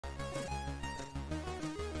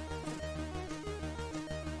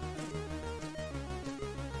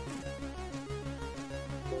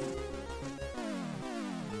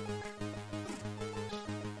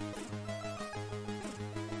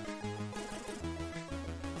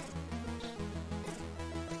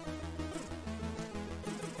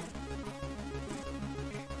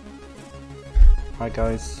Hi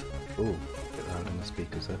guys. Ooh, a bit loud on the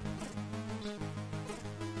speakers there.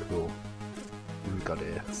 Cool. Who we got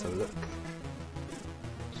here? Let's have a look.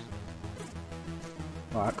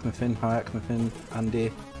 Hi Akmafin, hi Akmafin,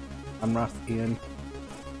 Andy, Amrath, Ian,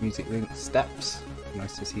 Music Link, Steps.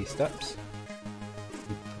 Nice to see Steps.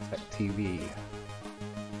 Perfect TV.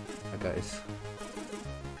 Hi guys.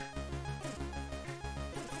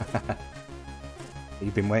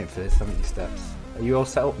 You've been waiting for this, haven't you, Steps? Are you all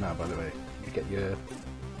set up now, by the way? You get your...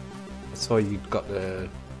 I saw you got the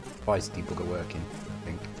device debugger working, I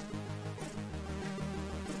think.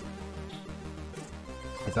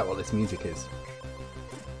 Is that what this music is?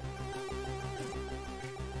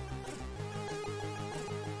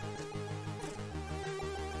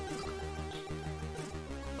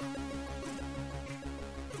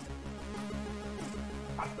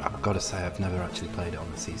 I've got to say, I've never actually played it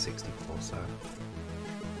on the C64, so...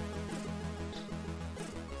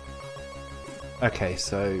 Okay,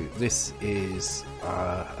 so this is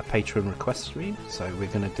a Patreon request stream, so we're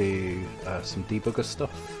going to do some debugger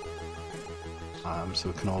stuff. So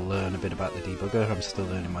we can all learn a bit about the debugger. I'm still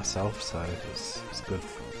learning myself, so it's good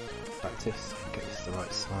practice. Get this the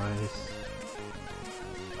right size.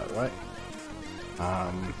 Is that right?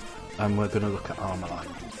 And we're going to look at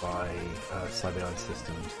Armalyte by Cyberdyne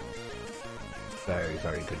Systems. Very,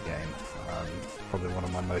 very good game. Probably one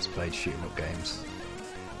of my most played shoot-'em-up games.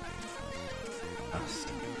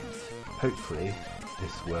 Hopefully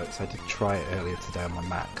this works. I did try it earlier today on my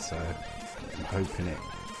Mac, so I'm hoping it...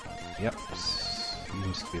 Yep,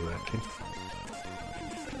 seems to be working.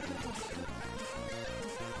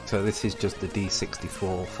 So this is just the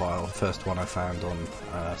D64 file, first one I found on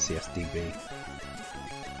CSDB.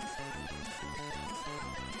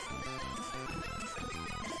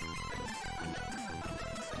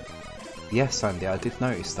 Yes, Andy, I did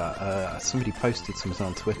notice that. Somebody posted something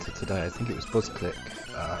on Twitter today, I think it was BuzzClick,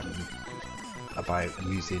 about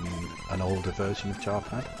using an older version of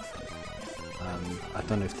Jarpad. I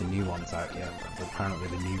don't know if the new one's out yet, but apparently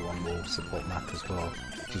the new one will support Mac as well,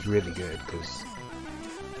 which is really good because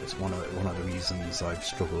it's one of the reasons I've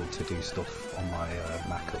struggled to do stuff on my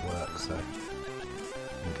Mac at work. So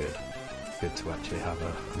good to actually have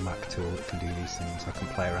a Mac tool that can do these things. I can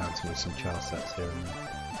play around with some child sets here and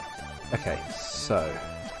there. Okay, so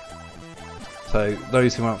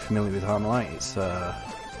those who aren't familiar with Armalyte, it's a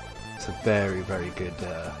very, very good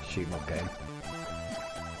shoot-'em-up game.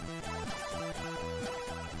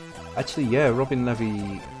 Actually, yeah, Robin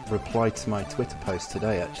Levy replied to my Twitter post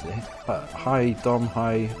today, actually. Hi Dom,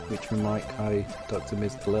 hi Richmond Mike, hi Dr.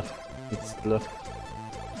 Mizdler.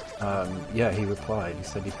 Yeah, he replied. He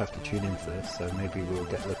said he'd have to tune in for this, so maybe we'll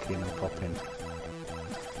get lucky and pop in.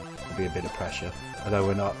 There'll be a bit of pressure, although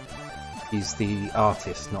we're not. He's the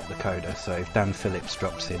artist, not the coder. So if Dan Phillips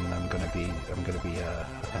drops in, I'm gonna be a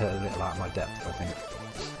little out of my depth, I think.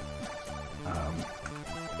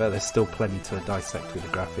 But there's still plenty to dissect with the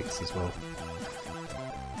graphics as well.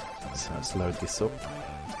 So let's load this up.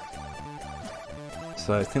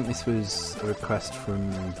 So I think this was a request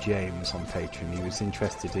from James on Patreon. He was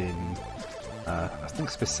interested in, I think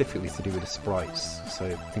specifically to do with the sprites,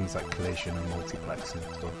 so things like collision and multiplexing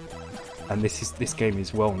and stuff. And this game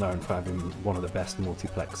is well known for having one of the best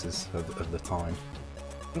multiplexers of the time.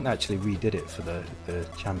 I think they actually redid it for the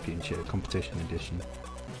championship competition edition.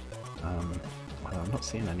 I'm not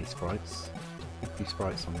seeing any sprites. A few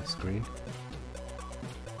sprites on the screen.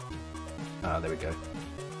 Ah, there we go.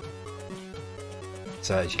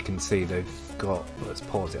 So as you can see, they've got. Let's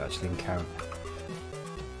pause it actually and count.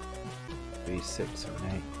 3, 6, 7,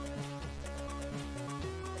 8,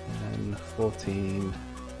 and 14.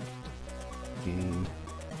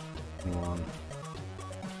 21.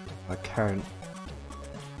 I count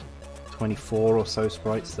 24 or so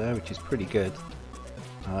sprites there, which is pretty good.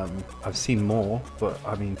 I've seen more, but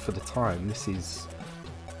I mean for the time, this is,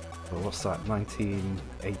 well, what's that?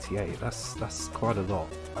 1988. That's quite a lot.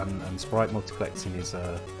 And sprite multiplexing is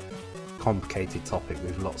a complicated topic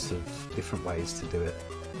with lots of different ways to do it.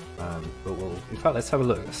 But in fact, let's have a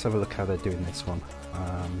look. Let's have a look how they're doing this one.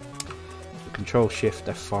 Control Shift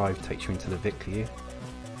F5 takes you into the Vic view.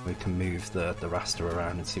 We can move the raster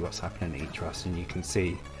around and see what's happening in each raster, and you can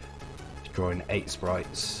see it's drawing 8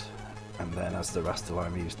 sprites, and then as the raster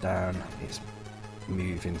line moves down, it's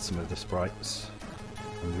moving some of the sprites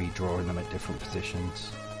and redrawing them at different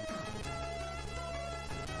positions.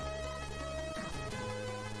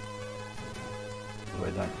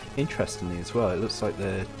 Interestingly as well, it looks like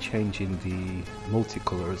they're changing the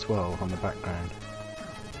multicolour as well on the background.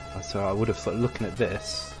 So I would have thought, looking at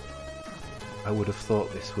this, I would have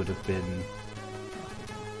thought this would have been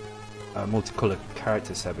multicolor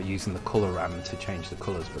character set, but using the color RAM to change the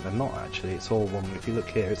colors, but they're not actually. It's all one. If you look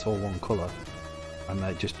here, it's all one color, and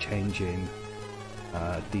they're just changing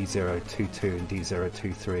D022 and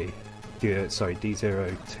D023. Sorry,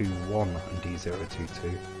 D021 and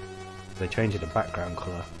D022. They're changing the background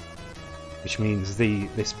color, which means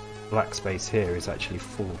this black space here is actually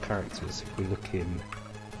full characters. If we look in,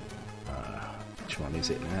 which one is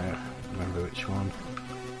it now? Remember which one?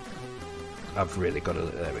 I've really got to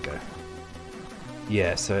look. There we go.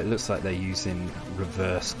 Yeah, so it looks like they're using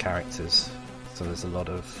reverse characters. So there's a lot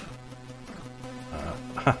of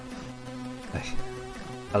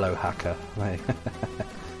hello hacker.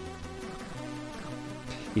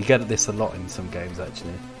 You get this a lot in some games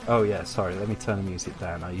actually. Oh yeah, sorry, let me turn the music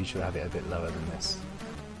down. I usually have it a bit lower than this.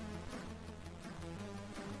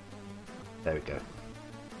 There we go.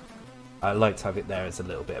 I like to have it there as a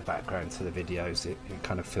little bit of background to the videos. It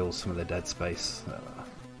kind of fills some of the dead space that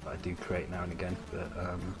I do create now and again. But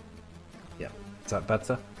yeah, is that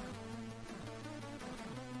better?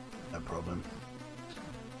 No problem.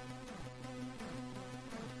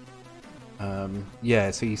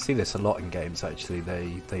 Yeah, so you see this a lot in games actually.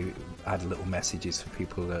 They add little messages for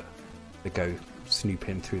people that go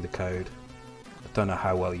snooping through the code. I don't know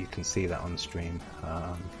how well you can see that on stream.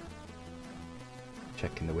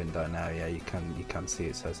 Checking the window now, yeah, you can see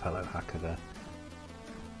it says hello hacker there.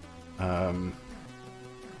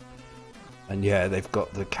 And yeah, they've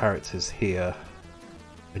got the characters here,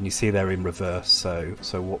 and you see they're in reverse. So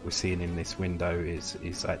what we're seeing in this window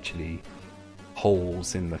is actually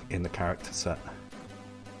holes in the character set,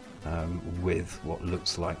 with what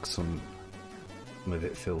looks like some of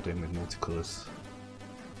it filled in with multicolors.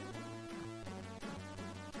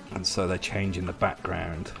 And so they're changing the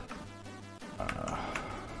background.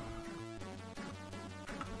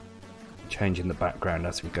 Changing the background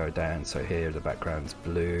as we go down. So here the background's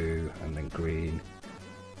blue and then green,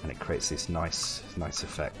 and it creates this nice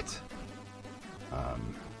effect.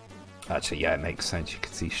 Actually, yeah, it makes sense. You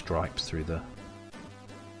can see stripes through the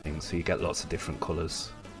thing, so you get lots of different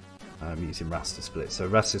colours using raster splits. So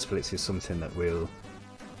raster splits is something that we'll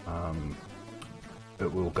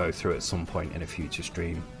go through at some point in a future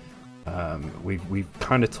stream. We've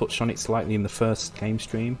kind of touched on it slightly in the first game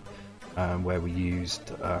stream, where we used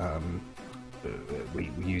a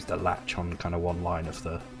latch on kind of one line of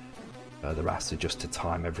the raster just to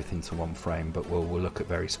time everything to one frame. But we'll look at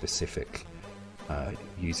very specific,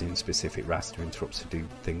 using specific raster interrupts to do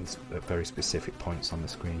things at very specific points on the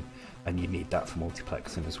screen, and you need that for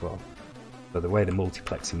multiplexing as well. So the way the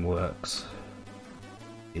multiplexing works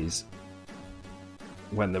is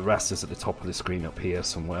when the raster's at the top of the screen up here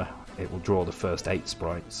somewhere, it will draw the first 8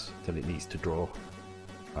 sprites that it needs to draw.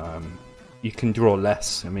 You can draw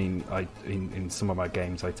less. I mean, in some of my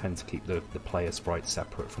games I tend to keep the player sprites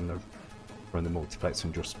separate from the multiplex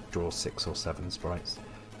and just draw 6 or 7 sprites.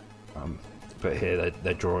 But here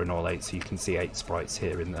they're drawing all 8, so you can see 8 sprites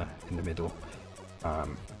here in the middle.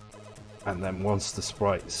 And then once the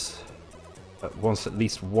sprites, once at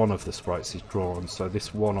least one of the sprites is drawn, so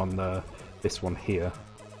this one here,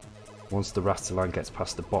 once the raster line gets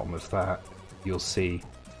past the bottom of that, you'll see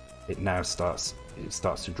it now starts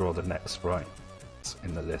to draw the next sprite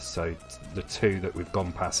in the list. So the 2 that we've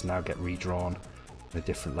gone past now get redrawn in a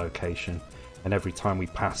different location, and every time we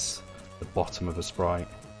pass the bottom of a sprite,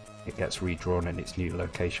 it gets redrawn in its new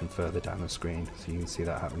location further down the screen. So you can see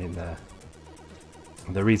that happening there.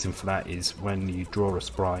 And the reason for that is when you draw a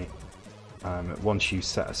sprite, once you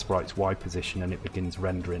set a sprite's Y position and it begins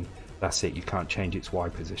rendering, that's it, you can't change its Y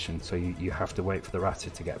position, so you have to wait for the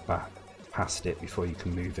raster to get back past it before you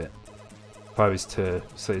can move it. If I was to,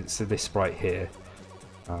 so this sprite here,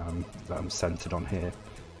 that I'm centered on here,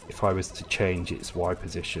 if I was to change its Y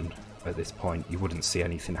position at this point, you wouldn't see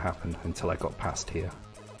anything happen until I got past here.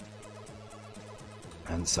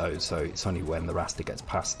 And so it's only when the raster gets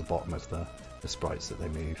past the bottom of the sprites that they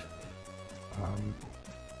move.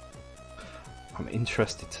 I'm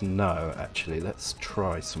interested to know, actually, let's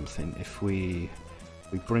try something. If we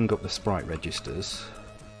bring up the sprite registers,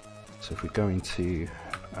 so if we go into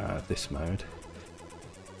this mode,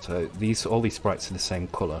 so all these sprites are the same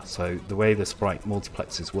color. So the way the sprite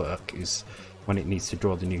multiplexers work is when it needs to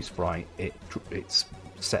draw the new sprite, it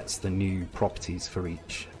sets the new properties for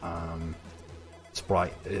each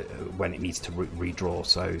sprite when it needs to redraw.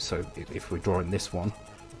 So if we're drawing this one,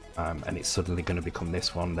 and it's suddenly going to become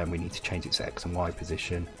this one, then we need to change its X and Y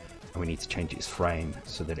position, and we need to change its frame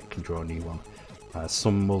so that it can draw a new one.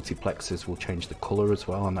 Some multiplexers will change the color as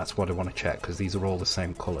well, and that's what I want to check, because these are all the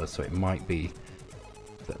same color, so it might be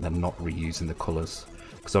that they're not reusing the colors,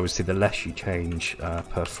 because obviously the less you change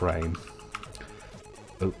per frame,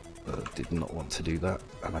 Did not want to do that,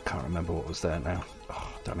 and I can't remember what was there now.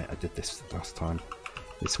 Oh, damn it, I did this last time.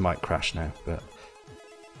 This might crash now, but...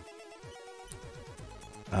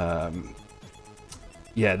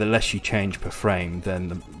 yeah, the less you change per frame, then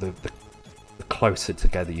the closer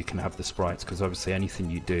together you can have the sprites, because obviously anything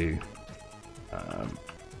you do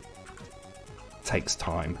takes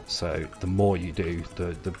time, so the more you do,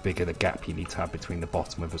 the bigger the gap you need to have between the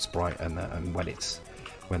bottom of a sprite and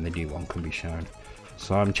when the new one can be shown.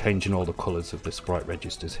 So I'm changing all the colours of the sprite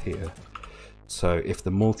registers here. So if the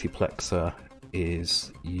multiplexer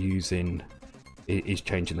is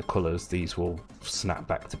changing the colours, these will snap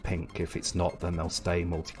back to pink. If it's not, then they'll stay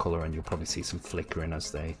multicolour, and you'll probably see some flickering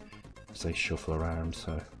as they shuffle around.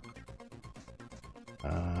 So,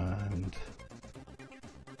 and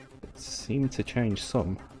it seemed to change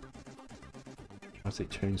some. Has it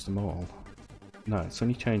changed them all? No, it's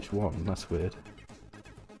only changed one. That's weird.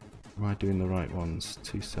 Am I doing the right ones?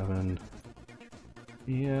 2.7.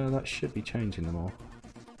 Yeah, that should be changing them all.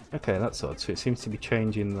 Okay, that's odd. So it seems to be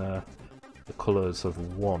changing the colours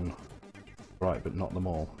of one, right, but not them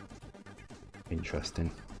all. Interesting.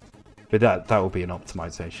 But that will be an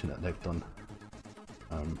optimization that they've done.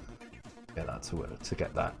 Yeah, that's to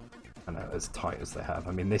get that as tight as they have.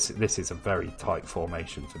 I mean, this is a very tight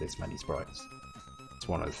formation for this many sprites. It's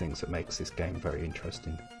one of the things that makes this game very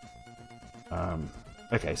interesting.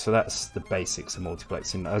 Okay, so that's the basics of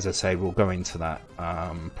multiplexing. As I say, we'll go into that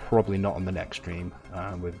probably not on the next stream.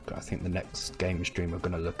 I think the next game stream we're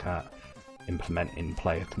going to look at implementing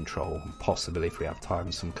player control, and possibly, if we have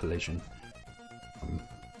time, some collision.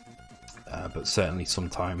 But certainly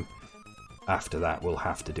sometime after that we'll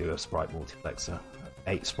have to do a sprite multiplexer.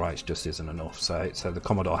 8 sprites just isn't enough, so the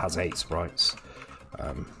Commodore has 8 sprites,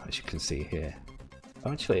 as you can see here.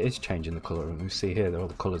 Actually, it is changing the colour, and we see here that all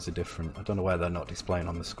the colours are different. I don't know why they're not displaying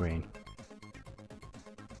on the screen.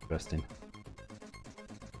 Interesting.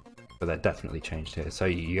 But they're definitely changed here. So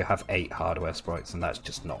you have 8 hardware sprites, and that's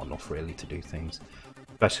just not enough really to do things.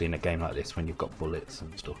 Especially in a game like this when you've got bullets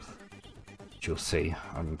and stuff. Which you'll see,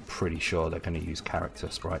 I'm pretty sure they're going to use character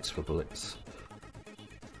sprites for bullets.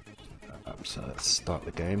 So let's start the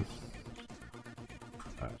game.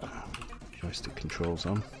 Joystick controls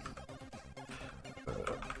on.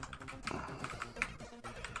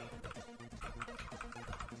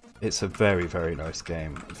 It's a very, very nice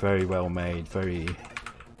game. Very well made, I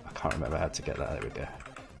can't remember how to get that, there we go.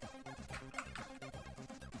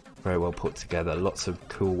 Very well put together, lots of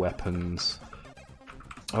cool weapons.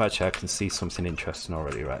 Oh, actually, I can see something interesting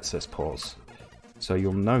already, right? So let's pause. So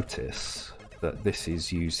you'll notice that this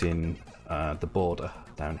is using the border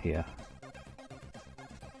down here. I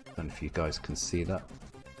don't know if you guys can see that.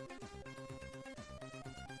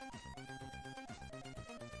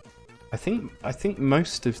 I think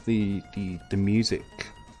most of the music,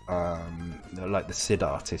 like the SID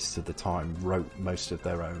artists of the time, wrote most of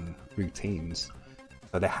their own routines.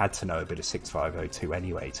 So they had to know a bit of 6502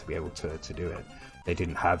 anyway to be able to do it. They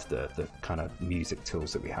didn't have the kind of music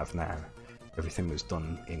tools that we have now. Everything was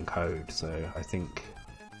done in code, so I think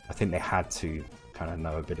they had to kind of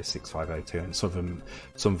know a bit of 6502, and some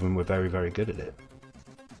of them were very, very good at it.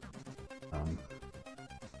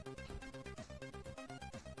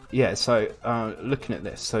 Yeah, so looking at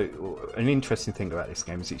this, so an interesting thing about this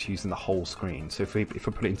game is it's using the whole screen. So if I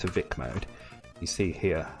put it into Vic mode, you see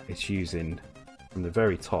here it's using from the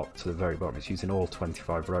very top to the very bottom. It's using all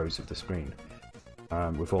 25 rows of the screen.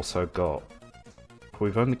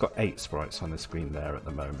 We've only got 8 sprites on the screen there at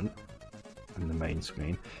the moment, in the main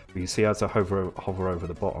screen. But you see, as I hover over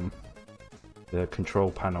the bottom, the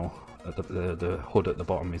control panel, the HUD at the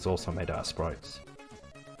bottom is also made out of sprites.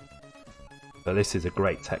 So this is a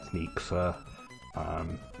great technique for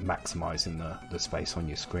maximizing the space on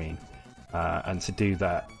your screen. And to do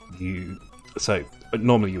that,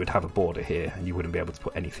 normally you would have a border here, and you wouldn't be able to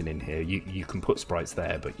put anything in here. You can put sprites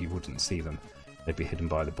there, but you wouldn't see them. They'd be hidden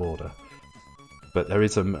by the border. But there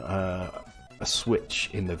is a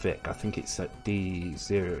switch in the Vic. I think it's at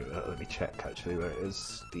D0. Let me check actually where it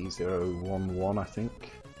is. D011, I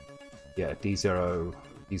think. Yeah,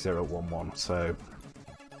 D011. So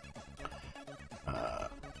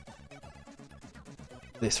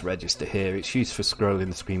this register here, it's used for scrolling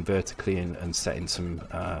the screen vertically and setting some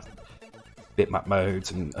bitmap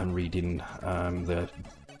modes and reading the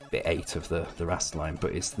bit 8 of the raster line.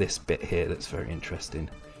 But it's this bit here that's very interesting.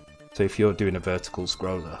 So if you're doing a vertical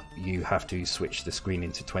scroller, you have to switch the screen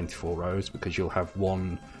into 24 rows, because you'll have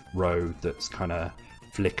one row that's kind of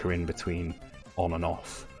flickering between on and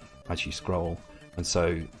off as you scroll. And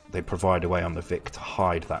so they provide a way on the Vic to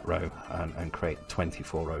hide that row and create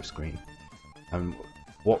 24 row screen. And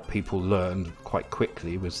what people learned quite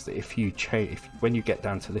quickly was that if you when you get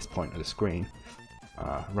down to this point of the screen,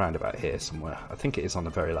 around about here somewhere, I think it is on the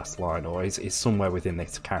very last line, or is somewhere within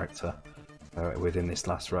this character, within this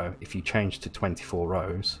last row, if you change to 24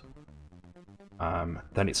 rows,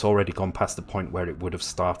 then it's already gone past the point where it would have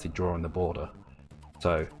started drawing the border.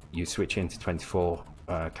 So you switch into 24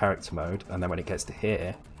 character mode, and then when it gets to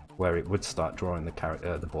here, where it would start drawing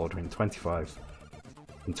the border in 25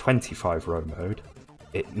 row mode,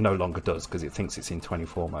 it no longer does, because it thinks it's in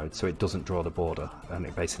 24 mode, so it doesn't draw the border, and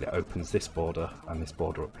it basically opens this border and this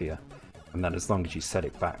border up here. And then as long as you set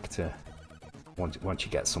it back to, once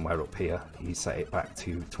you get somewhere up here, you set it back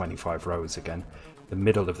to 25 rows again. The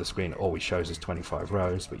middle of the screen always shows as 25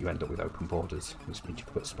 rows, but you end up with open borders, which means you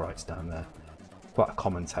put sprites down there. Quite a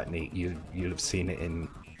common technique. You'll have seen it in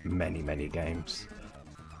many games.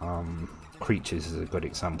 Creatures is a good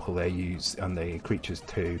example. They use, and the Creatures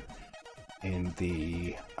 2, in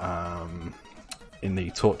the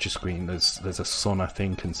torture screen, there's a sun, I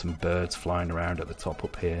think, and some birds flying around at the top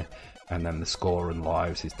up here, and then the score and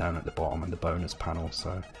lives is down at the bottom, and the bonus panel.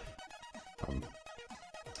 So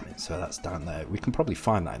that's down there. We can probably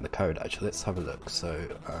find that in the code actually. Let's have a look. So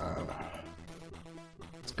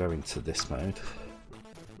let's go into this mode.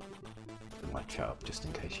 Put my chat up just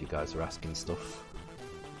in case you guys are asking stuff.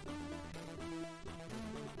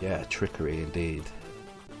 Yeah, trickery indeed.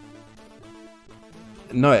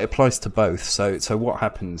 No, it applies to both. So what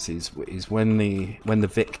happens is when the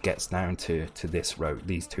Vic gets down to this row,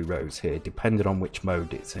 these two rows here, depending on which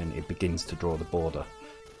mode it's in, it begins to draw the border,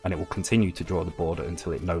 and it will continue to draw the border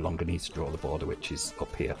until it no longer needs to draw the border, which is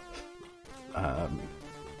up here.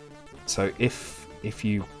 So if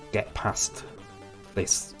you get past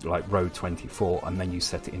this, like row 24, and then you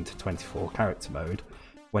set it into 24 character mode,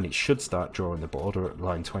 when it should start drawing the border at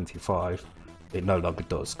line 25, it no longer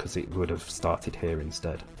does, because it would have started here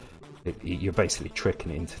instead. You're basically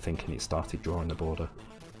tricking it into thinking it started drawing the border,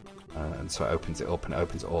 and so it opens it up, and it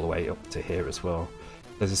opens it all the way up to here as well.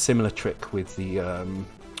 There's a similar trick with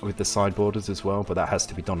the side borders as well, but that has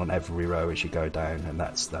to be done on every row as you go down, and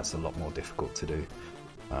that's a lot more difficult to do.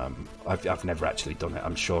 I've never actually done it.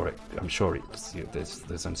 I'm sure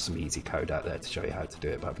there's some easy code out there to show you how to do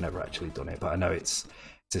it, but I've never actually done it. But I know it's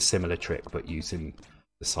a similar trick, but using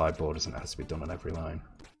the side borders, and it has to be done on every line.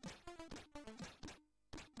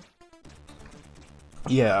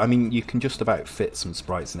 Yeah, I mean, you can just about fit some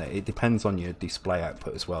sprites in it. It depends on your display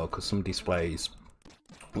output as well, because some displays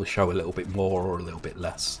will show a little bit more or a little bit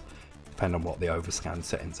less, depending on what the overscan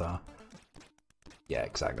settings are. Yeah,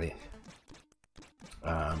 exactly.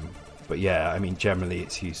 But yeah, I mean, generally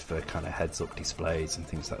it's used for kind of heads-up displays and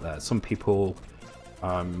things like that. Some people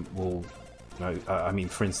will, I mean,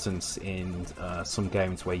 for instance, in some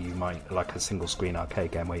games where you might, like a single screen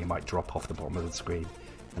arcade game where you might drop off the bottom of the screen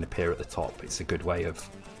and appear at the top, it's a good way of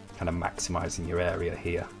kind of maximizing your area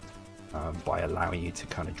here, by allowing you to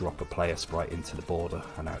kind of drop a player sprite into the border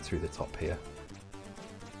and out through the top here.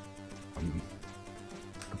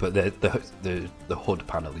 But the HUD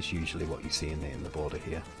panel is usually what you see in the border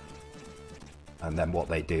here. And then what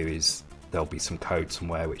they do is there'll be some code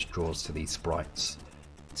somewhere which draws to these sprites.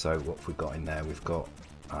 So what have we got in there? We've got,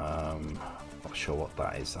 not sure what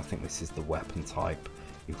that is. I think this is the weapon type.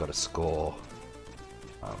 You've got a score.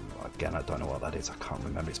 Again, I don't know what that is. I can't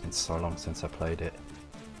remember. It's been so long since I played it.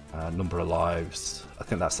 Number of lives. I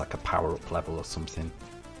think that's like a power-up level or something.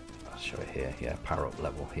 I'll show it here. Yeah, power-up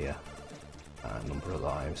level here. Number of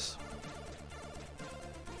lives.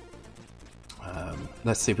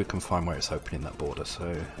 Let's see if we can find where it's opening that border.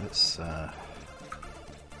 So let's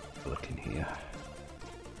look in here.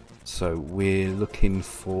 So we're looking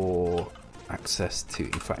for access to,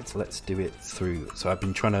 in fact, let's do it through. So I've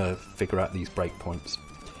been trying to figure out these breakpoints.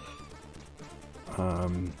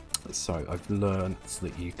 So I've learned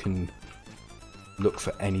that you can look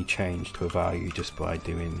for any change to a value just by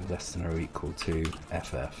doing less than or equal to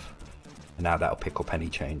FF. And now that'll pick up any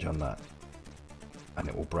change on that, and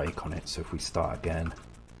it will break on it. So if we start again,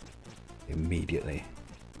 immediately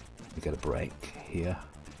we get a break here.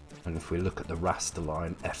 And if we look at the raster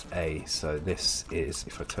line FA, so this is,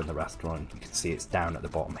 if I turn the raster on, you can see it's down at the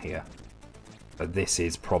bottom here. So this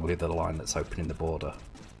is probably the line that's opening the border.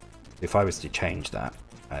 If I was to change that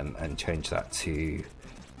and change that to,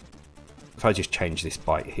 if I just change this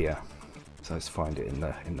byte here, so let's find it in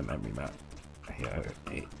the memory map here,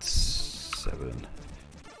 87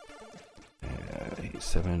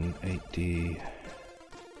 8D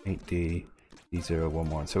 8D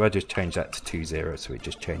D011. So I just change that to 20, so it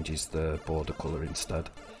just changes the border color instead.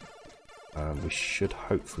 We should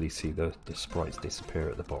hopefully see the sprites disappear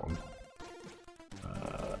at the bottom.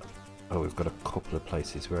 Oh, we've got a couple of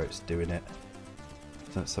places where it's doing it.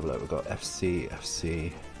 So let's have a look. We've got FC,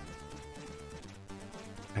 FC.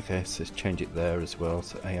 Okay, so let's change it there as well.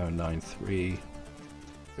 So A093011.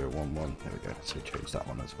 There we go. So change that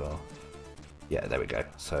one as well. Yeah, there we go.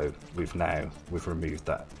 So we've removed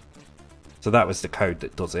that. So that was the code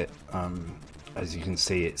that does it. As you can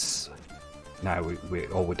see, it's now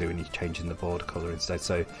all we're doing is changing the border color instead.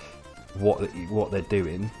 So what they're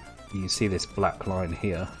doing, you see this black line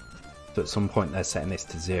here. So at some point they're setting this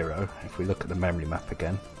to 0. If we look at the memory map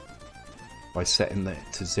again, by setting it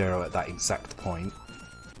to 0 at that exact point,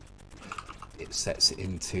 it sets it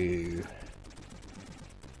into...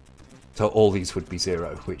 So all these would be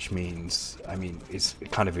 0, which means, I mean, it's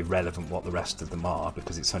kind of irrelevant what the rest of them are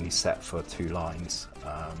because it's only set for 2 lines.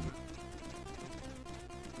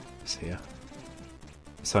 It's here.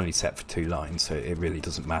 It's only set for 2 lines, so it really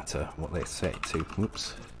doesn't matter what they set it to.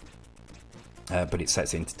 Whoops. But it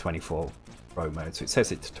sets it into 24 row mode. So it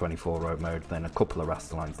sets it to 24 row mode, then a couple of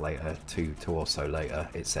raster lines later, two or so later,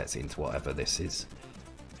 it sets it into whatever this is.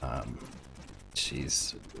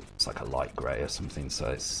 It's like a light grey or something,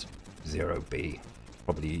 so it's 0B.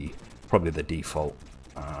 Probably the default,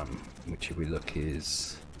 which if we look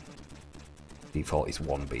is... Default is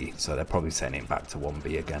 1B, so they're probably setting it back to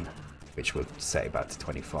 1B again, which would set it back to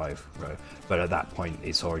 25 row. But at that point,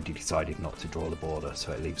 it's already decided not to draw the border,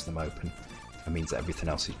 so it leaves them open. It means that everything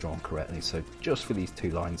else is drawn correctly. So just for these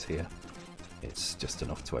 2 lines here, it's just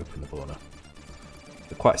enough to open the border.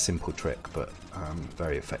 So quite a simple trick, but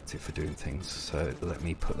very effective for doing things. So let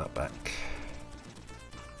me put that back.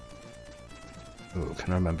 Oh,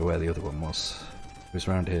 can I remember where the other one was? It was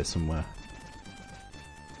around here somewhere.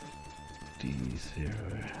 D0.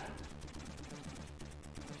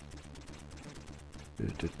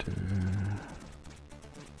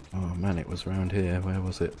 Oh man, it was around here. Where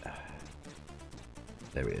was it?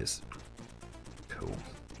 There it is. Cool.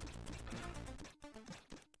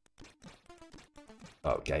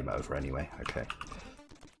 Oh, game over anyway. Okay.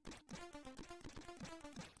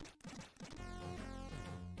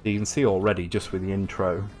 You can see already just with the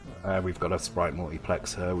intro, we've got a sprite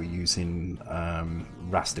multiplexer. We're using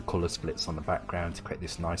raster color splits on the background to create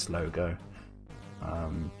this nice logo.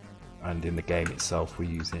 And in the game itself, we're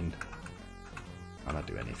using... Can I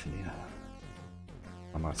do anything here?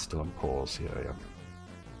 Am I still on pause? Here I am.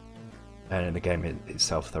 And in the game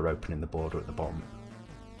itself, they're opening the border at the bottom.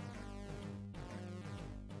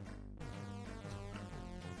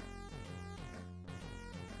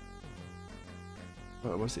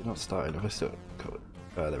 Oh, was it not started? Have I still got it?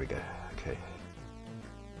 Oh, there we go. Okay.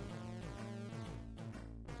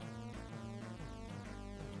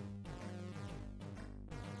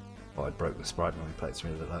 Oh, I broke the sprite multiplexer.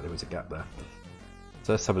 It looked like there was a gap there.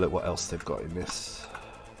 So let's have a look what else they've got in this.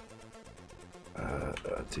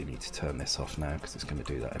 I do need to turn this off now because it's going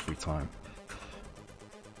to do that every time.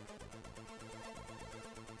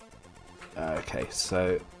 Okay,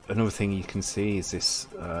 so another thing you can see is this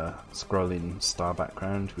scrolling star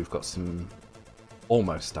background. We've got some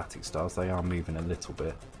almost static stars. They are moving a little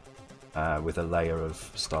bit with a layer of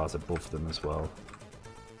stars above them as well.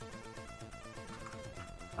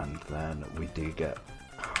 And then we do get...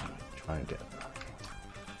 try and get...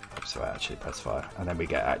 So I actually press fire, and then we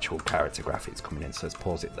get actual character graphics coming in. So let's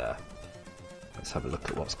pause it there. Let's have a look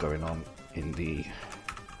at what's going on in the...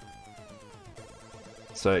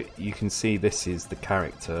 So you can see this is the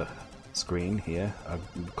character screen here. I've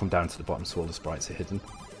come down to the bottom so all the sprites are hidden.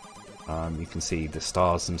 You can see the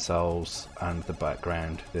stars themselves and the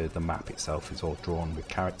background, the map itself is all drawn with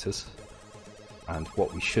characters. And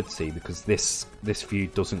what we should see, because this view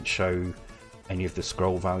doesn't show any of the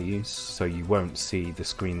scroll values, so you won't see the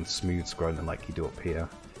screen smooth scrolling like you do up here.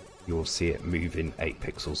 You'll see it moving 8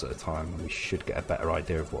 pixels at a time, and we should get a better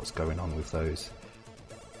idea of what's going on with those.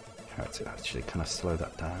 Actually, can I slow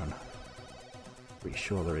that down? Pretty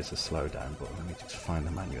sure there is a slowdown, but let me just find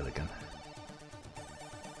the manual again.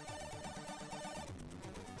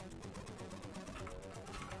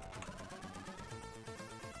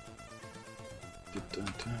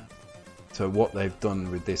 So what they've done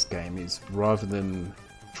with this game is, rather than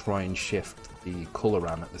try and shift the colour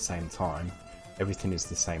around at the same time, everything is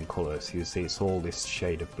the same colour. So you see it's all this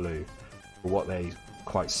shade of blue. But what they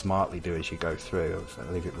quite smartly do as you go through,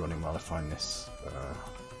 I'll leave it running while I find this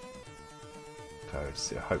code.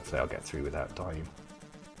 So hopefully I'll get through without dying.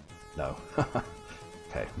 No.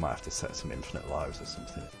 Okay, might have to set some infinite lives or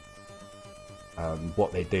something.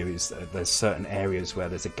 What they do is there's certain areas where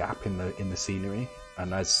there's a gap in the scenery,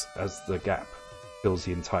 and as the gap fills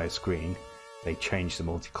the entire screen, they change the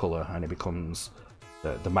multicolour, and it becomes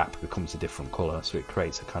the map becomes a different colour. So it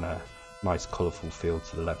creates a kind of nice colourful feel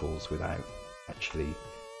to the levels without actually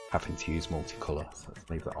having to use multicolour. So let's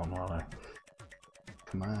leave that on while I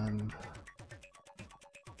command.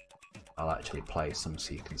 I'll actually play some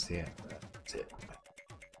so you can see it. That's it.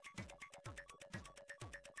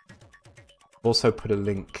 Also put a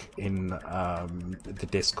link in the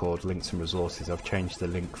Discord, links and resources. I've changed the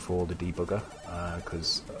link for the debugger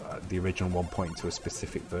because the original one pointed to a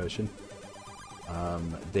specific version.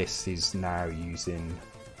 This is now using.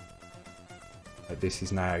 This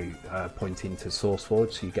is now pointing to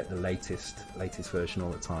SourceForge, so you get the latest version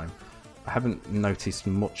all the time. I haven't noticed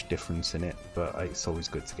much difference in it, but it's always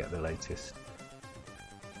good to get the latest.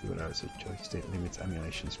 What else? Joystick limits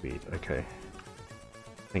emulation speed. Okay.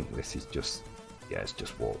 I think this is just, yeah, it's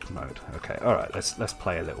just warped mode. Okay, all right. Let's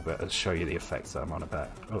play a little bit. Let's show you the effects that I'm on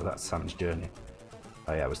about. Oh, that's Sam's journey.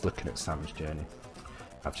 Oh yeah, I was looking at Sam's journey.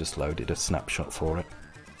 I've just loaded a snapshot for it.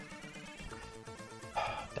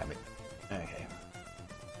 Damn it. Okay.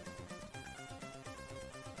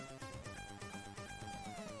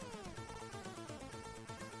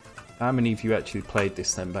 How many of you actually played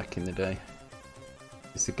this then back in the day?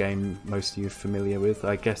 It's a game most of you are familiar with.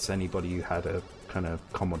 I guess anybody who had a kind of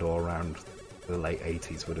Commodore around the late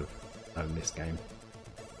 80s would have known this game.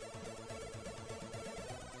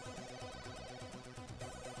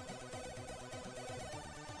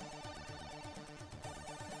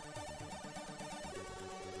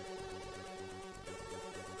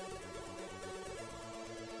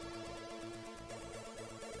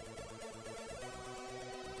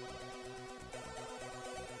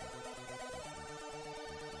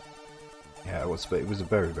 Yeah, it was a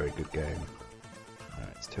very, very good game.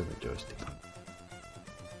 Alright, let's turn the joystick on.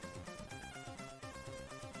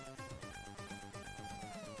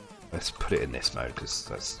 Let's put it in this mode because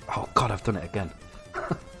that's. Oh god, I've done it again.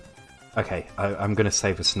 Okay, I'm going to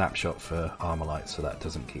save a snapshot for Armalyte so that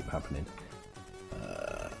doesn't keep happening.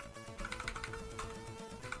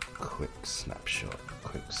 Quick snapshot,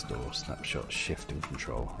 quick store snapshot, shift and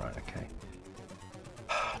control. Right, okay.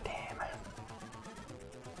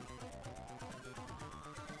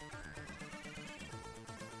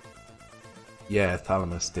 Yeah,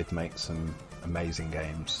 Thalamus did make some amazing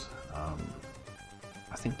games.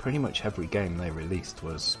 I think pretty much every game they released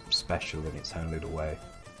was special in its own little way.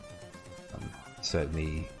 I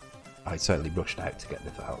certainly rushed out to get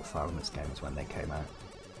the Thalamus games when they came out.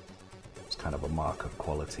 It was kind of a mark of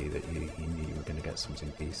quality that you knew you were going to get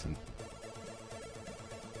something decent.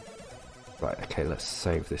 Right, okay, let's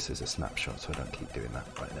save this as a snapshot so I don't keep doing that.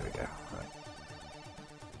 Right, there we go. Right.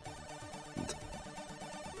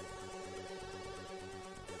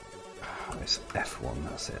 It's F1,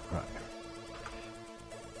 that's it, right.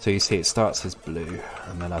 So you see it starts as blue,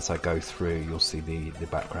 and then as I go through you'll see the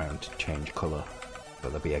background change colour, but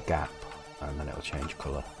there'll be a gap, and then it'll change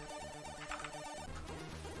colour.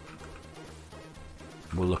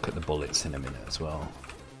 We'll look at the bullets in a minute as well,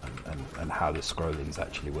 and how the scrolling's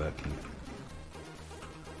actually working.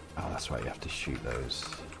 Oh, that's right, you have to shoot those.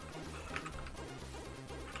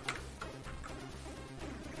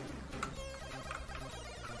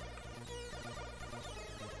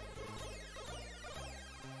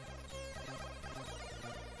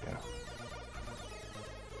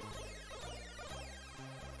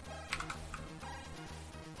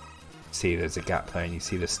 See there's a gap there and you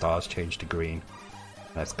see the stars change to green.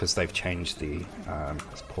 That's because they've changed the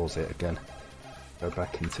let's pause it again, go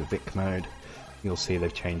back into Vic mode. You'll see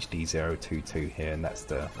they've changed D022 here, and that's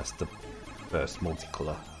the first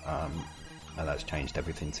multicolour, and that's changed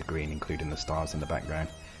everything to green, including the stars in the background.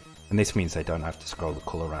 And this means they don't have to scroll the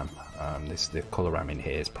colour RAM. The colour RAM in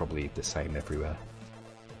here is probably the same everywhere.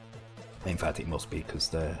 In fact it must be, because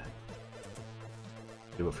they're,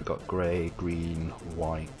 we've got grey, green,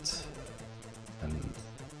 white and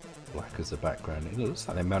black as the background. It looks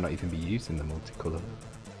like they may not even be using the multicolour.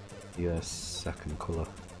 Yes, second colour.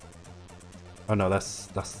 Oh no, that's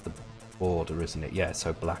the border, isn't it? Yeah,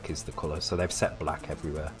 so black is the colour. So they've set black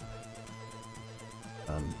everywhere.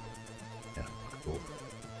 Yeah, cool.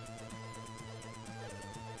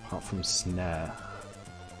 Apart from snare,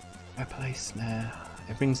 I play snare.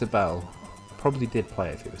 It rings a bell. I probably did play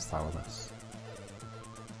it if it was Thalamus.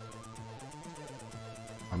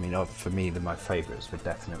 I mean, for me, my favourites were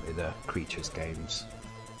definitely the Creatures games.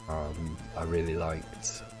 I really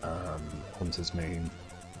liked Hunter's Moon,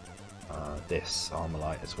 this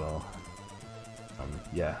Armalyte as well.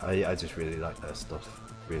 Yeah, I just really like their stuff.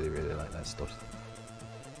 Really like their stuff.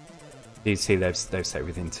 You see, they've set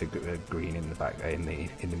everything to green in the back, in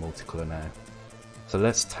the multicolour now. So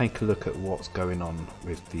let's take a look at what's going on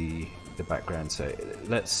with the background. So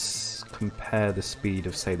let's compare the speed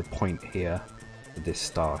of, say, the point here this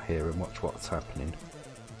star here and watch what's happening.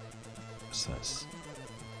 So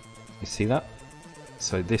you see that?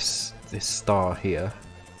 So this star here,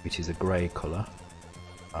 which is a grey colour,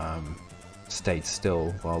 stayed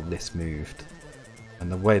still while this moved.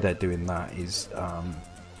 And the way they're doing that is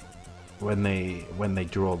when they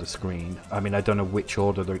draw the screen, I mean, I don't know which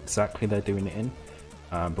order exactly they're doing it in,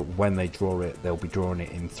 but when they draw it, they'll be drawing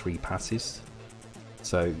it in 3 passes.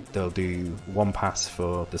 So they'll do 1 pass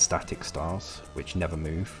for the static stars, which never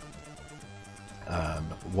move,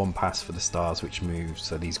 1 pass for the stars which move,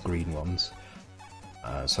 so these green ones.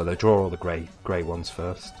 So they'll draw all the grey ones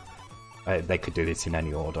first. They could do this in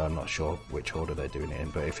any order, I'm not sure which order they're doing it in,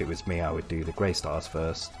 but if it was me, I would do the grey stars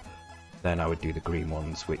first, then I would do the green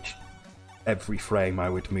ones, which every frame I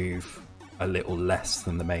would move a little less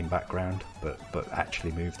than the main background, but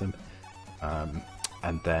actually move them.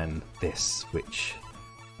 And then this, which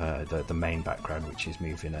the main background, which is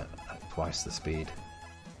moving at twice the speed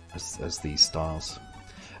as these stars.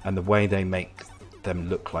 And the way they make them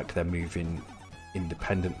look like they're moving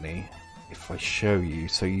independently, if I show you,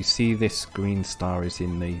 so you see this green star is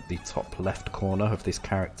in the top left corner of this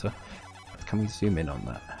character. Can we zoom in on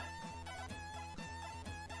that?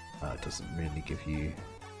 It doesn't really give you...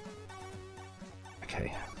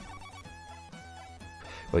 Okay.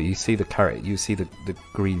 Well, you see the carrot. You see the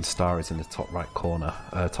green star is in the top right corner,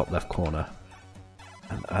 top left corner,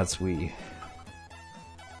 and as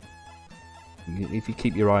if you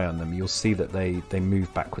keep your eye on them, you'll see that they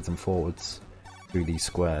move backwards and forwards through these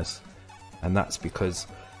squares, and that's because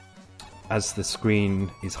as the screen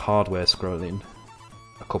is hardware scrolling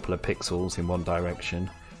a couple of pixels in one direction,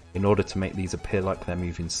 in order to make these appear like they're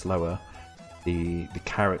moving slower, the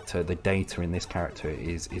character, the data in this character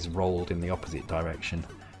is rolled in the opposite direction,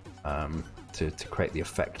 to create the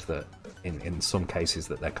effect that in some cases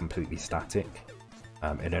that they're completely static,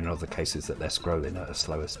 and in other cases that they're scrolling at a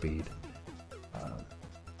slower speed.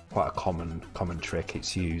 Quite a common trick.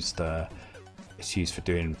 It's used for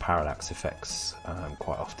doing parallax effects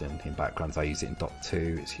quite often in backgrounds. I use it in Doc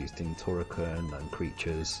 2, it's used in Turrican and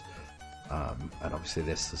Creatures, and obviously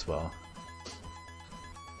this as well.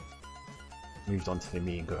 Moved on to the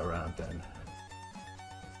Amiga around then.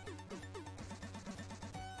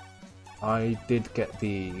 I did get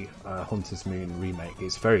the Hunter's Moon remake.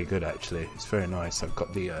 It's very good actually, it's very nice. I've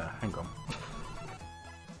got the, hang on.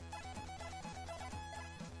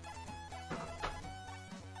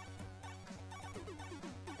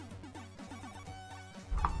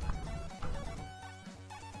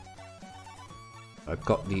 I've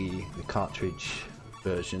got the cartridge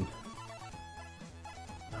version.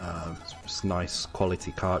 It's a nice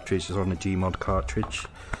quality cartridge. It's on a Gmod cartridge,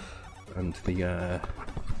 and the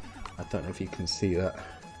I don't know if you can see that,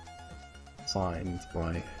 signed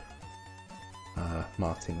by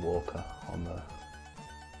Martin Walker on the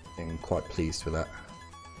thing. I'm quite pleased with that.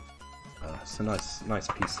 It's a nice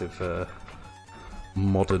piece of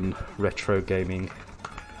modern retro gaming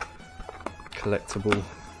collectibles,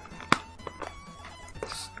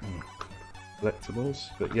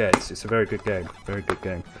 but yeah, it's a very good game.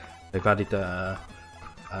 They've added a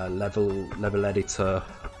level editor,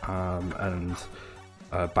 and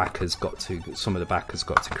some of the backers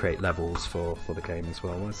got to create levels for the game as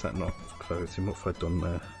well. Why is that not closing? What have I done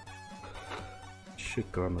there? It should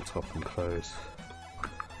go on the top and close.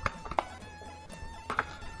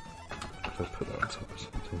 If I put that on top of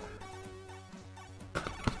something.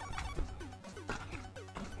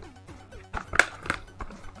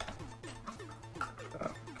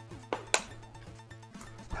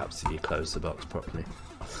 Perhaps if you close the box properly.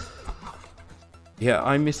 Yeah,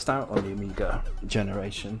 I missed out on the Amiga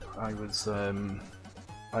generation. I was,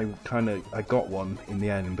 I got one in the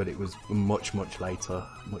end, but it was much later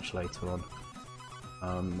on.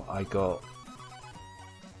 I got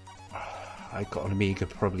an Amiga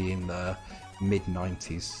probably in the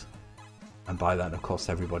mid-90s, and by then, of course,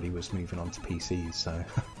 everybody was moving on to PCs, so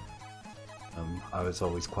I was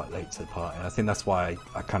always quite late to the party. I think that's why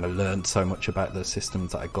I kind of learned so much about the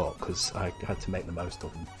systems that I got, because I had to make the most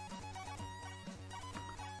of them.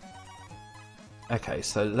 Okay,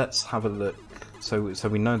 so let's have a look. So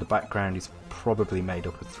we know the background is probably made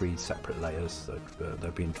up of 3 separate layers that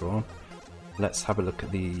are being drawn. Let's have a look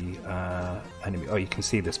at the enemy. Oh, you can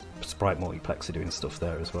see this sprite multiplexer doing stuff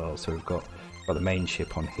there as well. So we've got the main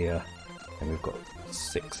ship on here, and we've got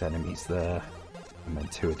 6 enemies there, and then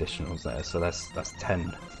 2 additionals there. So that's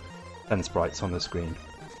 10 sprites on the screen.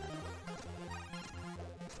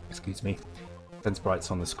 Excuse me. 10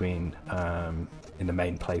 sprites on the screen in the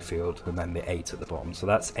main playfield, and then the 8 at the bottom. So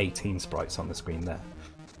that's 18 sprites on the screen there.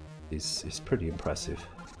 It's pretty impressive.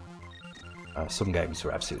 Some games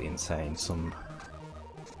are absolutely insane. Some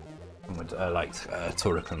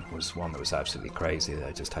Turrican was one that was absolutely crazy.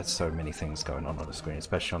 They just had so many things going on the screen,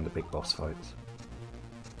 especially on the big boss fights.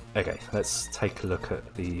 Okay, let's take a look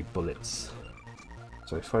at the bullets.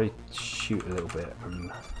 So if I shoot a little bit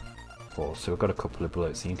and pause, so we've got a couple of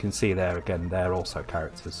bullets, and you can see there again, they're also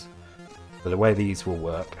characters. So the way these will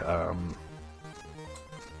work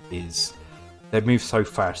is they move so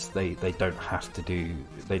fast they don't have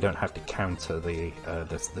to counter the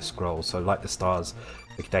scroll. So like the stars,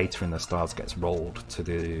 the data in the stars gets rolled to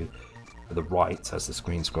the right as the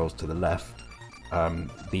screen scrolls to the left.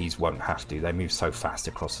 These won't have to. They move so fast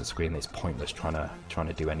across the screen it's pointless trying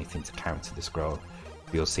to do anything to counter the scroll.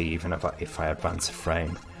 You'll see even if I advance a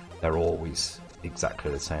frame, they're always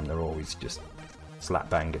exactly the same. They're always just slap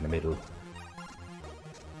bang in the middle.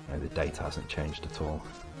 You know, the data hasn't changed at all.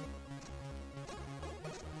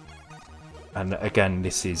 And again,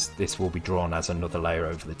 this will be drawn as another layer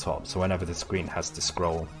over the top. So whenever the screen has to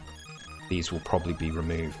scroll, these will probably be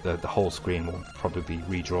removed. The whole screen will probably be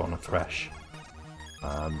redrawn afresh,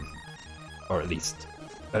 or at least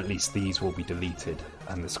these will be deleted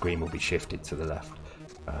and the screen will be shifted to the left.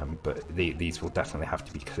 But these will definitely have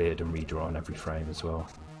to be cleared and redrawn every frame as well.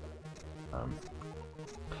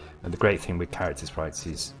 And the great thing with character sprites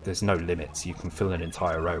is there's no limits. You can fill an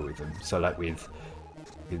entire row with them. So like with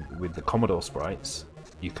the Commodore sprites,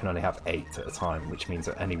 you can only have 8 at a time, which means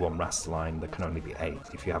at any one raster line there can only be 8.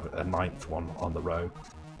 If you have a 9th one on the row,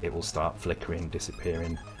 it will start flickering,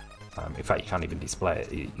 disappearing. In fact, you can't even display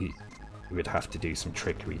it. You would have to do some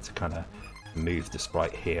trickery to kind of move the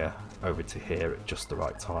sprite here over to here at just the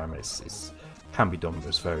right time. It can be done, but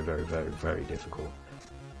it's very, very, very, very difficult.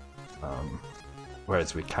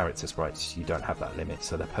 Whereas with character sprites, you don't have that limit,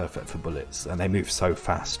 so they're perfect for bullets, and they move so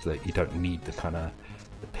fast that you don't need the kind of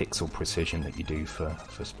the pixel precision that you do for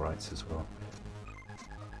sprites as well.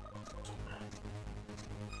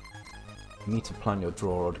 You need to plan your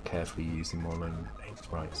draw order carefully using more than 8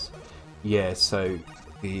 sprites. Yeah, so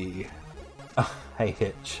the hey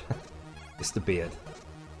Hitch, it's the beard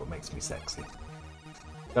what makes me sexy.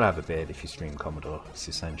 Gotta have a beard if you stream Commodore, it's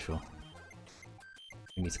essential.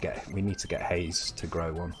 We need to get Hayes to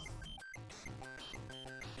grow one.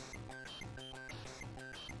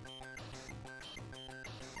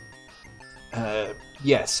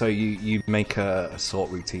 Yeah, so you make a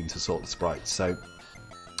sort routine to sort the sprites. So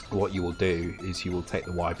what you will do is you will take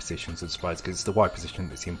the Y positions of the sprites, because it's the Y position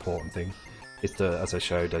that's the important thing. It's as I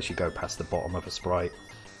showed, as you go past the bottom of a sprite,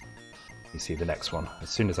 you see the next one. As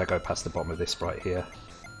soon as I go past the bottom of this sprite here,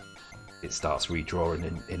 it starts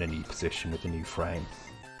redrawing in a new position with a new frame.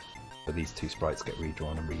 So these two sprites get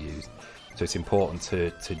redrawn and reused. So it's important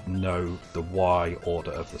to know the Y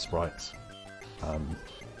order of the sprites.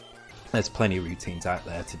 There's plenty of routines out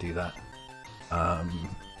there to do that.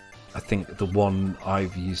 I think the one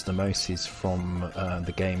I've used the most is from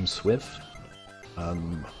the game Swift.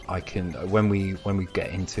 When we get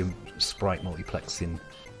into sprite multiplexing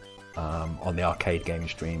on the arcade game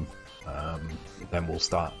stream, then we'll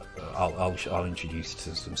start. I'll introduce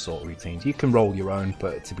you to some sort of routines. You can roll your own,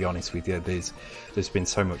 but to be honest with you, there's been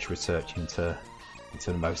so much research into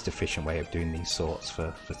the most efficient way of doing these sorts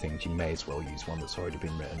for things. You may as well use one that's already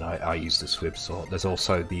been written. I use the Swib sort. There's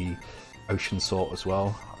also the Ocean sort as well,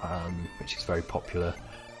 which is very popular.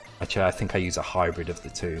 Actually, I think I use a hybrid of the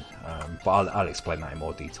two, but I'll explain that in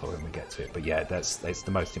more detail when we get to it. But yeah, that's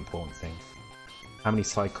the most important thing. How many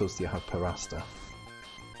cycles do you have per raster?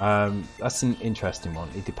 That's an interesting one.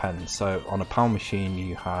 It depends. So on a PAL machine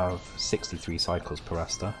you have 63 cycles per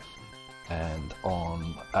raster, and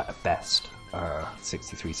on at best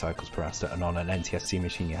 63 cycles per raster, and on an NTSC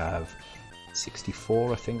machine you have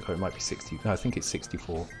 64, I think, or it might be 60. No, I think it's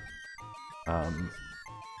 64.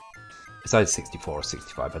 It's either 64 or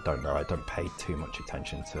 65. I don't know. I don't pay too much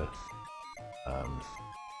attention to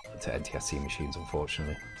NTSC machines,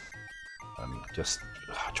 unfortunately. Just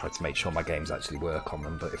I try to make sure my games actually work on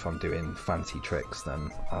them, but if I'm doing fancy tricks, then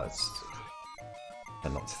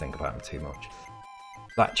not to think about them too much.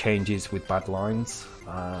 That changes with bad lines.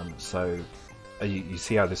 So you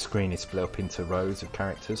see how the screen is split up into rows of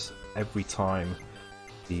characters. Every time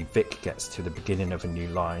the VIC gets to the beginning of a new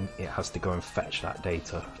line, it has to go and fetch that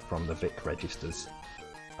data from the VIC registers.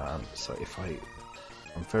 So if I'm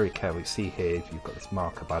very careful. You see here, you've got this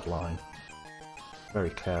marker bad line.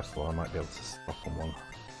 Very careful, I might be able to stop on one.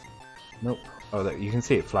 Nope. Oh, you can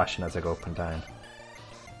see it flashing as I go up and down.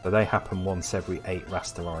 So they happen once every 8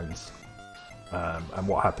 raster lines. And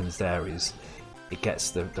what happens there is it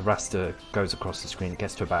gets the raster goes across the screen, it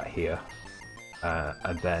gets to about here,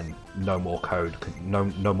 and then no more code, no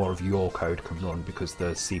more of your code can run because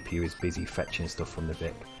the CPU is busy fetching stuff from the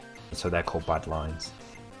VIC. And so they're called bad lines.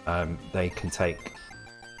 they can take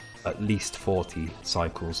at least 40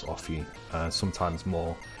 cycles off you, sometimes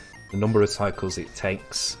more. The number of cycles it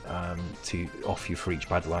takes to off you for each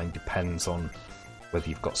bad line depends on whether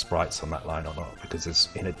you've got sprites on that line or not, because there's,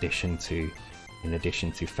 in addition to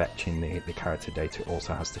fetching the character data, it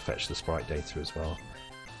also has to fetch the sprite data as well,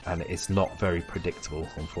 and it's not very predictable,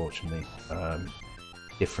 unfortunately.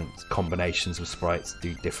 Different combinations of sprites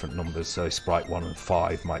do different numbers, so sprite 1 and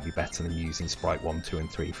 5 might be better than using sprite 1, 2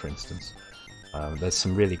 and 3, for instance. There's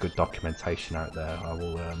some really good documentation out there.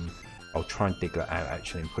 I'll try and dig that out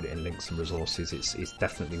actually and put it in links and resources. It's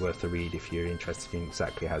definitely worth a read if you're interested in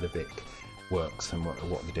exactly how the Vic works and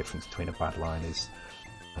what the difference between a bad line is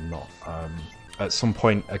and not. At some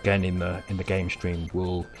point again in the game stream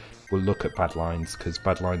we'll look at bad lines, because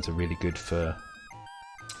bad lines are really good for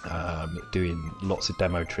doing lots of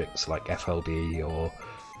demo tricks like FLD or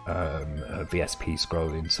VSP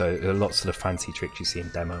scrolling. So there are lots of the fancy tricks you see in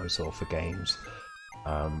demos or for games.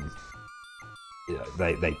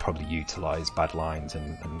 They probably utilize bad lines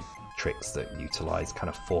and tricks that utilize kind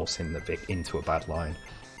of forcing the Vic into a bad line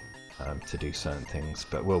to do certain things,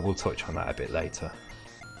 but we'll touch on that a bit later.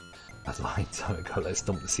 Bad lines. Oh my god, let's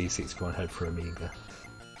dump the C61 head for Amiga.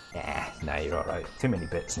 Yeah, no, you're alright. Too many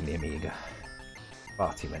bits in the Amiga.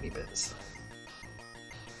 Far too many bits.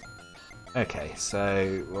 Okay,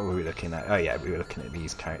 so what were we looking at? Oh yeah, we were looking at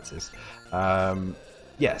these characters.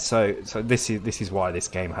 Yeah, so this is why this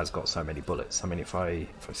game has got so many bullets. I mean, if I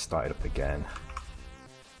start it up again,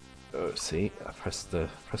 oh, see, I pressed the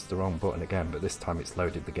wrong button again, but this time it's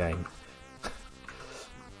loaded the game.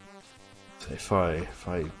 So if I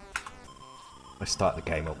start the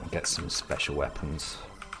game up and get some special weapons,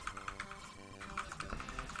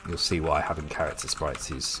 you'll see why having character sprites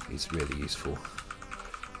is really useful.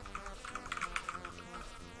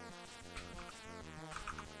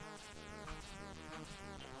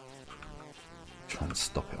 Try and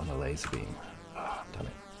stop it on a laser beam. Oh, damn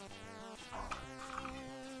it.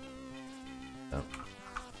 No.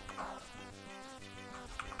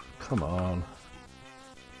 Come on.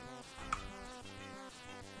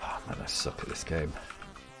 Oh man, I suck at this game.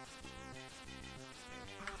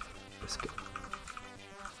 Let's go.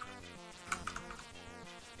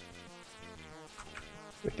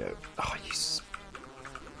 There we go. Oh,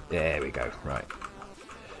 there we go. Right.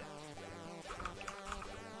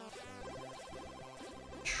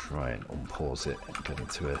 Try and unpause it and get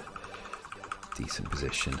into a decent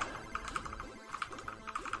position.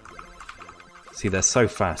 See, they're so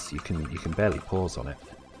fast you can barely pause on it.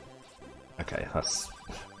 Okay,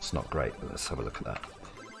 it's not great, but let's have a look at that.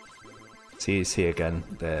 See again,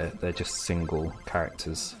 they're just single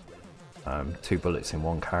characters. 2 bullets in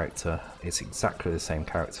 1 character. It's exactly the same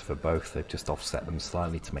character for both. They've just offset them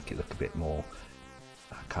slightly to make it look a bit more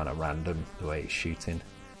kind of random the way it's shooting.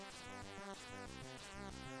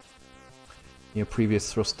 Your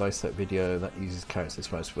previous Thrust Dissect video that uses character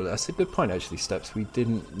sprites. Well, that's a good point actually, Steps. We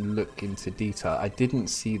didn't look into detail. I didn't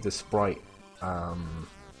see the sprite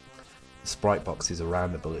boxes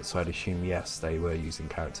around the bullets, so I'd assume yes, they were using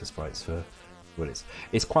character sprites for bullets.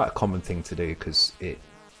 It's quite a common thing to do because the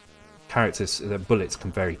bullets can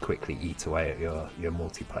very quickly eat away at your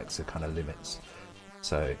multiplexer kind of limits.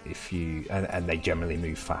 So if you and they generally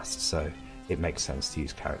move fast, so it makes sense to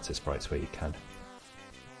use character sprites where you can.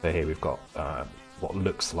 So here we've got what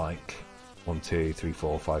looks like 1, 2, 3,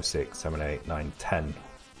 4, 5, 6, 7, 8, 9, 10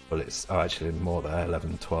 bullets. Oh, actually more there,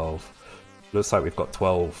 11, 12. Looks like we've got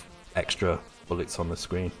 12 extra bullets on the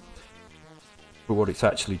screen. But what it's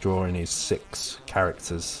actually drawing is 6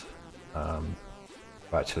 characters.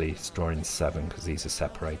 Actually, it's drawing 7 because these are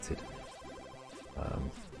separated.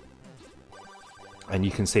 And you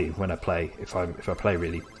can see when I play, if I play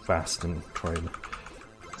really fast and try and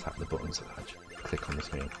tap the buttons, click on the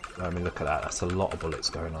screen. I mean, look at that. That's a lot of bullets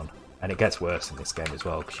going on, and it gets worse in this game as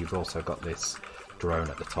well because you've also got this drone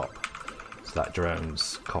at the top. So that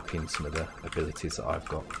drone's copying some of the abilities that I've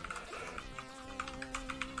got.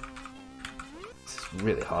 It's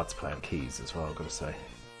really hard to play on keys as well, I've got to say.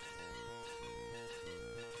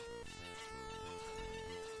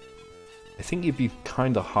 I think you'd be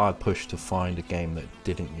kind of hard pushed to find a game that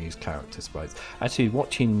didn't use character sprites. Actually,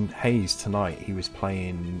 watching Hayes tonight, he was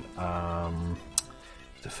playing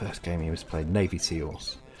the first game he was playing, Navy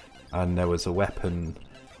SEALs, and there was a weapon,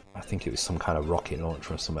 I think it was some kind of rocket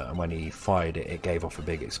launcher or something, and when he fired it, it gave off a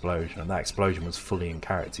big explosion, and that explosion was fully in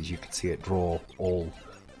characters. You could see it draw all,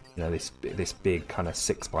 you know, this big kind of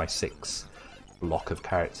 6x6 block of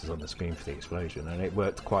characters on the screen for the explosion, and it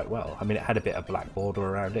worked quite well. I mean, it had a bit of black border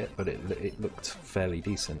around it, but it looked fairly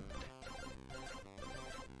decent.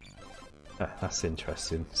 That's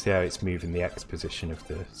interesting. See how it's moving the X position of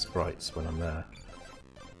the sprites when I'm there.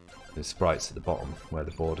 The sprites at the bottom where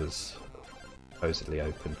the border's supposedly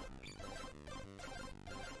open.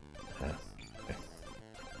 Yeah. Okay.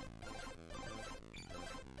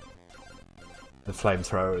 The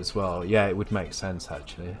flamethrower as well. Yeah, it would make sense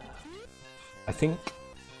actually. I think,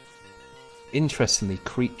 interestingly,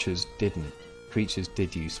 creatures didn't. Creatures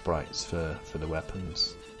did use sprites for the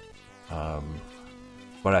weapons.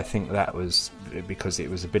 But I think that was because it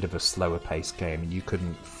was a bit of a slower paced game and you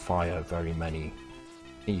couldn't fire very many.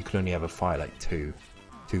 You could only ever fire like two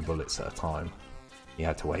bullets at a time. You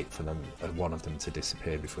had to wait for one of them to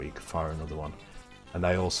disappear before you could fire another one. And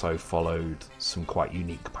they also followed some quite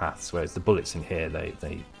unique paths, whereas the bullets in here,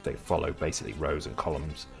 they follow basically rows and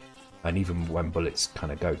columns. And even when bullets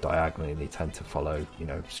kind of go diagonally, they tend to follow, you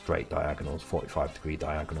know, straight diagonals, 45-degree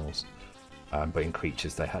diagonals. But in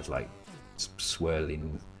creatures, they had like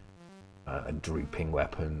swirling and drooping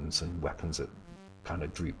weapons, and weapons that kind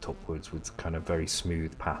of drooped upwards with kind of very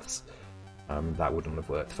smooth paths. That wouldn't have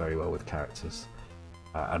worked very well with characters.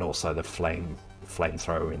 And also the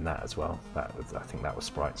flamethrower in that as well. I think that was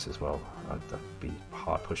sprites as well. I'd be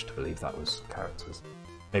hard pushed to believe that was characters.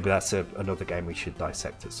 Maybe that's another game we should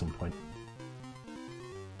dissect at some point.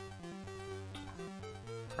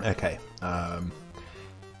 Okay.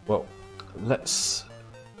 Well, let's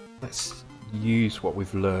use what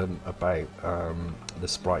we've learned about the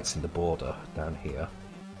sprites in the border down here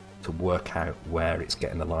to work out where it's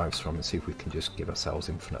getting the lives from and see if we can just give ourselves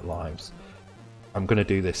infinite lives. I'm going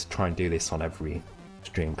to try and do this on every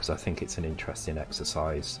stream because I think it's an interesting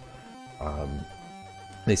exercise.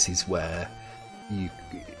 This is where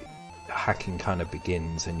hacking kind of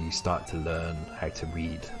begins and you start to learn how to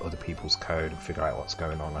read other people's code and figure out what's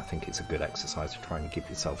going on. I think it's a good exercise to try and give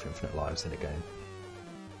yourself infinite lives in a game.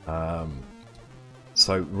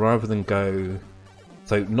 So rather than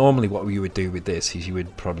so normally what you would do with this is you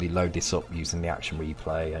would probably load this up using the action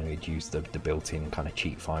replay and you'd use the built-in kind of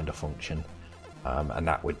cheat finder function, and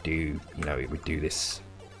that would do, you know, it would do this.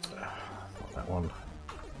 Not that one.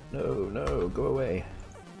 No, go away.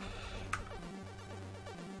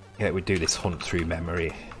 Yeah, it would do this hunt through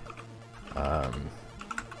memory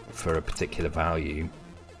for a particular value,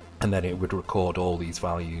 and then it would record all these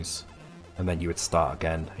values, and then you would start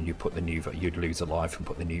again, and you put the new, you'd lose a life and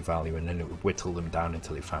put the new value, and then it would whittle them down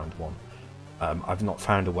until it found one. I've not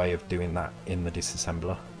found a way of doing that in the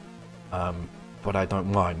disassembler, but I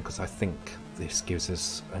don't mind because I think this gives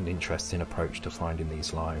us an interesting approach to finding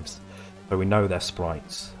these lives. So we know they're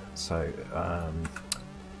sprites, so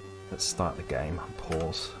let's start the game and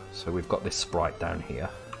pause. So we've got this sprite down here.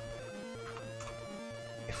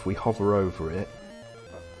 If we hover over it,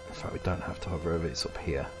 in fact we don't have to hover over it, it's up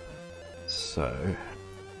here. So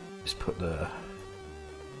just put like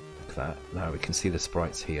that. Now we can see the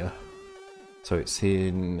sprites here. So it's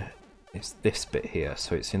this bit here.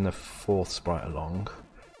 So it's in the fourth sprite along.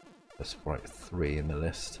 The sprite 3 in the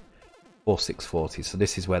list. 4640. So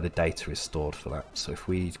this is where the data is stored for that. So if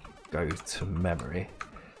we go to memory.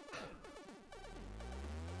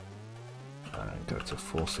 And go to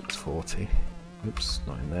 4640. Oops,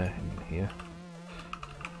 not in there, in here.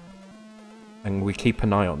 And we keep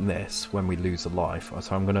an eye on this when we lose a life.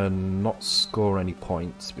 So I'm going to not score any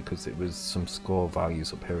points because it was some score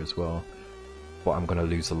values up here as well. But I'm going to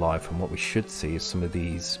lose a life, and what we should see is some of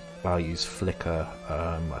these values flicker.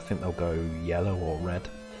 I think they'll go yellow or red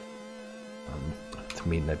to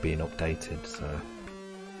mean they're being updated. So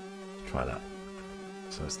try that.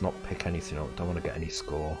 So let's not pick anything up. Don't want to get any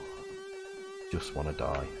score. Just want to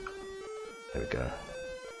die. There we go.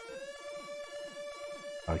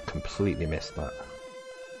 I completely missed that.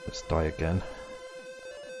 Let's die again.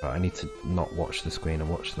 Right, I need to not watch the screen and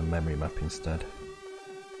watch the memory map instead.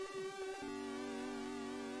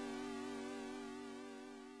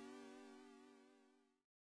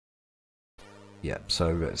 Yep,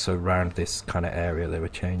 so around this kind of area they were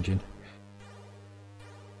changing.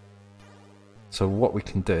 So what we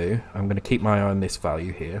can do, I'm going to keep my eye on this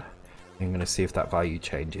value here. I'm going to see if that value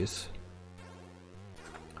changes.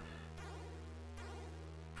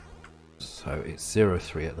 So it's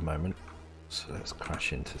 0.3 at the moment. So let's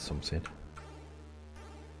crash into something.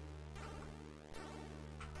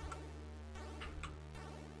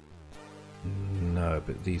 No,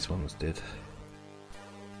 but these ones did.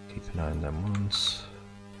 Keep an eye on them ones.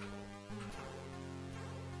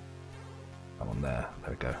 That one there.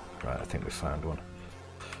 There we go. Right, I think we found one.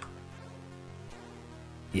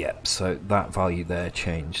 Yep, so that value there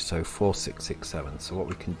changed, so 4667. So what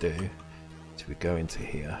we can do is we go into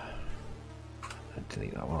here and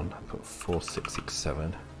delete that one and put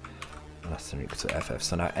 4667. less than or equal to FF.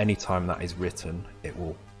 So now anytime that is written, it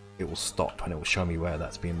will stop and it will show me where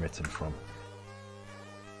that's being written from.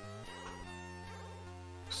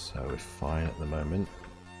 So we're fine at the moment.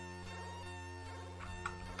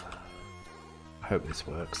 I hope this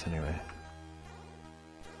works anyway.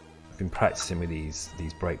 I've been practicing with these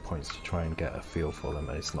breakpoints to try and get a feel for them,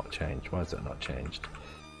 and it's not changed. Why is that not changed?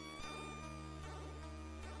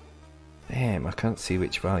 Damn, I can't see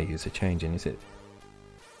which values are changing. Is it?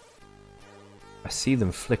 I see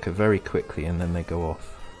them flicker very quickly and then they go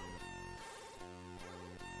off.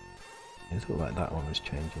 It looked like that one was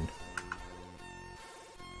changing.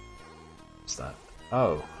 What's that?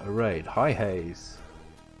 Oh, a raid. Hi Hayes.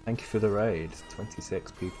 Thank you for the raid.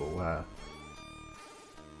 26 people, wow.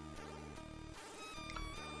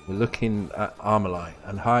 We're looking at Armalyte.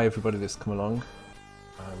 And hi everybody that's come along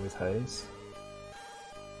with Hayes.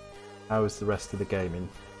 How was the rest of the gaming?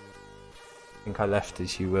 I think I left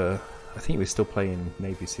as you were... I think you were still playing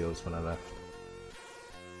Navy Seals when I left.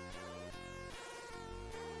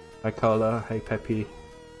 Hi Carla, hey Peppy,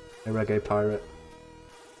 hey Reggae Pirate.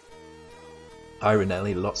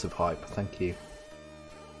 Ironelli, lots of hype, thank you.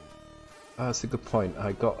 Oh, that's a good point.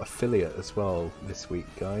 I got affiliate as well this week,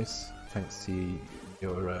 guys. Thanks to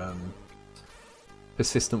your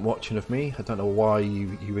persistent watching of me. I don't know why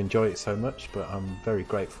you enjoy it so much, but I'm very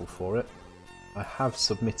grateful for it. I have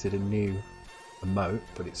submitted a new emote,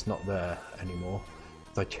 but it's not there anymore.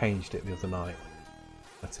 I changed it the other night.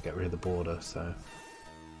 I had to get rid of the border, so...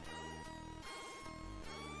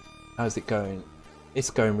 How's it going? It's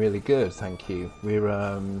going really good, thank you. We're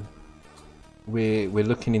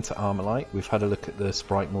looking into Armalyte. We've had a look at the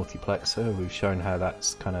sprite multiplexer. We've shown how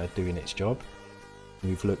that's kind of doing its job.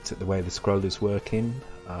 We've looked at the way the scroller's working.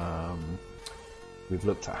 We've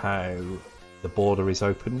looked at how the border is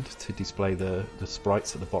opened to display the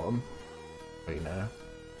sprites at the bottom. Right now.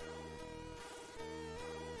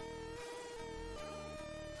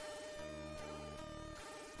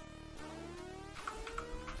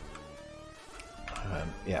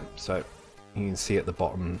 Yeah, so you can see at the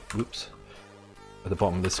bottom, whoops, at the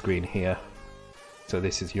bottom of the screen here. So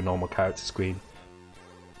this is your normal character screen.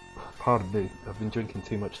 Pardon me, I've been drinking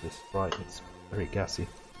too much of this Sprite, it's very gassy.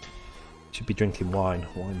 Should be drinking wine,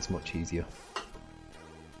 wine's much easier.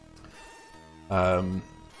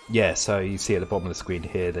 Yeah, so you see at the bottom of the screen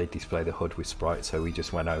here, they display the HUD with Sprite, so we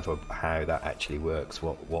just went over how that actually works,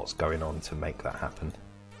 what's going on to make that happen.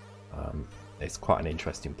 It's quite an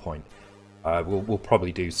interesting point. We'll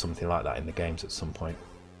probably do something like that in the games at some point.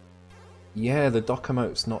 Yeah, the dock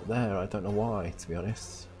emote's not there. I don't know why, to be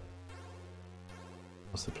honest.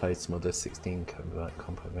 Also played some other 16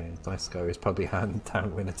 compo games. Dissect is probably hand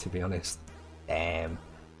down winner, to be honest. Damn.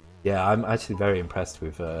 Yeah, I'm actually very impressed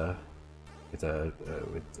with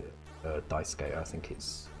Dissect. I think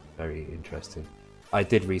it's very interesting. I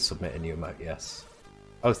did resubmit a new emote, yes.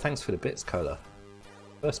 Oh, thanks for the bits, Cola.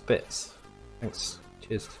 First bits. Thanks.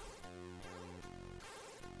 Cheers.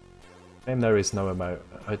 Shame there is no emote.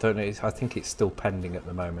 I don't know. I think it's still pending at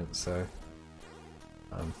the moment. So,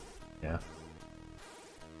 yeah.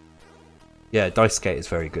 Yeah, Dissect is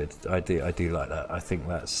very good. I do like that. I think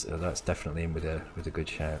that's definitely in with a good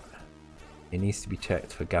shout. It needs to be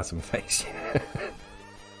checked for gasm face.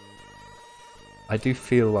 I do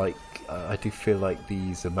feel like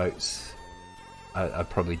these emotes are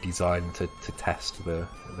probably designed to test the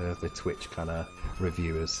Twitch kind of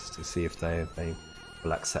reviewers to see if they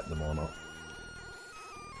will accept them or not.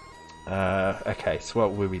 Okay, so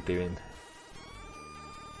what were we doing?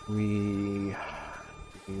 We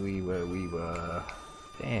were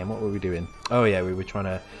damn, what were we doing? Oh yeah, we were trying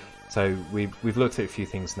to. So we've looked at a few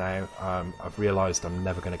things now. I've realised I'm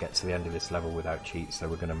never going to get to the end of this level without cheats, so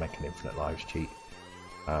we're going to make an infinite lives cheat.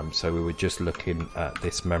 So we were just looking at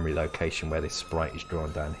this memory location where this sprite is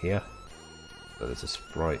drawn down here. So there's a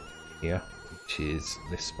sprite here, which is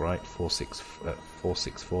this sprite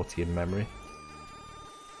 4640 in memory.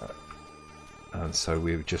 And so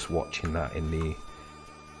we were just watching that in the.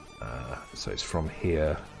 So it's from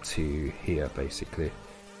here to here, basically.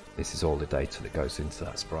 This is all the data that goes into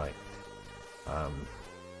that sprite.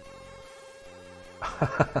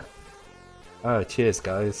 Oh, cheers,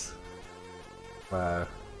 guys. Wow.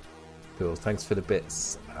 Cool. Thanks for the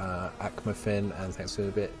bits, Akmafin, and thanks for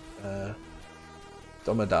the bit,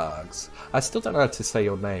 Domadogs. I still don't know how to say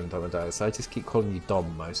your name, Domadogs. I just keep calling you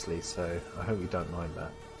Dom mostly, so I hope you don't mind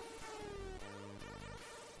that.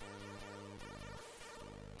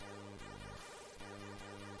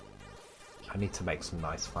 I need to make some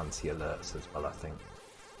nice fancy alerts as well, I think.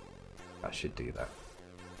 I should do that.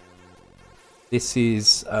 This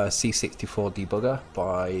is C64 Debugger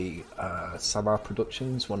by Samar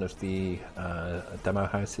Productions, one of the demo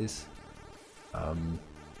houses.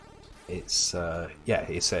 It's yeah,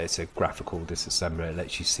 it's a graphical disassembler. It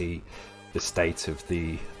lets you see the state of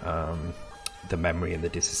the memory in the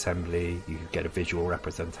disassembly. You get a visual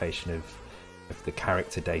representation of the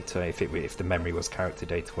character data. If the memory was character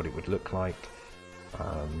data, what it would look like.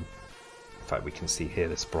 In fact, we can see here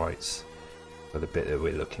the sprites. But the bit that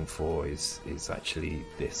we're looking for is actually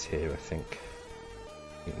this here. I think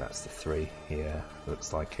that's the 3. Yeah,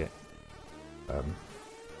 looks like it.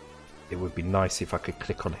 It would be nice if I could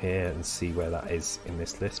click on here and see where that is in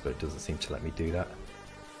this list, but it doesn't seem to let me do that.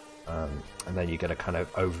 And then you get a kind of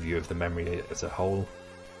overview of the memory as a whole,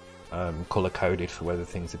 color coded for whether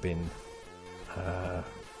things have been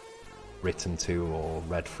written to or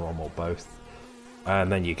read from or both. And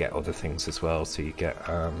then you get other things as well. So you get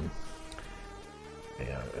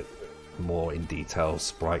more in detail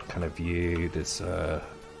sprite kind of view. There's an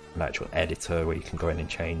actual editor where you can go in and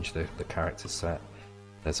change the character set.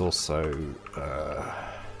 There's also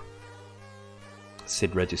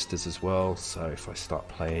SID registers as well, so if I start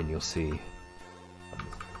playing you'll see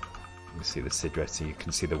the SID register. You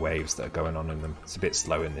can see the waves that are going on in them. It's a bit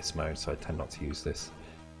slow in this mode, so I tend not to use this,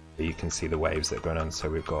 but you can see the waves that are going on. So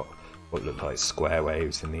we've got what look like square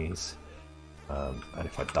waves in these, and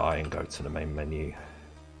if I die and go to the main menu,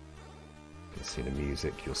 you can see the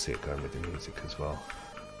music. You'll see it going with the music as well.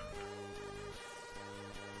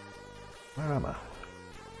 Where am I?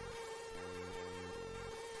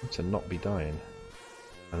 To not be dying.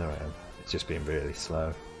 Oh, there I am. It's just being really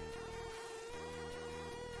slow.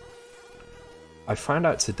 I found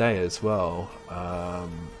out today as well.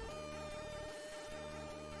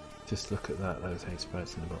 Just look at that. Those 8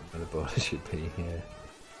 sprites in the bottom of the board should be here.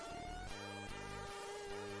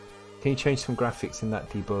 Can you change some graphics in that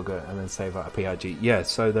debugger and then save out a PRG? Yeah,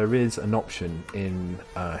 so there is an option in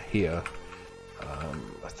here.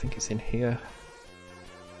 I think it's in here.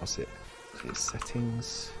 What's it?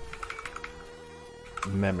 Settings,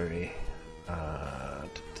 memory, that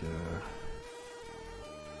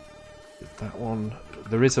one.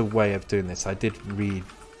 There is a way of doing this. I did read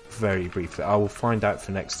very briefly. I will find out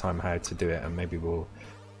for next time how to do it, and maybe we'll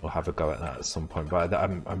have a go at that at some point. But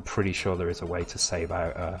I'm pretty sure there is a way to save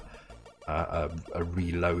out a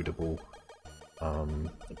reloadable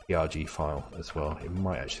PRG file as well. It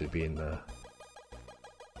might actually be in the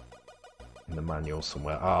manual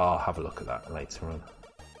somewhere. I'll have a look at that later on.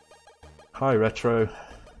 Hi Retro.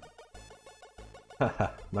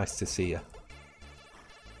 Nice to see you.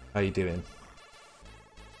 How you doing?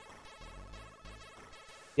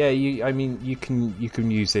 Yeah, I mean you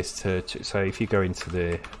can use this to so if you go into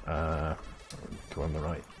the go on the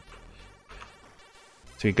right.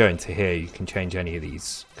 So you go into here, you can change any of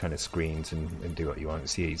these kind of screens and do what you want.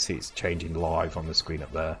 See it's changing live on the screen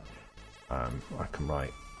up there. I can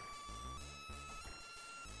write.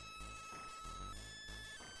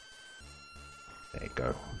 There you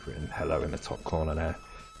go, I've written hello in the top corner there.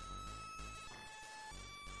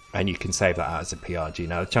 And you can save that out as a PRG.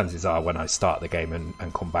 Now the chances are when I start the game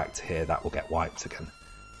and come back to here, that will get wiped again.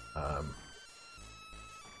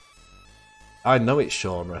 I know it's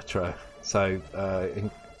Sean Retro, so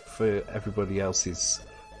for everybody else's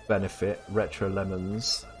benefit, Retro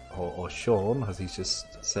Lemons, or Sean as he's just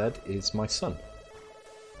said, is my son.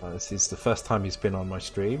 This is the first time he's been on my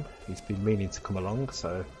stream. He's been meaning to come along,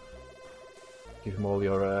 so give him all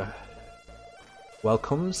your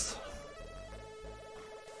welcomes.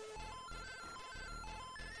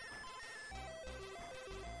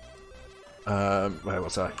 Where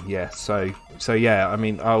was I? Yeah, so yeah, I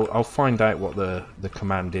mean I'll find out what the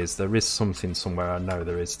command is. There is something somewhere, I know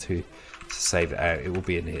there is to save it out. It will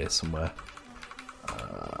be in here somewhere.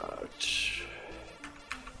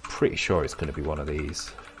 Pretty sure it's going to be one of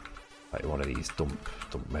these, like one of these dump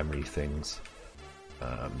memory things.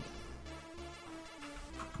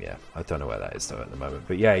 Yeah, I don't know where that is though at the moment,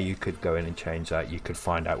 but yeah, you could go in and change that. You could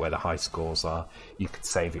find out where the high scores are. You could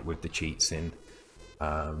save it with the cheats in.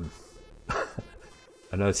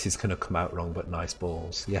 I know this is going to come out wrong, but nice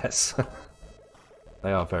balls, yes.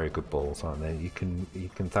 They are very good balls, aren't they? You can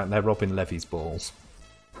thank, they're Robin Levy's balls.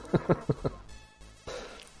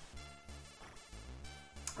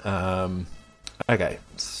 Okay,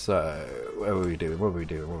 so what were we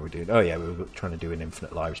doing? Oh yeah, we were trying to do an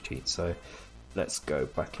infinite lives cheat, so let's go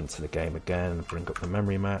back into the game again and bring up the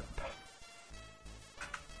memory map.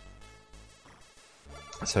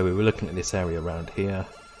 So we were looking at this area around here.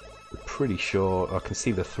 We're pretty sure, I can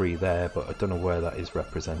see the 3 there, but I don't know where that is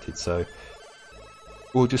represented, so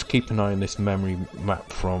we'll just keep an eye on this memory map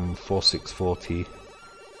from 4640.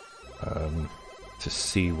 to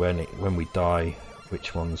see when we die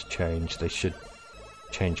which ones change. They should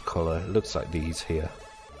change colour. It looks like these here,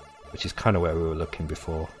 which is kind of where we were looking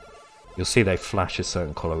before. You'll see they flash a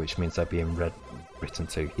certain colour, which means they're being written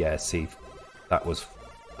to. Yeah, see, that was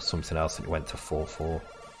something else and it went to 4.4.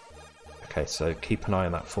 Okay, so keep an eye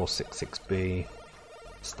on that 466B.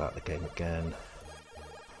 Start the game again.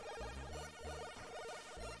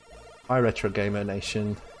 Hi Retro Gamer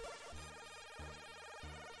Nation.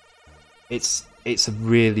 It's a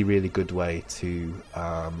really good way to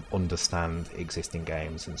understand existing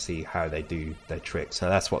games and see how they do their tricks. So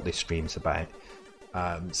that's what this stream's about.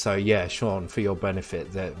 So yeah, Sean, for your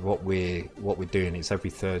benefit, that what we're doing is every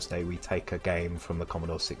Thursday we take a game from the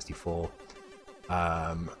Commodore 64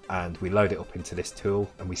 and we load it up into this tool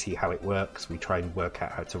and we see how it works. We try and work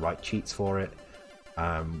out how to write cheats for it.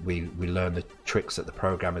 We learn the tricks that the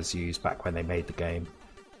programmers used back when they made the game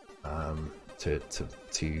to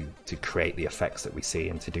create the effects that we see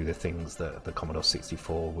and to do the things that the Commodore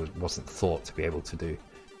 64 wasn't thought to be able to do.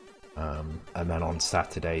 And then on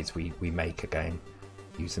Saturdays we make a game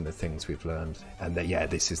using the things we've learned. And yeah,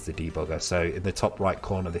 this is the debugger. So in the top right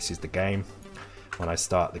corner, this is the game. When I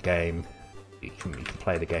start the game, you can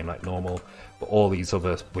play the game like normal, but all these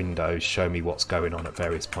other windows show me what's going on at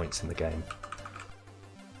various points in the game.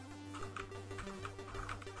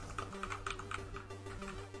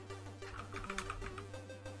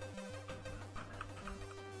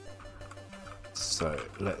 So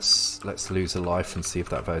let's lose a life and see if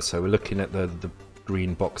that votes. So we're looking at the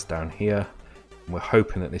green box down here. And we're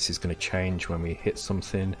hoping that this is going to change when we hit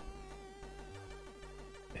something.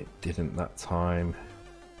 It didn't that time.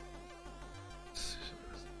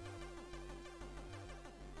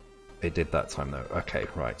 It did that time though. Okay,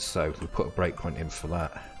 right. So we put a breakpoint in for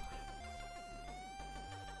that.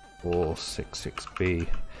 466B.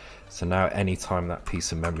 So now anytime that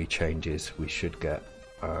piece of memory changes, we should get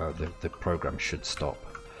the program should stop.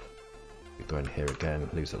 We go in here again,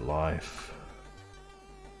 lose a life.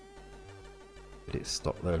 Did it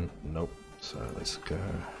stop then? Nope. So let's go.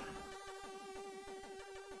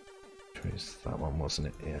 That one wasn't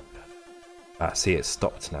it? Yeah. Ah, see, it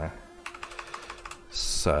stopped now.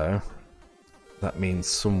 So that means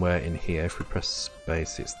somewhere in here, if we press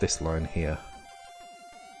space, it's this line here.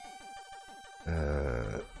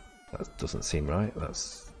 That doesn't seem right.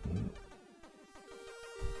 That's.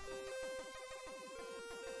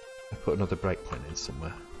 I put another breakpoint in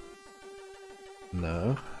somewhere.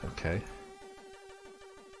 No. Okay.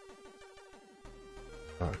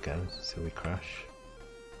 Oh, again, so we crash.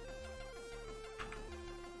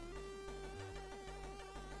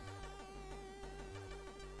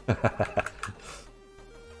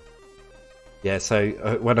 Yeah, so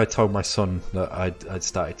when I told my son that I'd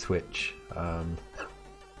started Twitch,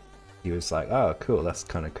 he was like, "Oh, cool, that's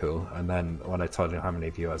kind of cool." And then when I told him how many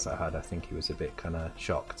viewers I had, I think he was a bit kind of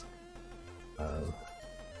shocked.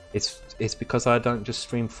 It's because I don't just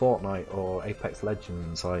stream Fortnite or Apex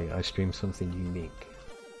Legends. I stream something unique.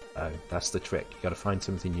 That's the trick. You got to find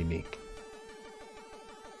something unique.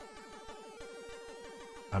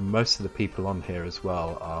 And most of the people on here as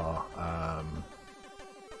well are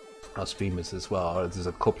streamers as well. There's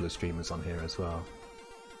a couple of streamers on here as well.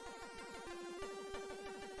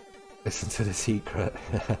 Listen to the secret.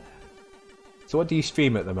 So what do you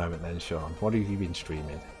stream at the moment then, Sean? What have you been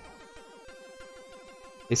streaming?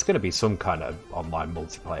 It's going to be some kind of online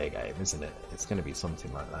multiplayer game, isn't it? It's going to be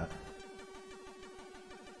something like that.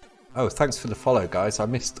 Oh, thanks for the follow, guys. I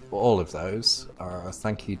missed all of those.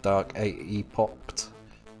 Thank you, Dark8E Popped.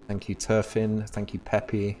 Thank you, Turfin. Thank you,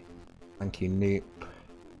 Peppy. Thank you, Noop.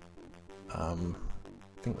 I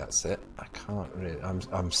think that's it. I can't really.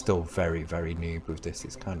 I'm still very noob with this.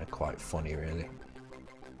 It's kind of quite funny, really.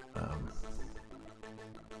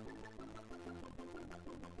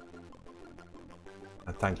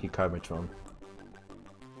 And thank you, Comatron.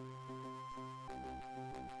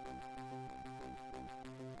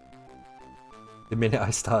 The minute I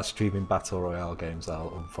start streaming Battle Royale games, I'll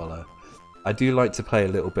unfollow. I do like to play a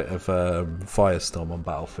little bit of Firestorm on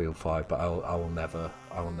Battlefield 5, but I will never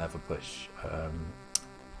push.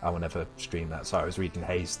 I will never stream that. So I was reading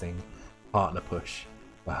Hayes' thing, partner push.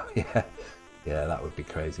 Wow, yeah, that would be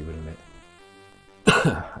crazy, wouldn't it?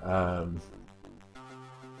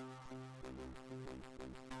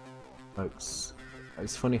 Folks,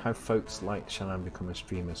 it's funny how folks like "Shall I Become a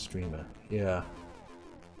Streamer?" Yeah,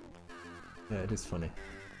 it is funny.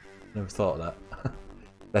 Never thought of that.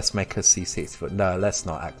 Let's make a C64. No, let's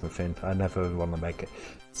not, Acmafin. I never want to make it.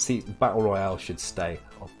 Battle Royale should stay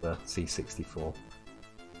off the C64.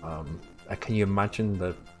 Can you imagine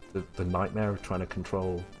the nightmare of trying to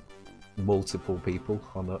control multiple people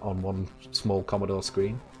on one small Commodore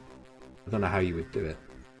screen. I don't know how you would do it.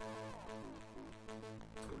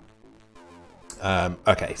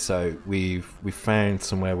 Okay, so we've found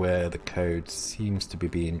somewhere where the code seems to be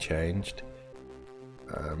being changed.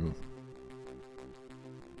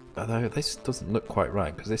 Although this doesn't look quite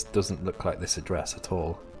right, because this doesn't look like this address at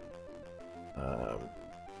all.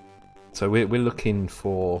 So we're looking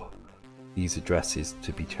for these addresses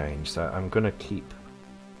to be changed. So I'm going to keep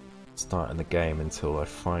starting the game until I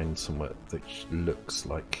find somewhere that looks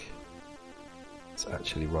like it's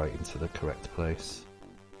actually right into the correct place.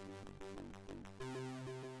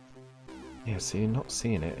 Yeah, so you're not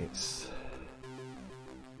seeing it. It's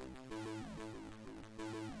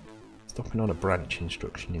stopping on a branch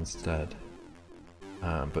instruction instead.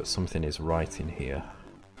 But something is right in here.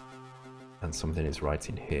 And something is right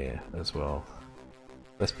in here as well.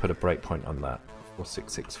 Let's put a breakpoint on that.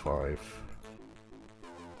 4665.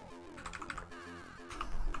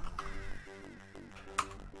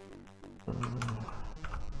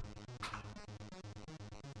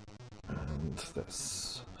 And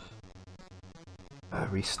let's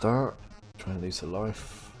restart. Try and lose a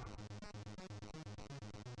life.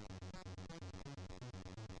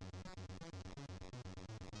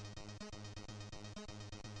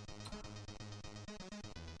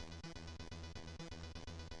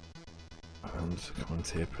 And come on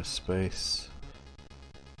here, press space.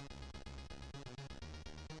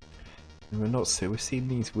 And we're seeing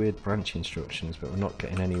these weird branch instructions, but we're not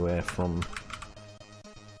getting anywhere from.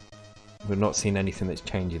 We're not seeing anything that's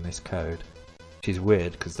changing this code, which is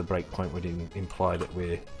weird because the breakpoint would imply that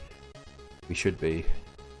we should be.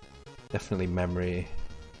 Definitely memory.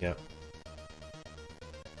 Yep.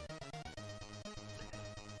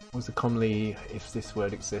 Was it commonly, if this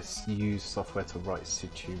word exists, use software to write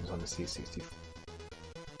SID tunes on the C64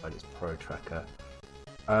 its Pro Tracker?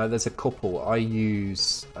 There's a couple. I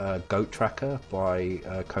use Goat Tracker by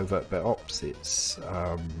Covert Bit Ops. It's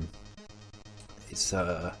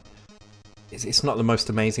not the most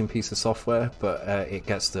amazing piece of software, but it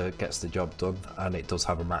gets the job done, and it does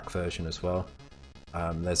have a Mac version as well.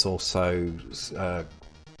 There's also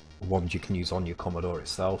ones you can use on your Commodore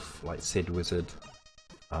itself, like SID Wizard.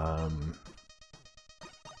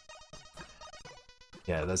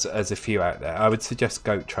 Yeah, there's a few out there. I would suggest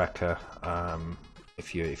Goat Tracker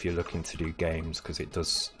if you're looking to do games, because it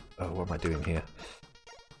does. Oh, what am I doing here?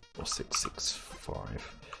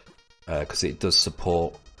 4665. Because it does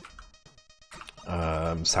support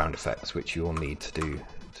sound effects, which you will need to do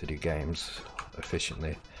games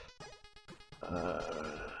efficiently.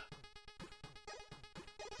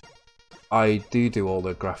 I do all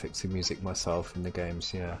the graphics and music myself in the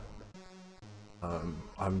games, yeah.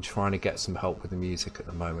 I'm trying to get some help with the music at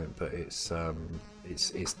the moment, but it's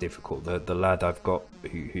difficult. The lad I've got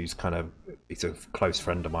who's he's a close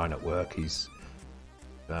friend of mine at work. He's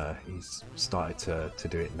started to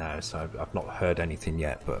do it now, so I've not heard anything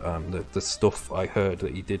yet. But the stuff I heard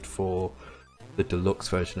that he did for the deluxe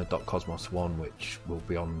version of .cosmos 1, which will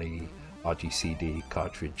be on the RGCD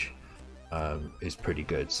cartridge, is pretty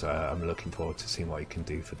good, so I'm looking forward to seeing what you can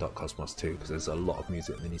do for .cosmos 2, because there's a lot of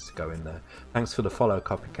music that needs to go in there. Thanks for the follow,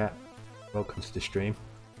 Copycat. Welcome to the stream.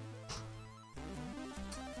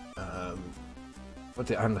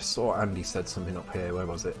 I saw Andy said something up here. Where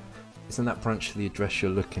was it? Isn't that branch of the address you're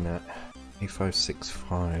looking at?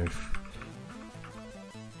 2565.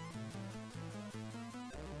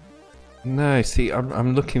 No, see,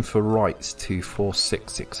 I'm looking for rights to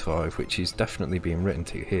 4665, which is definitely being written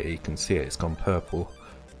to here. You can see it, it's gone purple,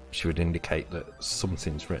 which would indicate that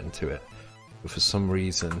something's written to it. But for some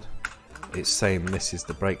reason, it's saying this is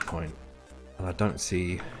the breakpoint, and I don't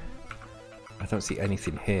see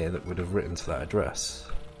anything here that would have written to that address.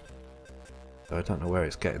 So I don't know where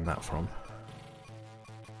it's getting that from.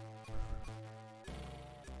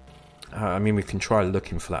 I mean, we can try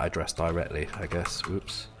looking for that address directly, I guess.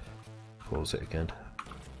 Whoops. Pause it again.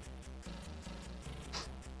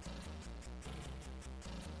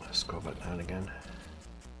 Let's scroll back down again.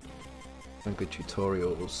 And good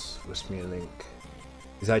tutorials. List me a link.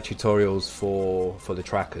 Is that tutorials for the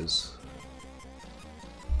trackers?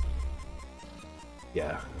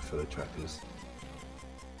 Yeah, for the trackers.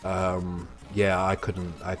 Yeah, I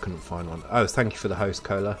couldn't find one. Oh, thank you for the host,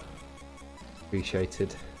 Cola.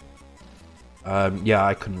 Appreciated. Yeah,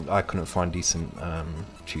 I couldn't find decent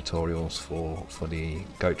tutorials for the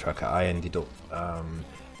Goat Tracker. I ended up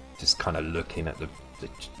just kind of looking at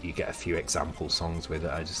you get a few example songs with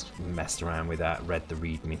it. I just messed around with that, read the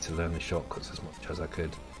README to learn the shortcuts as much as I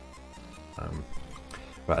could.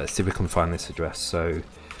 Right, let's see if we can find this address. So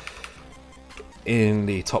in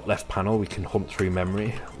the top left panel we can hunt through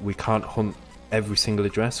memory. We can't hunt every single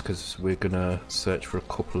address because we're gonna search for a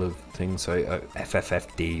couple of things. So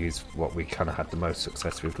FFFD is what we kind of had the most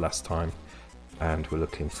success with last time, and we're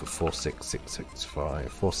looking for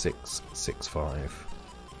 46665.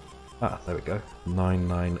 Ah, there we go,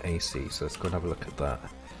 99AC. So let's go and have a look at that.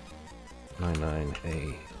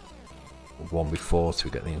 99A, one before, so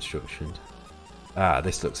we get the instructions. Ah,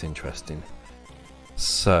 this looks interesting.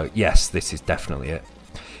 So yes, this is definitely it.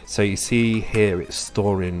 So you see here it's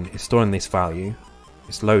storing this value,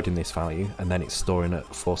 it's loading this value, and then it's storing at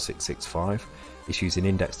 4665. It's using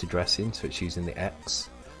indexed addressing, so it's using the X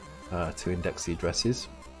to index the addresses,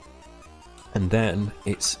 and then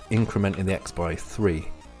it's incrementing the X by 3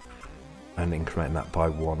 and incrementing that by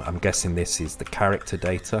 1. I'm guessing this is the character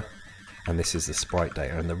data and this is the sprite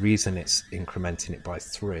data, and the reason it's incrementing it by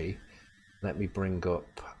 3, let me bring up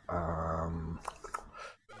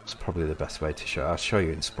it's probably the best way to show. I'll show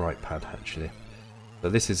you in sprite pad actually. So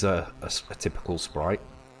this is a typical sprite.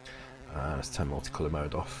 Let's turn multicolor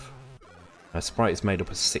mode off. A sprite is made up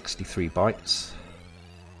of 63 bytes,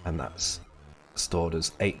 and that's stored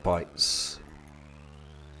as 8 bytes.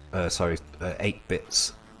 8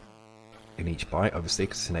 bits in each byte, obviously,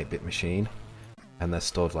 because it's an 8-bit machine, and they're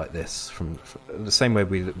stored like this from the same way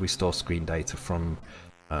we store screen data from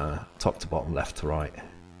top to bottom, left to right.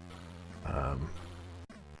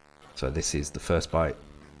 So this is the first byte,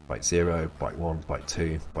 byte 0, byte 1, byte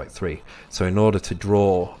 2, byte 3. So in order to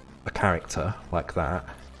draw a character like that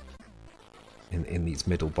in these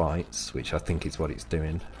middle bytes, which I think is what it's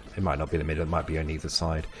doing, it might not be the middle, it might be on either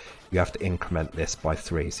side, you have to increment this by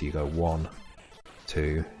 3. So you go 1,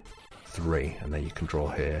 2, 3, and then you can draw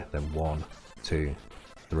here, then 1, 2,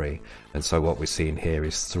 3. And so what we're seeing here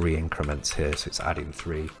is 3 increments here, so it's adding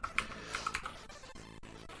 3.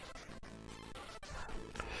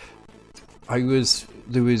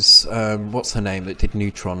 There was what's her name that did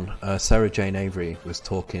Neutron, Sarah Jane Avery, was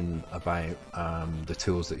talking about the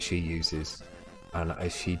tools that she uses, and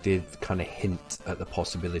she did kind of hint at the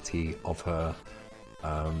possibility of her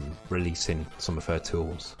releasing some of her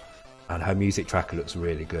tools, and her music tracker looks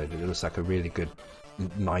really good. It looks like a really good,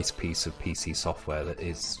 nice piece of PC software that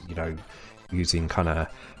is, you know, using kind of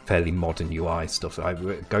fairly modern UI stuff.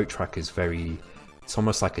 Goat Track is very, it's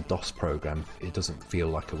almost like a DOS program. It doesn't feel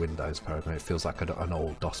like a Windows program. It feels like an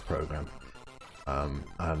old DOS program.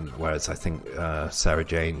 And whereas I think Sarah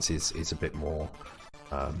Jane's is a bit more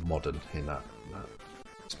modern in that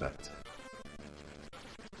respect.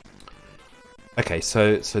 Okay,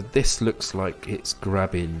 so this looks like it's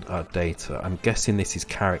grabbing our data. I'm guessing this is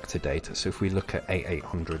character data. So if we look at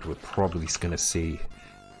 8800, we're probably going to see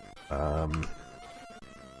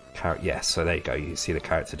yes, so there you go, you see the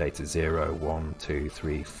character data 0, 1, 2,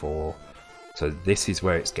 3, 4. So this is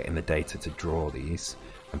where it's getting the data to draw these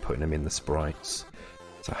and putting them in the sprites.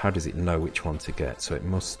 So how does it know which one to get? So it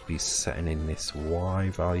must be setting in this Y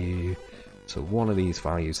value. So one of these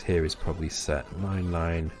values here is probably set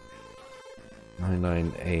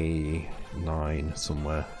 99A9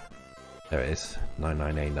 somewhere. There it is,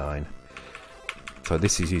 99A9. So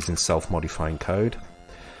this is using self-modifying code.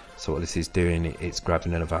 So what this is doing, it's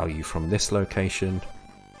grabbing a value from this location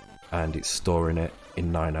and it's storing it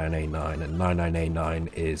in 99A9, and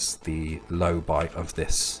 99A9 is the low byte of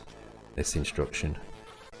this instruction.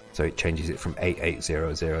 So it changes it from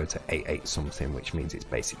 8800 to 88 something, which means it's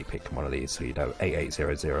basically picking one of these. So you know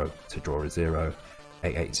 8800 to draw a 0,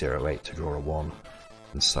 8808 to draw a 1,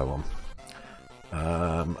 and so on.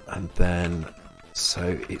 And then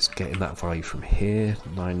so it's getting that value from here,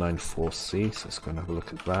 994C, so let's go and have a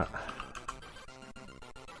look at that.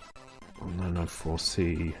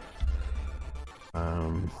 994C,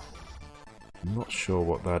 I'm not sure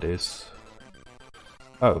what that is.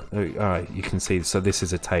 Oh, you can see, so this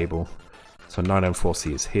is a table. So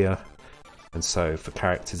 994C is here, and so for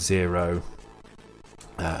character 0,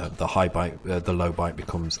 the high byte, the low byte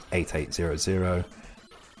becomes 8800.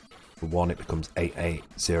 For 1 it becomes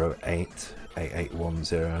 8808.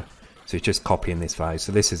 8810. So it's just copying this value.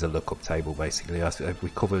 So this is a lookup table basically. I think we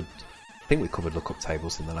covered lookup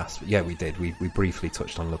tables in the last. Yeah, we did. We briefly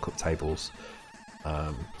touched on lookup tables.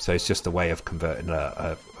 So it's just a way of converting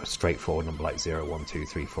a straightforward number like 0, 1, 2,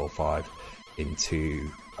 3, 4, 5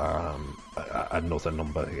 into another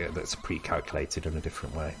number that's pre-calculated in a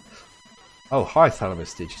different way. Oh, hi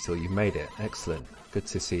Thalamus Digital, you made it. Excellent. Good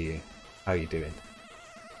to see you. How are you doing?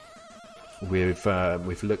 We've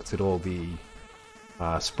looked at all the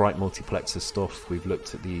sprite multiplexer stuff. We've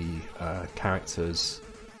looked at the characters,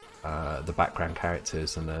 the background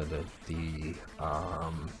characters, and the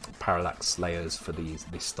parallax layers for the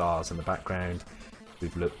stars in the background.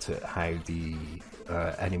 We've looked at how the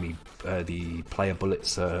the player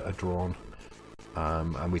bullets are drawn,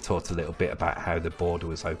 and we talked a little bit about how the border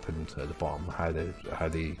was opened at the bottom, how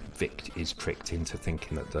the Vic is tricked into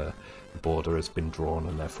thinking that the border has been drawn,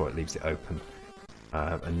 and therefore it leaves it open.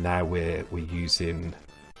 And now we're using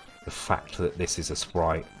the fact that this is a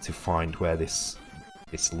sprite to find where this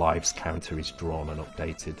lives counter is drawn and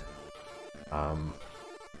updated.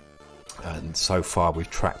 And so far we've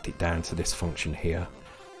tracked it down to this function here,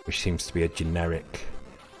 which seems to be a generic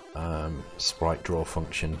sprite draw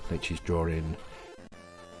function, which is drawing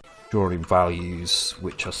values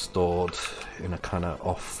which are stored in a kind of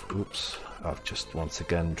off. Oops, I've just once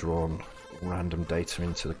again drawn random data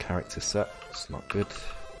into the character set. It's not good.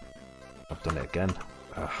 I've done it again.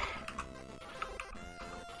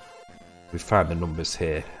 We've found the numbers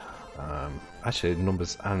here. Actually,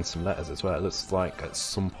 numbers and some letters as well. It looks like at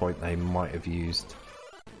some point they might have used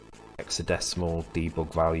hexadecimal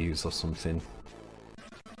debug values or something.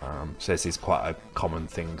 So this is quite a common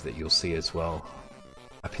thing that you'll see as well.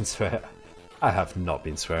 I have not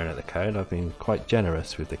been swearing at the code. I've been quite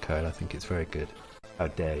generous with the code. I think it's very good. How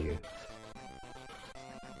dare you?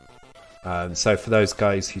 So for those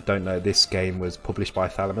guys who don't know, this game was published by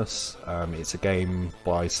Thalamus. It's a game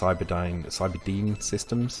by Cyberdyne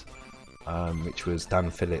Systems, which was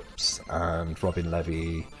Dan Phillips and Robin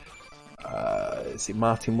Levy. Is it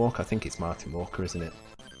Martin Walker? I think it's Martin Walker, isn't it?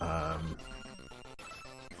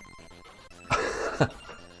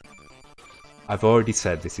 I've already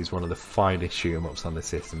said this is one of the finest shoot 'em ups on the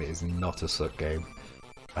system. It is not a suck game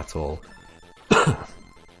at all.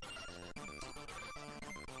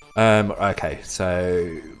 Okay,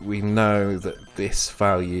 so we know that this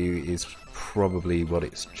value is probably what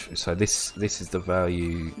it's. So this is the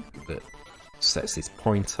value that sets this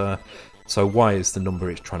pointer. So y is the number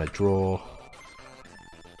it's trying to draw.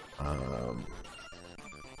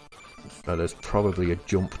 So there's probably a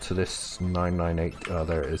jump to this 998. Oh,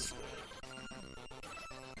 there it is.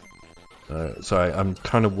 Sorry, I'm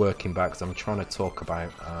kind of working back because I'm trying to talk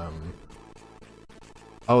about.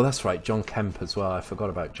 Oh, that's right, John Kemp as well. I forgot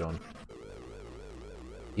about John.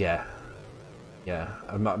 Yeah.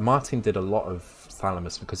 Martin did a lot of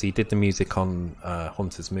Thalamus because he did the music on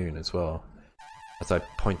Hunter's Moon as well, as I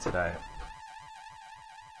pointed out.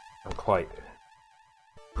 I'm quite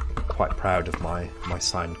proud of my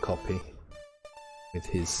signed copy with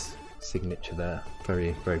his signature there.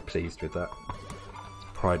 Very, very pleased with that.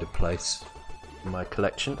 Pride of place in my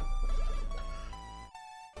collection.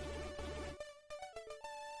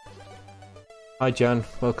 Hi Jan,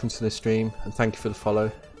 welcome to the stream and thank you for the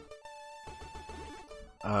follow.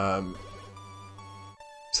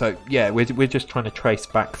 So yeah, we're just trying to trace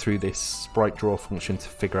back through this sprite draw function to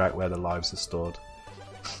figure out where the lives are stored.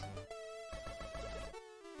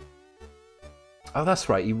 Oh, that's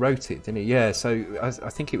right, he wrote it, didn't he? Yeah, so I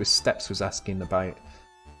think it was Steps was asking about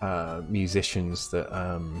musicians that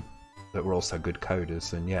were also good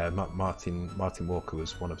coders, and yeah, Martin Walker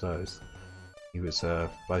was one of those. He was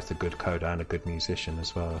both a good coder and a good musician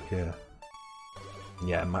as well.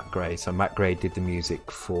 Yeah, Matt Gray. So Matt Gray did the music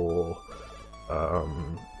for.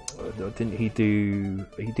 Didn't he do?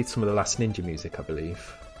 He did some of the Last Ninja music, I believe.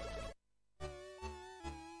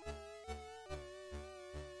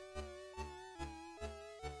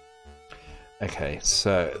 Okay,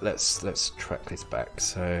 so let's track this back.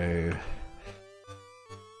 So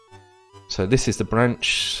this is the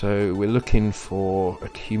branch, so we're looking for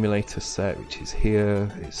accumulator set, which is here,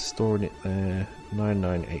 it's storing it there,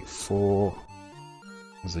 9984.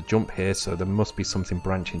 There's a jump here, so there must be something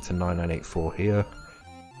branching to 9984 here.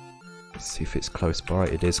 Let's see if it's close by.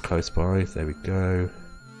 It is close by, there we go.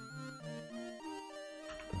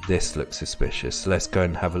 This looks suspicious, so let's go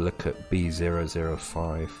and have a look at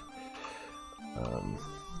B005.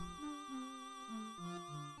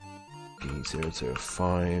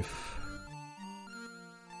 B005.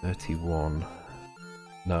 31.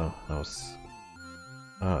 No, that was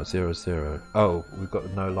 00. Oh, we've got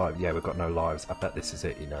no lives. Yeah, we've got no lives. I bet this is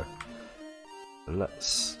it, you know. So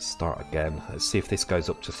let's start again. Let's see if this goes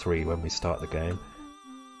up to 3 when we start the game.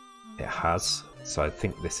 It has. So I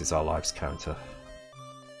think this is our lives counter.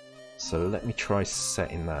 So let me try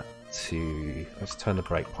setting that to. Let's turn the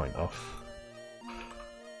breakpoint off.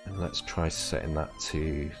 And let's try setting that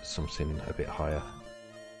to something a bit higher.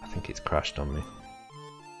 I think it's crashed on me.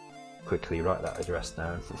 Quickly write that address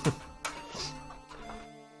down.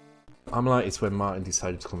 Armalyte is when Martin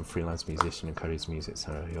decided to become a freelance musician and code his music,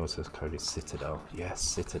 so he also coded Citadel. Yes,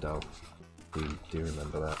 Citadel. We do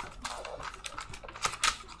remember that.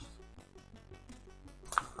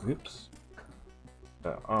 Oops.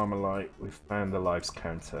 Armalyte, we've found the lives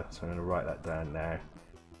counter, so I'm going to write that down now.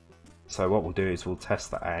 So what we'll do is we'll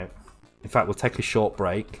test that out. In fact, we'll take a short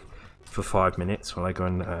break for 5 minutes while I go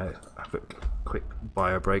and have a quick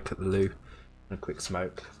bio break at the loo and a quick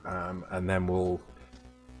smoke, and then we'll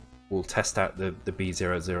test out the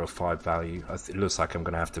B005 value. It looks like I'm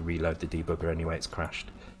going to have to reload the debugger anyway, it's crashed.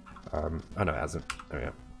 Oh no, it hasn't. There we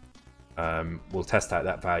go. We'll test out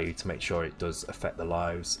that value to make sure it does affect the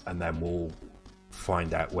lives, and then we'll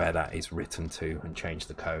find out where that is written to and change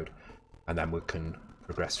the code, and then we can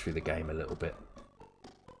progress through the game a little bit.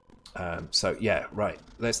 So yeah, right,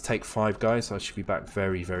 let's take 5, guys. I should be back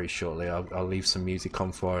very, very shortly. I'll leave some music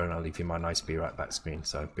on for her, and I'll leave you my nice be right back screen.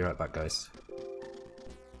 So be right back, guys.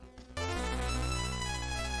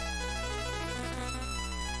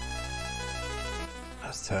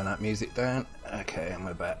 Let's turn that music down. Okay, and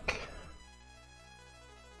we're back.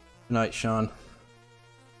 Good night, Sean.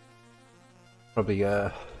 Probably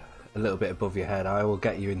a little bit above your head. I will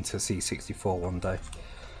get you into C64 one day,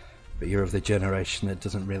 but you're of the generation that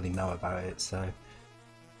doesn't really know about it, so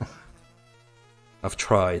I've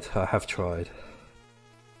tried. I have tried.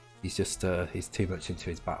 He's just he's too much into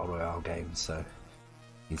his battle royale games, so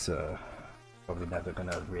he's probably never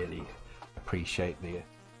gonna really appreciate the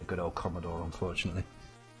good old Commodore, unfortunately.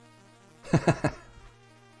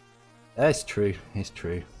 It's true. It's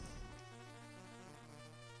true.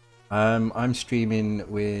 I'm streaming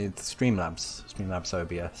with Streamlabs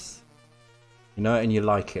OBS. You know it and you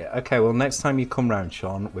like it. Okay, well next time you come round,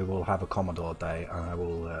 Sean, we will have a Commodore day, and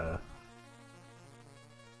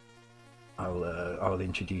I will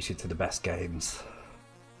introduce you to the best games.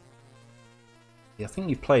 Yeah, I think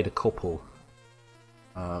you've played a couple.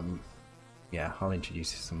 Yeah, I'll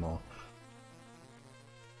introduce you some more.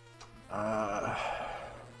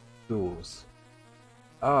 Tools.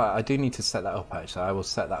 I do need to set that up actually. I will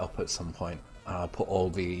set that up at some point. I'll put all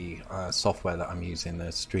the software that I'm using, the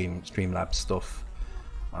Streamlabs stuff,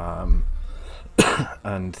 and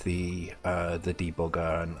the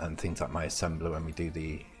debugger and things like my assembler when we do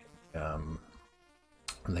the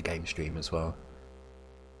game stream as well.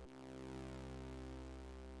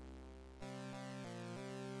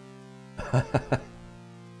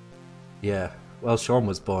 Yeah, well, Sean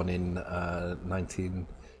was born in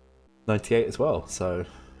 1998 as well, so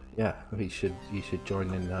yeah, you should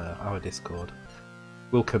join in our Discord.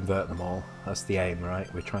 We'll convert them all. That's the aim,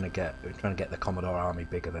 right? We're trying to get the Commodore army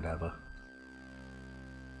bigger than ever.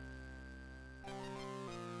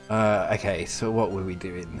 Okay, so what were we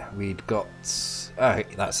doing? We'd got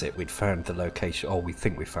that's it. We'd found the location, or we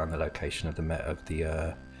think we found the location of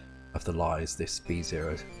the lies. This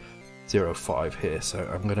B005 here. So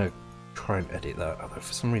I'm gonna try and edit that. Although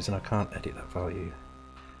for some reason I can't edit that value.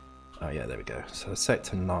 Oh yeah, there we go. So set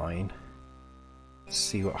to 9.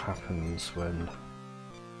 See what happens when.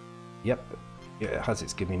 Yep, yeah, it has.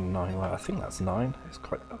 It's giving 9. Well, I think that's 9. It's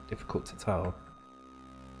quite difficult to tell.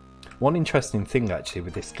 One interesting thing actually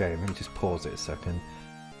with this game, let me just pause it a second,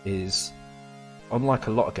 is unlike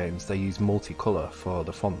a lot of games, they use multicolour for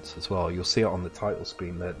the fonts as well. You'll see it on the title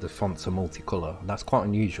screen that the fonts are multicolour, and that's quite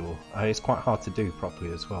unusual. It's quite hard to do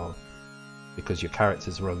properly as well, because your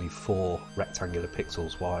characters are only 4 rectangular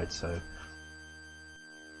pixels wide, so...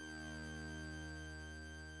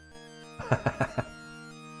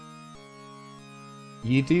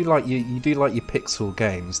 You do like your pixel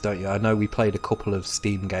games, don't you? I know we played a couple of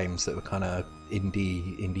Steam games that were kind of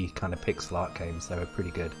indie kind of pixel art games. They were pretty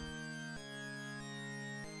good.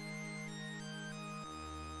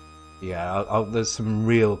 Yeah, there's some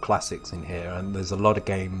real classics in here, and there's a lot of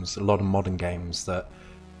games, a lot of modern games that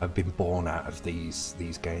have been born out of these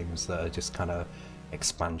games that are just kind of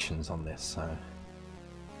expansions on this. So,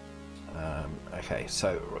 okay,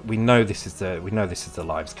 so we know this is the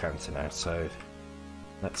lives counter now. So.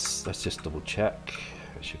 Let's just double check.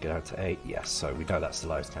 It should get out to 8. Yes, so we know that's the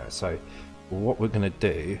lives counter. So what we're going to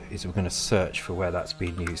do is we're going to search for where that's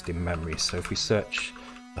being used in memory. So if we search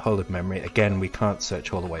the whole of memory, again we can't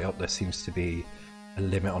search all the way up. There seems to be a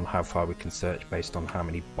limit on how far we can search based on how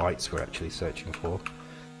many bytes we're actually searching for.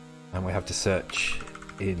 And we have to search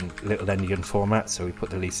in little endian format, so we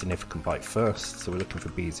put the least significant byte first. So we're looking for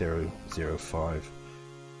B005.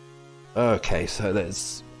 Okay, so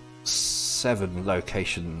there's 7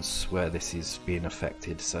 locations where this is being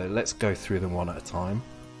affected, so let's go through them one at a time.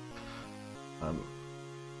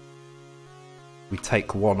 We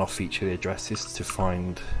take 1 off each of the addresses to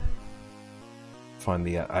find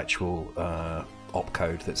the actual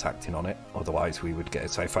opcode that's acting on it, otherwise we would get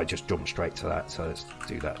it. So if I just jump straight to that, so let's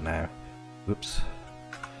do that now. Whoops.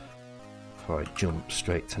 If I jump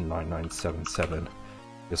straight to 9977,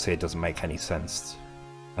 you'll see it doesn't make any sense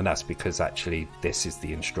and that's because actually this is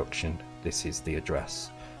the instruction, this is the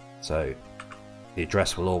address. So the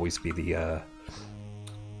address will always be the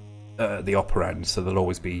operand, so there'll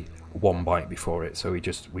always be 1 byte before it. So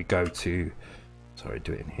we go to, sorry,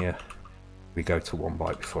 do it in here. We go to 1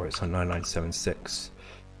 byte before it, so 9976.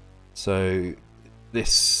 So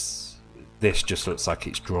this just looks like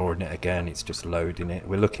it's drawing it again. It's just loading it.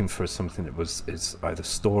 We're looking for something that is either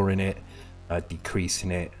storing it,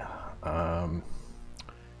 decreasing it.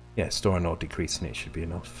 Yeah, storing or decreasing it should be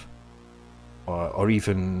enough, or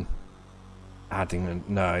even adding.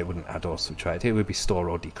 No, it wouldn't add or subtract. It would be store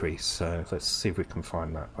or decrease. So let's see if we can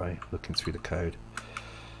find that by looking through the code.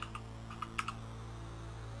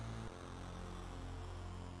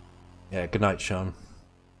 Yeah, good night, Sean.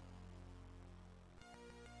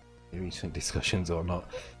 Recent discussions or not.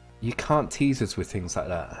 You can't tease us with things like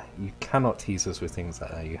that. You cannot tease us with things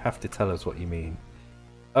like that. You have to tell us what you mean.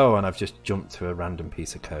 Oh, and I've just jumped to a random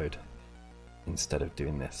piece of code instead of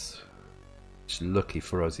doing this. Which, lucky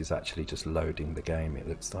for us, is actually just loading the game, it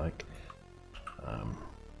looks like. In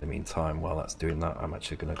the meantime, while that's doing that, I'm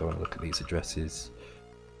actually going to go and look at these addresses.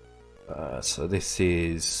 So this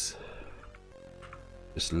is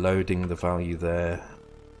just loading the value there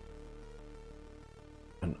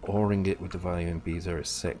and ORing it with the value in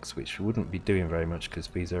B06, which wouldn't be doing very much because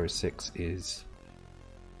B06 is...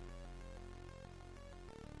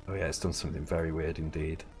 Oh yeah, it's done something very weird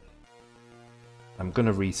indeed. I'm going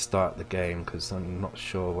to restart the game because I'm not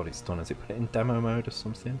sure what it's done. Has it put it in demo mode or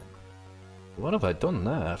something? What have I done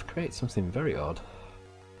there? I've created something very odd.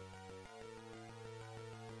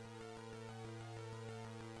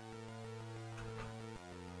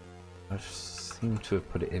 I seem to have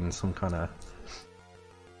put it in some kind of...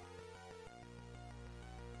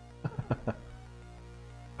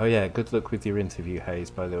 Oh yeah, good luck with your interview, Hayes,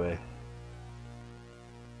 by the way.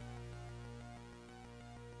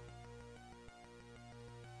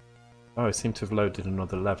 Oh, I seem to have loaded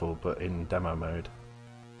another level, but in demo mode.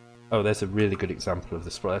 Oh, there's a really good example of the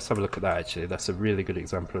sprite. Let's have a look at that, actually. That's a really good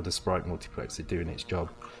example of the sprite multiplexer doing its job.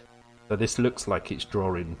 So this looks like it's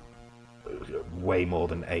drawing way more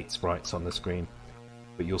than 8 sprites on the screen.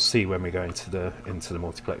 But you'll see when we go into the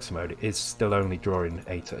multiplexer mode, it is still only drawing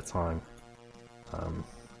 8 at a time. I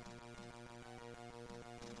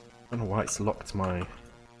don't know why it's locked my...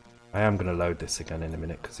 I am going to load this again in a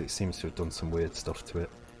minute because it seems to have done some weird stuff to it.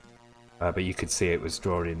 But you could see it was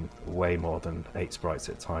drawing way more than 8 sprites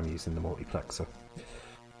at a time using the multiplexer.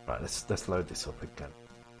 Right, let's load this up again.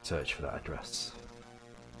 Search for that address.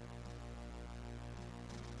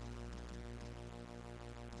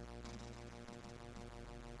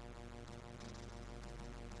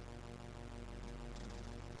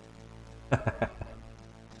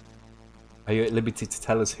 Are you at liberty to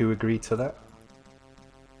tell us who agreed to that?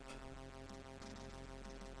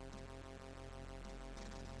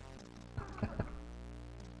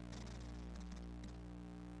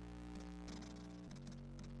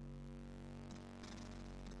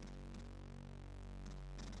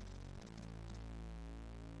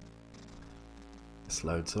 This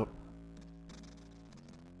loads up.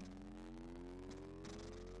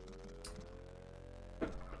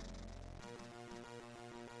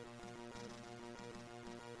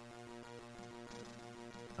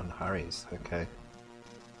 Harry's, okay.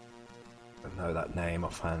 I know that name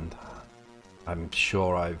offhand. I'm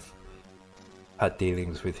sure I've had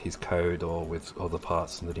dealings with his code or with other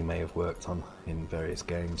parts that he may have worked on in various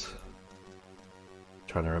games.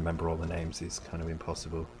 Trying to remember all the names is kind of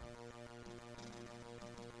impossible.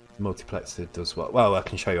 Multiplexer does what? Well, I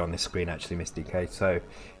can show you on this screen actually, Miss DK. So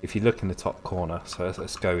if you look in the top corner, so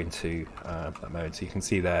let's go into that mode. So you can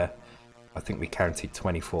see there, I think we counted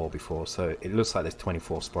 24 before, so it looks like there's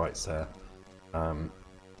 24 sprites there.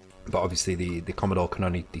 But obviously the Commodore can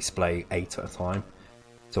only display 8 at a time.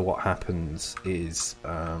 So what happens is,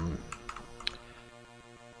 for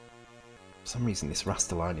some reason this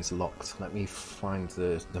raster line is locked. Let me find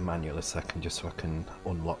the manual a second just so I can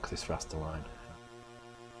unlock this raster line.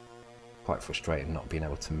 Quite frustrating not being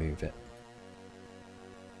able to move it.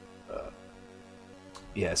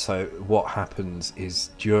 Yeah, so what happens is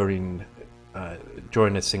during a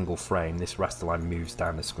single frame, this raster line moves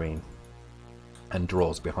down the screen and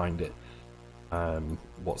draws behind it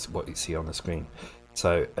what you see on the screen.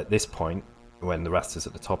 So at this point, when the raster's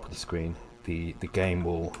at the top of the screen, the game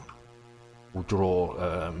will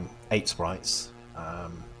draw 8 sprites.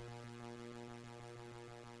 Have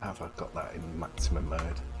I got that in maximum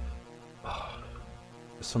mode? Oh,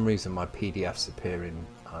 for some reason my PDFs appear in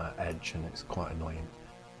Edge and it's quite annoying.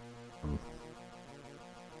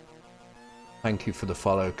 Thank you for the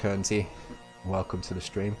follow, Kernsey. Welcome to the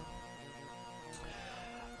stream.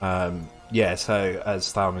 Yeah, so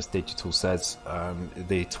as Thalamus Digital says,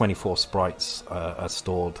 the 24 sprites are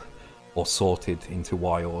stored or sorted into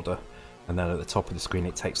Y order, and then at the top of the screen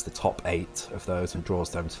it takes the top 8 of those and draws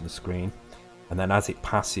them to the screen, and then as it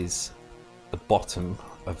passes the bottom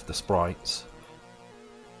of the sprites,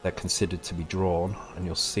 they're considered to be drawn, and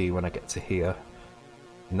you'll see when I get to here,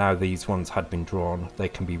 now these ones had been drawn, they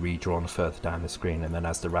can be redrawn further down the screen, and then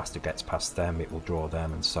as the raster gets past them it will draw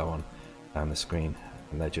them and so on down the screen,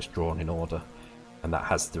 and they're just drawn in order, and that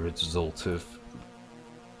has the result of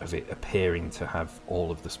it appearing to have all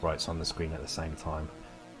of the sprites on the screen at the same time.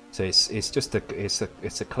 So it's just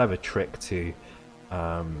a clever trick to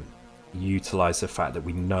utilize the fact that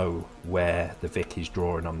we know where the Vic is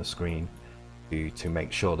drawing on the screen to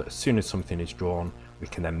make sure that as soon as something is drawn we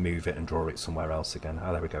can then move it and draw it somewhere else again.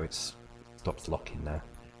 Oh, there we go, it's stopped locking now.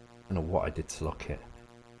 I don't know what I did to lock it.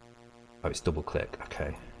 Oh, it's double click.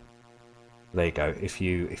 Okay, there you go. If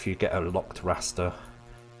you get a locked raster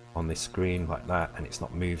on this screen like that and it's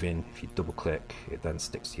not moving, if you double click it then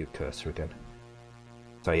sticks to your cursor again.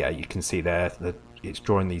 So yeah, you can see there that it's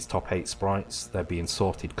drawing these top 8 sprites. They're being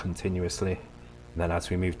sorted continuously, and then as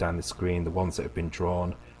we move down the screen, the ones that have been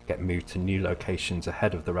drawn get moved to new locations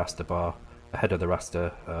ahead of the raster bar, ahead of the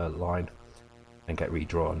raster line, and get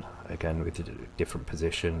redrawn again with a different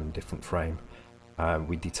position and different frame.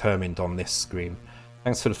 We determined on this screen.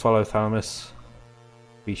 Thanks for the follow, Thalamus.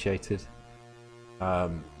 Appreciated.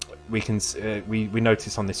 We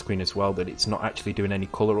notice on this screen as well that it's not actually doing any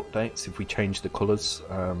color updates. If we change the colors,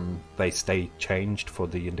 they stay changed for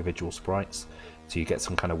the individual sprites, so you get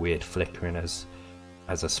some kind of weird flickering as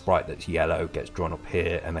a sprite that's yellow gets drawn up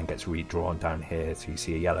here and then gets redrawn down here, so you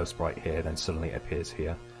see a yellow sprite here, then suddenly it appears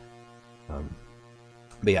here.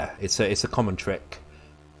 But yeah, it's a common trick.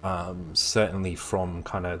 Certainly from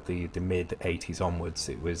kind of the mid 80s onwards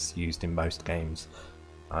it was used in most games.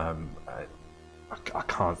 I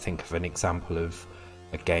can't think of an example of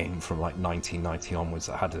a game from like 1990 onwards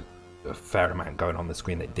that had a fair amount going on the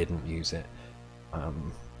screen that didn't use it.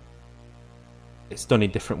 It's done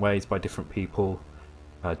in different ways by different people,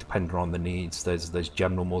 depending on the needs. There's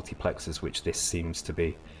general multiplexers, which this seems to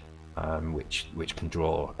be, which can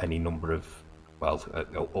draw any number of, well,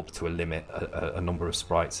 up to a limit, a number of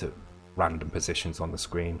sprites at random positions on the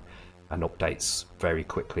screen, and updates very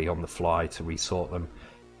quickly on the fly to resort them.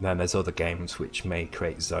 And then there's other games which may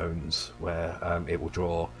create zones where it will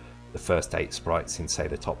draw the first 8 sprites in, say,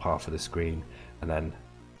 the top half of the screen, and then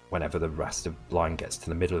whenever the raster line gets to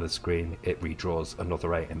the middle of the screen it redraws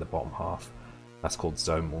another 8 in the bottom half. That's called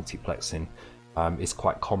zone multiplexing. It's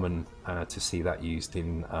quite common to see that used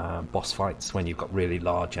in boss fights when you've got really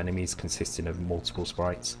large enemies consisting of multiple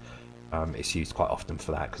sprites. It's used quite often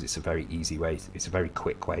for that because it's a very easy way, it's a very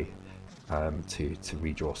quick way to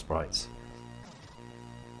redraw sprites.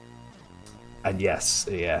 And yes,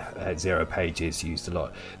 yeah, 0 page is used a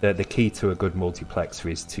lot. The key to a good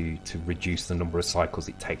multiplexer is to reduce the number of cycles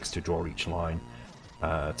it takes to draw each line,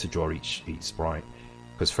 to draw each sprite.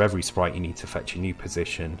 Because for every sprite you need to fetch a new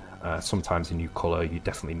position, sometimes a new colour, you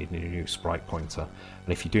definitely need a new sprite pointer.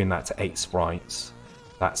 And if you're doing that to 8 sprites,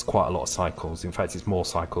 that's quite a lot of cycles. In fact, it's more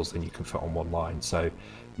cycles than you can fit on one line. So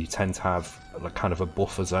you tend to have a kind of a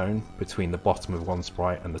buffer zone between the bottom of one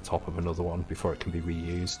sprite and the top of another one before it can be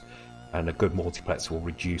reused. And a good multiplexer will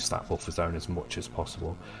reduce that buffer zone as much as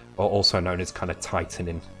possible, or also known as kind of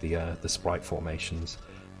tightening the sprite formations.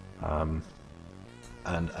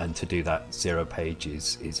 And to do that, 0 page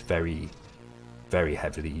is very, very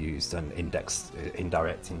heavily used, and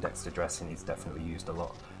indirect indexed addressing is definitely used a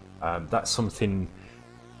lot. That's something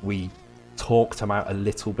we talked about a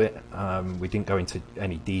little bit. We didn't go into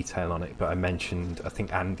any detail on it, but I mentioned, I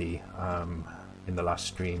think Andy in the last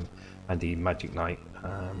stream, Andy Magic Knight,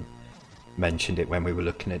 mentioned it when we were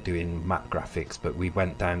looking at doing map graphics, but we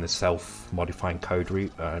went down the self-modifying code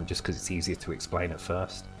route just because it's easier to explain at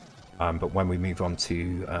first. But when we move on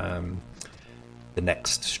to the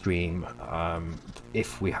next stream,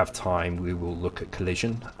 if we have time, we will look at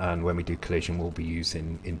collision, and when we do collision we'll be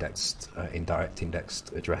using indirect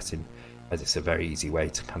indexed addressing, as it's a very easy way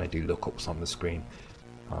to kind of do lookups on the screen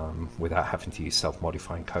without having to use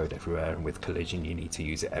self-modifying code everywhere. And with collision you need to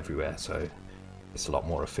use it everywhere, so it's a lot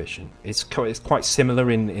more efficient. It's quite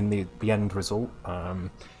similar in the end result,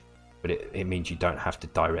 but it means you don't have to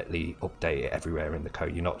directly update it everywhere in the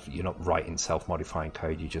code. You're not writing self-modifying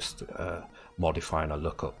code, you're just modifying a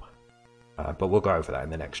lookup. But we'll go over that in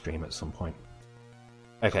the next stream at some point.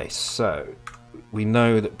 Okay, so we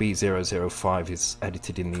know that B005 is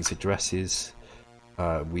edited in these addresses.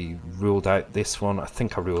 We ruled out this one. I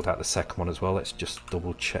think I ruled out the second one as well. Let's just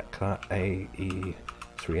double check that.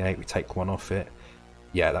 AE38, we take one off it.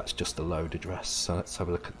 Yeah, that's just the load address. So let's have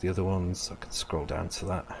a look at the other ones. I can scroll down to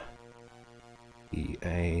that.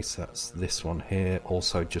 EA, so that's this one here.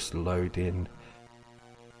 Also just loading.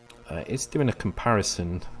 It's doing a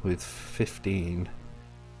comparison with 15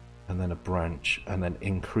 and then a branch and then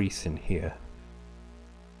increasing here.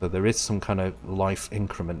 So there is some kind of life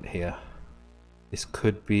increment here. This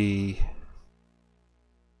could be...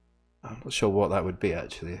 I'm not sure what that would be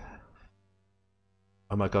actually.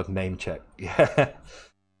 Oh my god, name check. Yeah.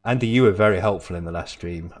 Andy, you were very helpful in the last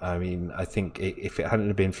stream. I mean, I think if it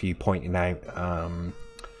hadn't been for you pointing out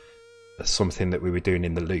something that we were doing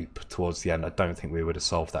in the loop towards the end, I don't think we would have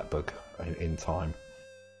solved that bug in time.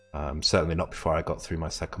 Certainly not before I got through my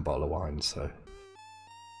second bottle of wine, so...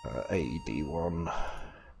 AED1...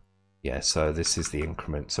 Yeah, so this is the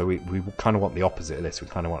increment. So we kind of want the opposite of this. We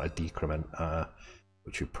kind of want a decrement,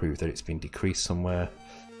 which would prove that it's been decreased somewhere.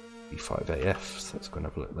 B5AF, so let's go and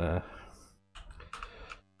have a look there.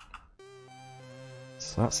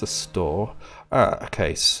 So that's the store.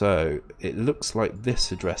 Okay, so it looks like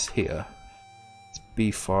this address here,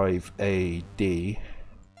 B5AD,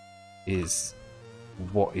 is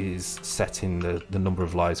what is setting the number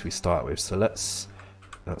of lives we start with. So that's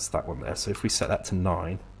that one there. So if we set that to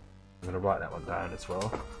 9, I'm going to write that one down as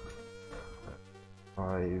well.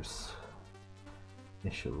 Lives,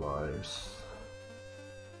 initial lives,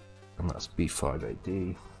 and that's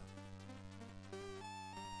B5AD.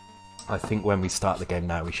 I think when we start the game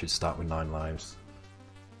now, we should start with 9 lives.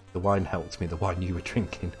 The wine helped me, the wine you were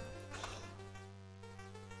drinking.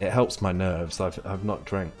 It helps my nerves. I've not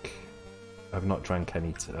drank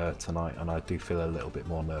any tonight, and I do feel a little bit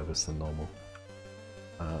more nervous than normal.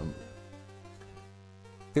 I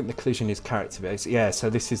think the collision is character based. Yeah, so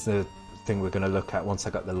this is the thing we're going to look at. Once I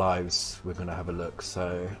got the lives, we're going to have a look.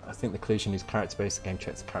 So I think the collision is character based. The game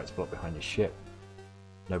checks the character block behind your ship.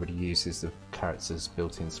 Nobody uses the character's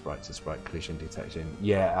built-in sprite-to-sprite collision detection.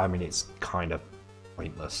 Yeah, I mean, it's kind of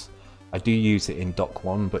pointless. I do use it in Doc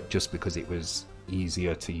 1, but just because it was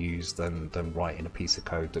easier to use than writing a piece of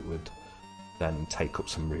code that would then take up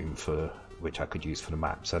some room for which I could use for the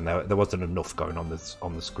maps. And there wasn't enough going on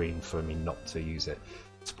the screen for me not to use it.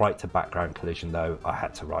 Sprite-to-background collision, though, I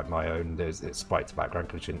had to write my own. Sprite-to-background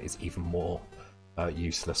collision is even more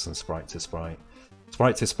useless than sprite-to-sprite.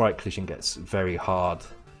 Sprite-to-sprite collision gets very hard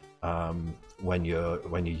when you're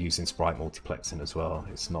using sprite multiplexing as well.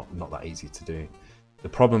 It's not that easy to do. The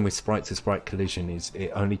problem with sprite-to-sprite collision is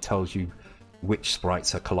it only tells you which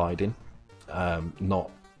sprites are colliding,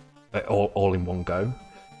 not all in one go.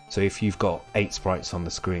 So if you've got 8 sprites on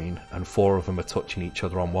the screen and 4 of them are touching each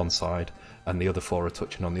other on one side and the other 4 are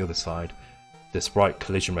touching on the other side, the sprite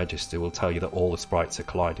collision register will tell you that all the sprites are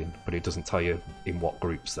colliding, but it doesn't tell you in what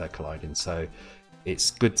groups they're colliding. So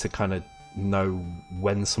it's good to kind of know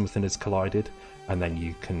when something has collided, and then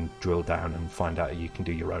you can drill down and find out. You can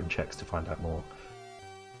do your own checks to find out more.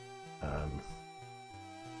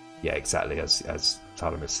 Yeah, exactly as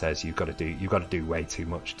Talamus says, you've got to do way too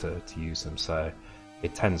much to use them. So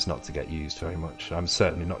it tends not to get used very much. I'm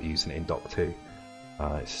certainly not using it in Doc 2.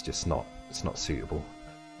 It's just not suitable.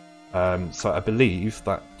 So I believe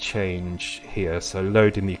that change here. So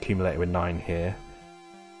loading the accumulator with 9 here.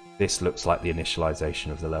 This looks like the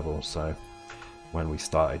initialization of the level, so when we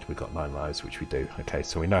started we got 9 lives, which we do. Okay,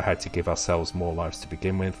 so we know how to give ourselves more lives to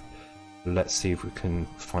begin with. Let's see if we can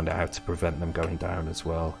find out how to prevent them going down as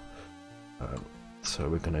well. So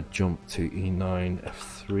we're going to jump to E9,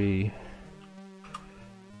 F3.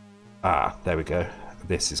 There we go.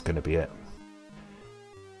 This is going to be it.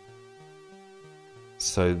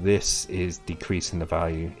 So this is decreasing the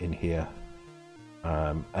value in here.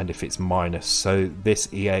 And if it's minus, so this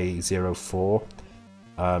EA04,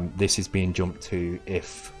 this is being jumped to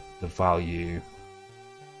if the value...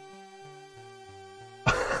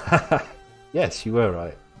 Yes, you were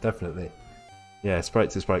right, definitely. Yeah,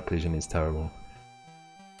 sprite-to-sprite collision is terrible.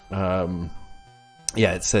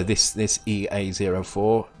 Yeah, so this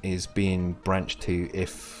EA04 is being branched to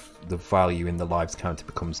if the value in the lives counter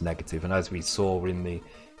becomes negative, and as we saw in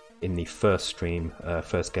the first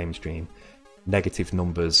game stream, negative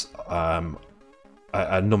numbers,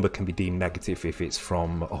 a number can be deemed negative if it's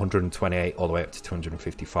from 128 all the way up to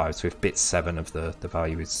 255. So if bit 7 of the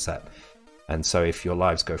value is set, and so if your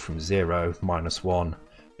lives go from 0 minus 1,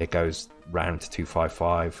 it goes round to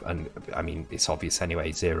 255, and I mean it's obvious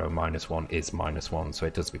anyway, 0 minus 1 is minus 1, so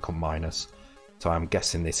it does become minus. So I'm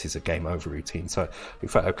guessing this is a game over routine. So in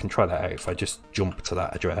fact I can try that out if I just jump to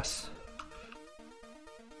that address.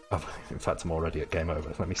 In fact I'm already at game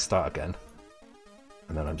over. Let me start again,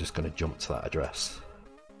 and then I'm just going to jump to that address.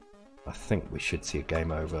 I think we should see a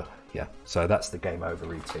game over. Yeah, so that's the game over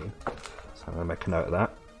routine. So I'm going to make a note of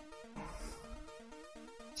that.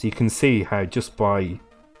 So you can see how just by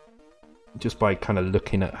kind of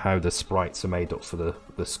looking at how the sprites are made up for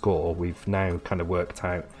the score, we've now kind of worked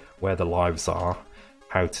out where the lives are,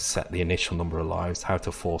 how to set the initial number of lives, how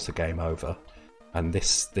to force a game over. And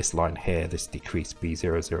this line here, this decrease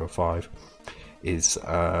B005, is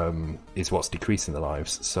what's decreasing the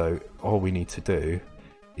lives. So all we need to do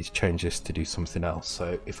is change this to do something else.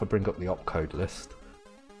 So if I bring up the opcode list,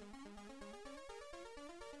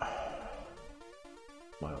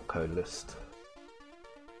 my opcode list.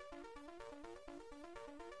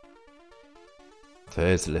 So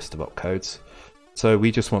here's the list of opcodes. So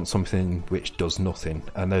we just want something which does nothing,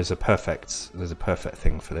 and there's a perfect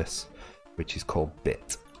thing for this, which is called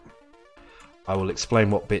bit. I will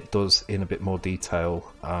explain what bit does in a bit more detail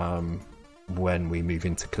when we move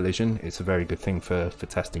into collision. It's a very good thing for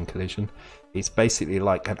testing collision. It's basically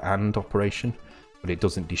like an AND operation, but it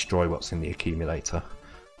doesn't destroy what's in the accumulator.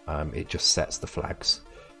 It just sets the flags.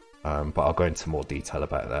 But I'll go into more detail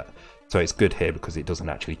about that. So it's good here because it doesn't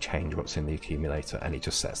actually change what's in the accumulator, and it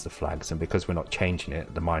just sets the flags. And because we're not changing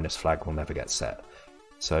it, the minus flag will never get set.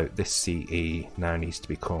 So this CE now needs to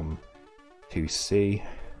become 2C.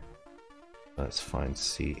 Let's find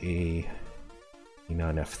CE,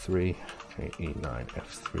 E9F3, okay,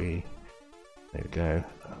 E9F3, there we go.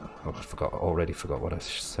 Oh, I already forgot what I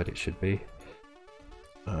said it should be.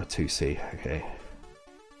 2C, okay.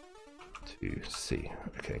 2C,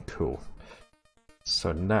 okay, cool.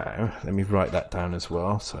 So now, let me write that down as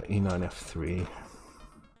well. So E9F3,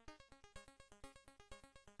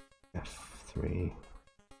 F3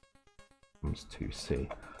 comes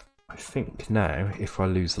 2C. I think now, if I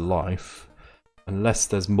lose a life, unless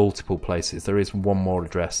there's multiple places, there is one more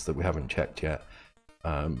address that we haven't checked yet.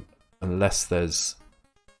 Unless there's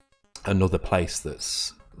another place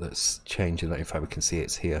that's changing that. In fact, we can see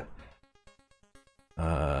it's here.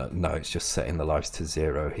 No, it's just setting the lives to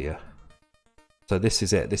 0 here. So this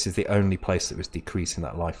is it. This is the only place that was decreasing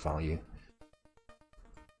that life value.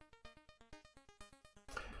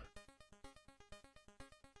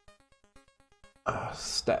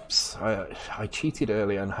 Steps. I cheated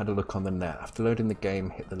earlier and had a look on the net. After loading the game,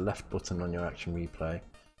 hit the left button on your action replay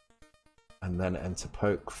and then enter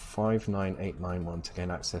poke 59891 to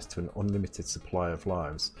gain access to an unlimited supply of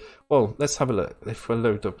lives. Well, let's have a look. If we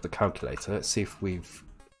load up the calculator, let's see if we've...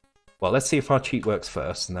 Well, let's see if our cheat works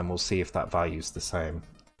first, and then we'll see if that value's the same.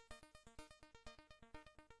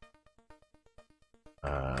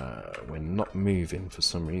 We're not moving for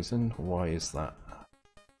some reason. Why is that?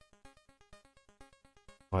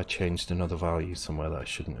 I changed another value somewhere that I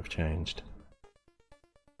shouldn't have changed.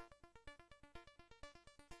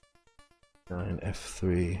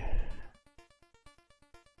 9F3.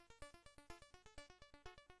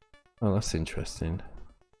 Oh, that's interesting.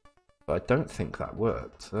 But I don't think that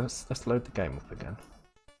worked. So let's load the game up again.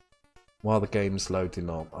 While the game's loading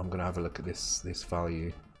up, I'm going to have a look at this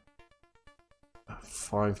value.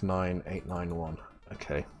 59891.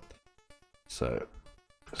 Okay. So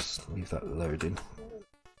just leave that loading.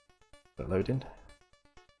 Is that loading?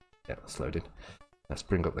 Yeah, it's loaded. Let's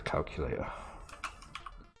bring up the calculator.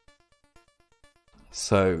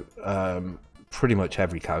 So pretty much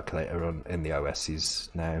every calculator in the OS is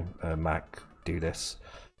now Mac do this.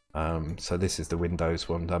 So this is the Windows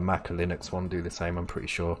one. The Mac and Linux one do the same, I'm pretty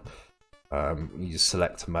sure. You just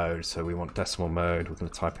select a mode. So we want decimal mode. We're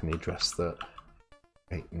going to type in the address that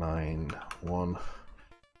 891,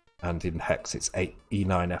 and in hex it's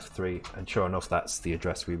E9F3, and sure enough that's the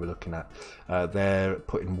address we were looking at. They're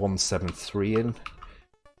putting 173 in,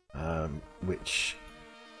 which,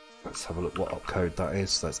 let's have a look what opcode that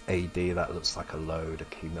is. So that's AD. That looks like a load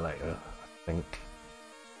accumulator, I think.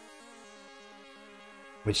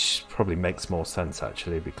 Which probably makes more sense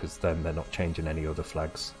actually, because then they're not changing any other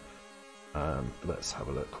flags. Let's have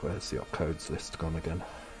a look. Where's the opcodes list gone again?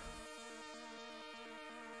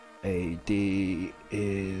 AD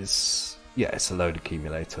is... yeah, it's a load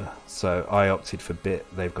accumulator. So I opted for bit,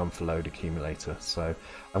 they've gone for load accumulator. So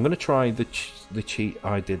I'm going to try the cheat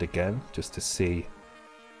I did again, just to see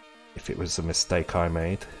if it was a mistake I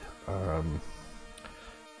made. I'm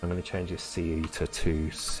going to change this CE to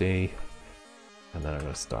 2C, and then I'm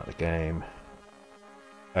going to start the game.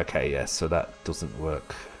 Okay, yeah, so that doesn't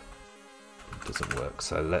work. It doesn't work,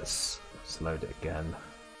 so let's load it again.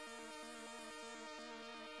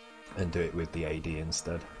 And do it with the AD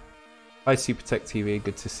instead. Hi Supertech TV,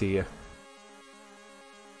 good to see you.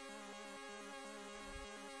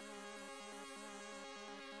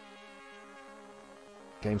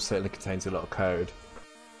 Game certainly contains a lot of code.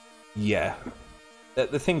 Yeah.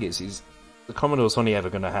 The thing is the Commodore's only ever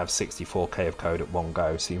going to have 64k of code at one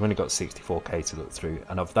go, so you've only got 64k to look through,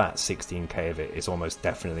 and of that, 16k of it is almost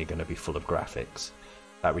definitely going to be full of graphics.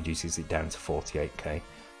 That reduces it down to 48k.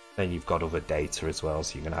 Then you've got other data as well,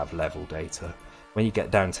 so you're going to have level data. When you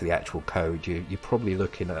get down to the actual code, you're probably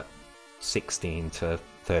looking at 16 to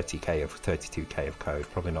 30k of 32k of code,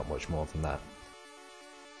 probably not much more than that.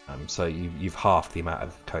 So you've halved the amount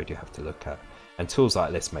of code you have to look at, and tools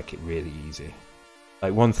like this make it really easy.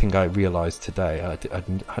 Like one thing I realised today, I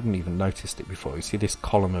hadn't even noticed it before. You see this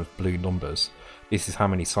column of blue numbers? This is how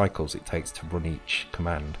many cycles it takes to run each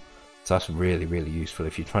command. So that's really, really useful.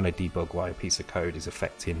 If you're trying to debug why a piece of code is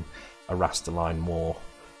affecting a raster line more,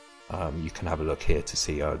 you can have a look here to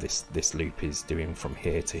see, oh, this loop is doing from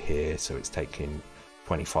here to here, so it's taking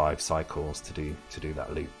 25 cycles to do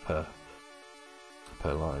that loop per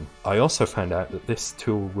line. I also found out that this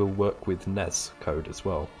tool will work with NES code as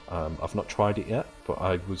well. I've not tried it yet, but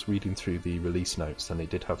I was reading through the release notes and it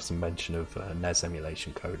did have some mention of NES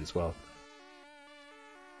emulation code as well.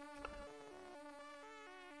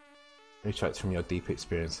 Reach out from your deep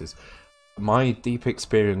experiences. My deep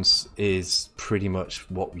experience is pretty much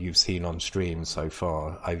what you've seen on stream so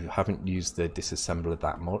far. I haven't used the disassembler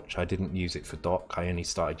that much. I didn't use it for dock. I only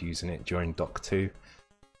started using it during dock 2.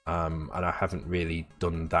 And I haven't really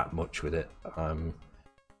done that much with it.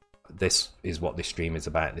 This is what this stream is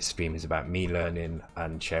about. This stream is about me learning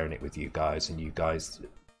and sharing it with you guys, and you guys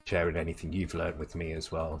sharing anything you've learned with me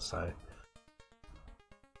as well. So,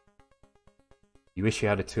 you wish you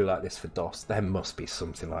had a tool like this for DOS? There must be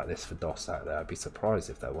something like this for DOS out there. I'd be surprised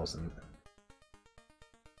if there wasn't.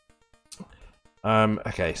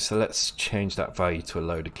 Okay, so let's change that value to a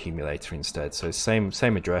load accumulator instead. So same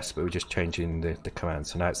address, but we're just changing the command.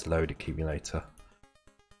 So now it's load accumulator.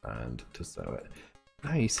 And does that work?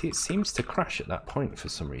 No, you see, it seems to crash at that point for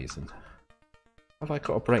some reason. Have I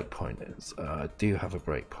got a breakpoint? I do have a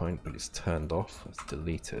breakpoint, but it's turned off. Let's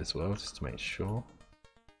delete it as well, just to make sure.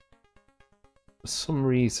 For some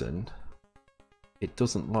reason, it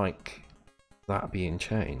doesn't like that being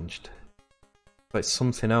changed. But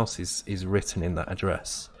something else is written in that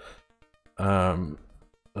address.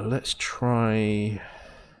 Let's try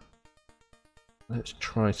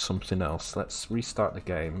something else. Let's restart the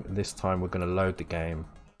game, and this time we're going to load the game.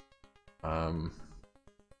 I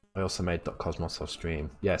also made .cosmos off stream.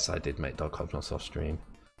 Yes, I did make .cosmos off stream,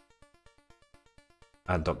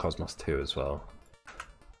 and .cosmos 2 as well.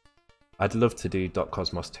 I'd love to do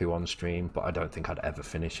 .cosmos 2 on stream, but I don't think I'd ever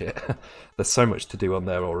finish it. There's so much to do on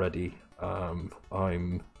there already.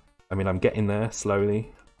 I'm getting there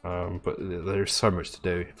slowly, but there's so much to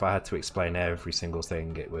do. If I had to explain every single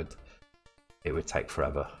thing, it would take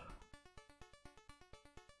forever.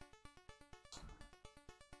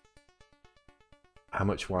 How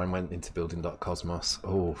much wine went into building .cosmos?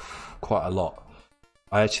 Oh, quite a lot.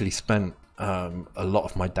 I actually spent a lot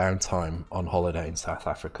of my downtime on holiday in South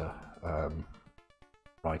Africa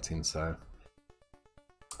writing. So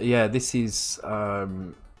yeah, this is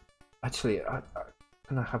actually I'm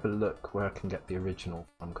gonna have a look where I can get the original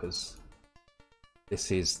from, because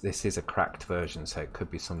this is a cracked version, so it could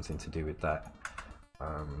be something to do with that.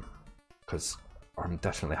 Because I'm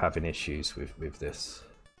definitely having issues with this.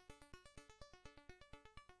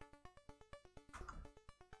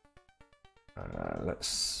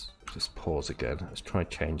 Let's just pause again. Let's try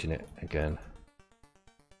changing it again.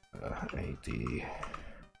 AD.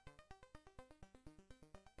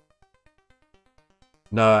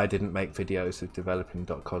 No, I didn't make videos of developing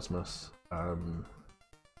 .cosmos.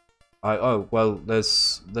 Well,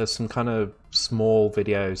 there's some kind of small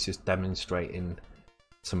videos just demonstrating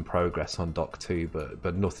some progress on Doc 2,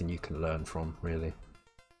 but nothing you can learn from really.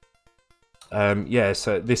 Yeah,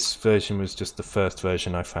 so this version was just the first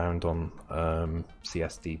version I found on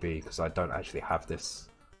CSDB, because I don't actually have this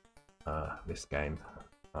this game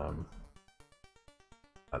at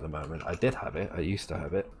the moment. I did have it. I used to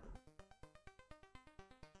have it.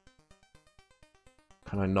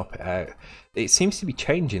 Can I knock it out? It seems to be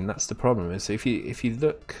changing. That's the problem. Is if you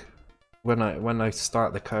look when I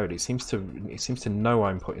start the code, it seems to know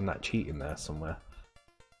I'm putting that cheat in there somewhere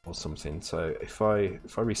or something. So if I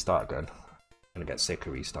restart again, I'm gonna get sick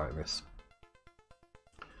of restarting this.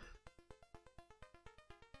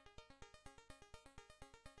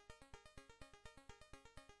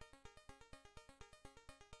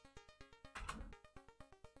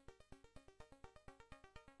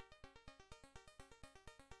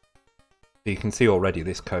 You can see already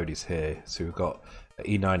this code is here. So we've got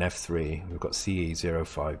E9F3, we've got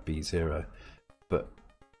CE05B0, but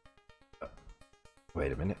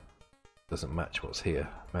wait a minute, doesn't match what's here.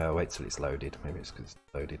 Maybe I'll wait till it's loaded. Maybe it's because it's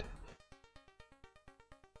loaded.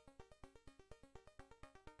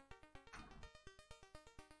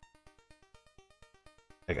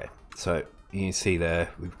 Okay, so you can see there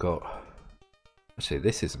we've got, actually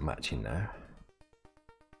this isn't matching now.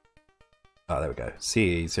 Oh, there we go,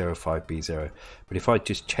 CE05B0. But if I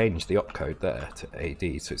just change the opcode there to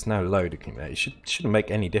AD, so it's now loading there, it shouldn't make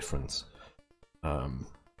any difference to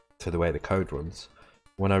the way the code runs.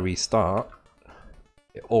 When I restart,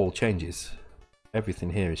 it all changes.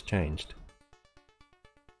 Everything here is changed.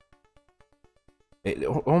 It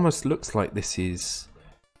almost looks like this is,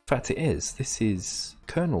 in fact it is, this is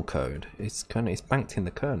kernel code. It's banked in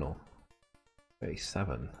the kernel.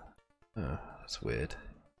 37. Oh, that's weird.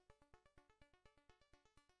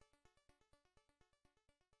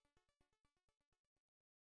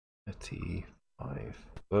 $35.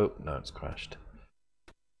 Oh, no, it's crashed.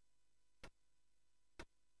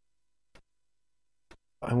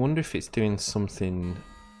 I wonder if it's doing something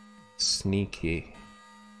sneaky.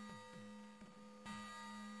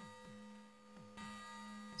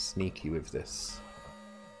 With this.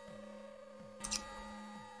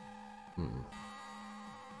 I'm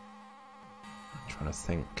trying to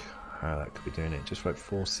think how that could be doing it. Just write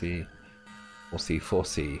 4C, 4C,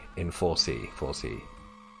 4C, in 4C, 4C.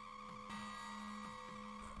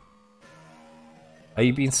 Are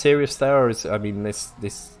you being serious there, or is, I mean,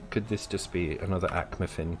 could this just be another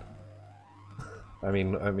Acmefin? I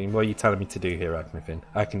mean, what are you telling me to do here, Acmefin?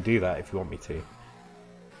 I can do that if you want me to.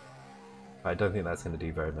 I don't think that's going to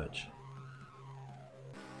do very much.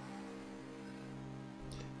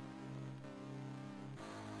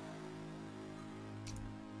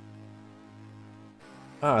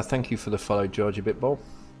 Thank you for the follow, Georgie Bitball.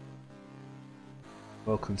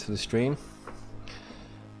 Welcome to the stream.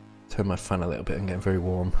 Turn my fan a little bit and getting very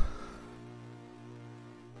warm.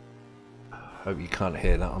 Hope you can't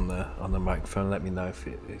hear that on the microphone. Let me know if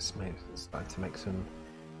it's starting to make some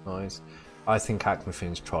noise. I think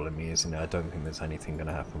Acmefin's trolling me, isn't it? I don't think there's anything going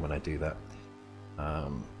to happen when I do that.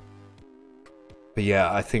 But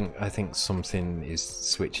yeah, I think something is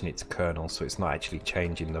switching it to kernel, so it's not actually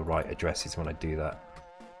changing the right addresses when I do that.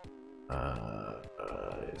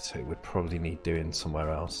 So it would probably need doing somewhere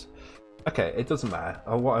else. Okay, it doesn't matter.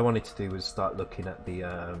 What I wanted to do was start looking at the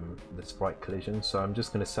sprite collision. So I'm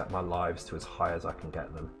just going to set my lives to as high as I can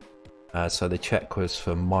get them. So the check was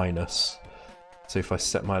for minus. So if I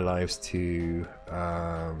set my lives to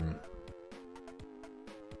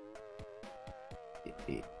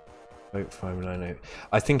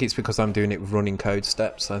I think it's because I'm doing it with running code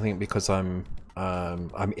steps. I think because I'm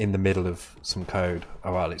in the middle of some code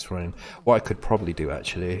while it's running. What I could probably do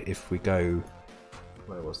actually, if we go,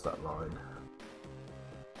 where was that line?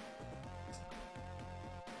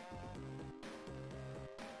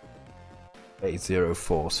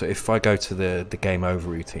 .804. So if I go to the game over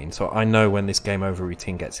routine, so I know when this game over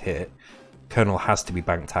routine gets hit, kernel has to be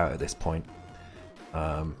banked out at this point.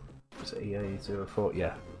 Was it EA04?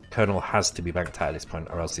 Yeah, kernel has to be banked out at this point,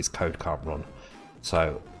 or else this code can't run.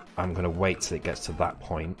 So I'm going to wait till it gets to that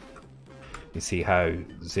point. You see how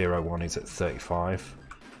 01 is at 35.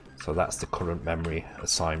 So that's the current memory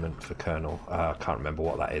assignment for kernel. I can't remember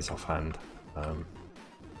what that is offhand.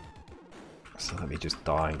 So let me just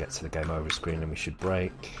die and get to the game over screen and we should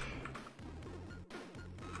break.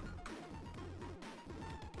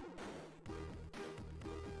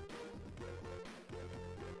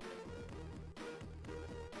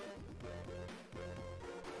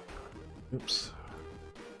 Oops.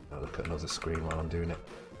 I'll look at another screen while I'm doing it.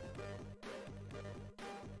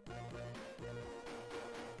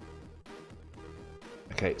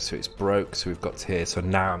 Okay, so it's broke, so we've got to here. So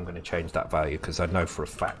now I'm going to change that value because I know for a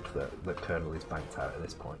fact that the kernel is banked out at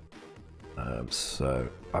this point. So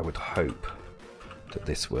I would hope that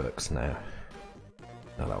this works now.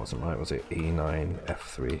 No, that wasn't right, was it?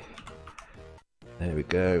 E9F3. There we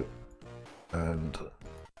go. And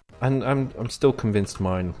I'm still convinced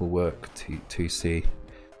mine will work to 2C.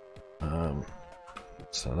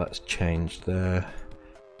 So that's changed there.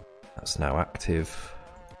 That's now active.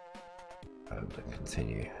 And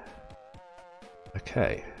continue.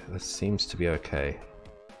 Okay, this seems to be okay.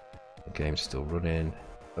 The game's still running.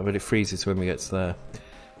 Oh, but it freezes when we get to there.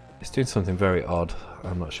 It's doing something very odd.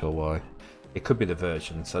 I'm not sure why. It could be the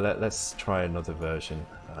version. So let's try another version.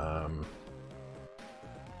 I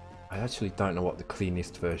actually don't know what the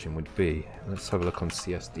cleanest version would be. Let's have a look on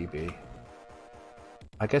CSDB.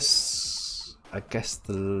 I guess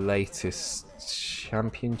the latest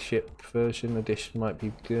championship version edition might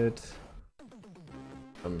be good.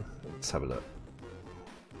 Let's have a look.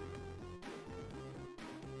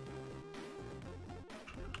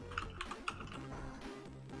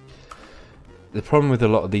 The problem with a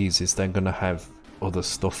lot of these is they're going to have other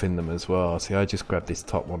stuff in them as well. See, I just grabbed this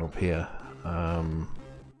top one up here.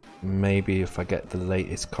 maybe if I get the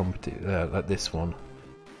latest like this one.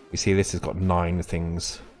 You see, this has got 9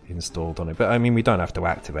 things installed on it, but I mean, we don't have to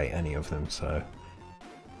activate any of them, so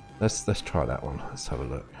let's try that one. Let's have a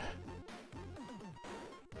look.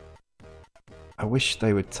 I wish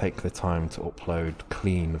they would take the time to upload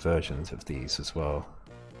clean versions of these as well.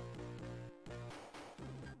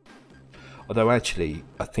 Although actually,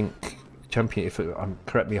 I think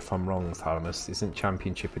correct me if I'm wrong, Thalamus, isn't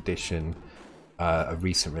Championship Edition a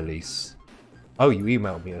recent release? Oh, you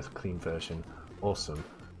emailed me a clean version. Awesome.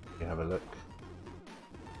 Let me have a look.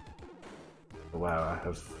 Wow, I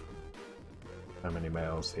have so many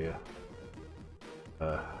mails here.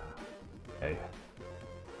 Okay.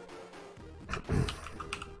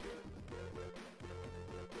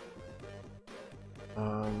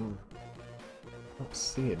 Not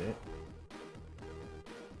seeing it.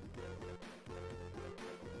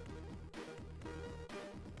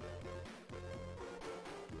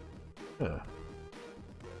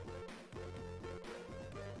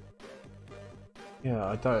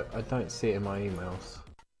 Yeah, I don't see it in my emails.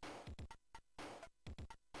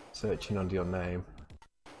 Searching under your name.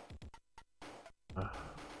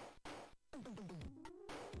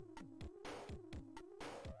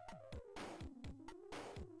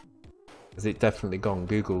 Has it definitely gone?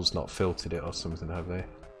 Google's not filtered it or something, have they?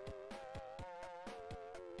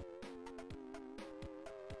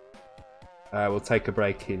 We'll take a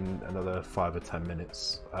break in another 5 or 10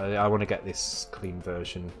 minutes. I want to get this clean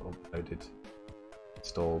version uploaded,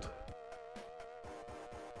 installed.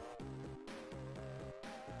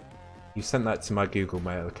 You sent that to my Google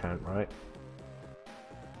Mail account, right?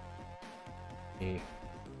 Yeah.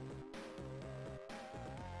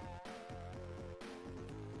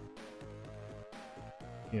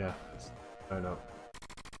 Yeah, it's going up.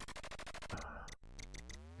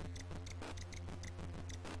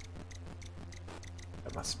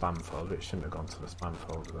 My spam folder, it shouldn't have gone to the spam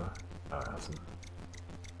folder there. No, it hasn't.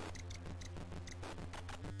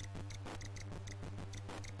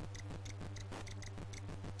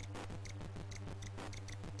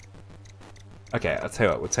 Okay, I'll tell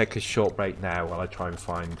you what, we'll take a short break now while I try and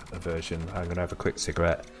find a version. I'm going to have a quick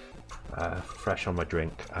cigarette, fresh on my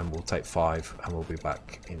drink, and we'll take 5 and we'll be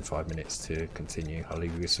back in 5 minutes to continue. I'll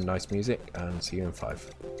leave you with some nice music and see you in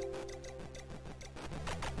 5.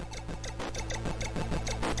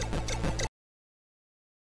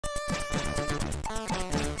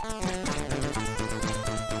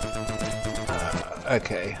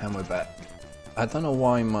 Okay, and we're back. I don't know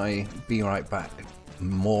why my be right back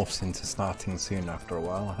morphs into starting soon after a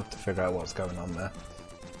while. I'll have to figure out what's going on there.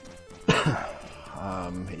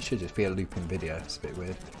 It should just be a looping video, it's a bit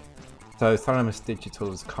weird. So Thalamus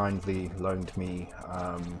Digital has kindly loaned me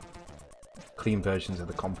clean versions of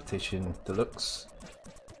the Competition Deluxe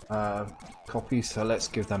copies, so let's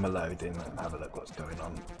give them a load in and have a look what's going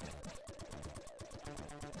on.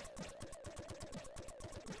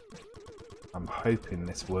 I'm hoping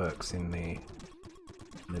this works in the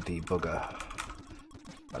debugger.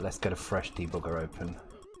 But let's get a fresh debugger open.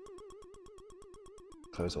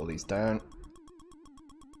 Close all these down.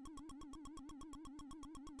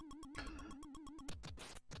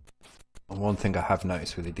 And one thing I have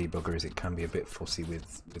noticed with the debugger is it can be a bit fussy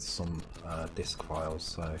with some disk files.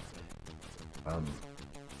 So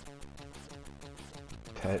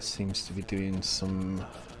okay, it seems to be doing some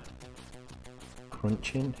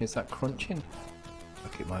crunching. Is that crunching?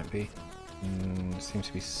 Like it might be. Seems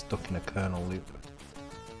to be stuck in a kernel loop.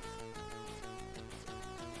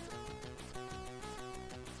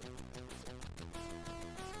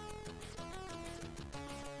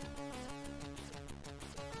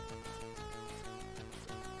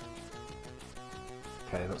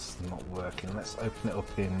 Okay, that's not working. Let's open it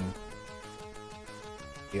up in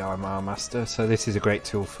the RMR Master. So this is a great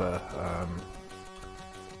tool for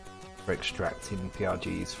extracting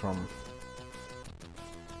PRGs from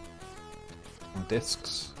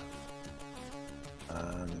disks,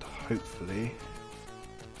 and hopefully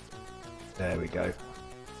there we go.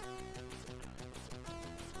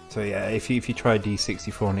 So yeah, if you try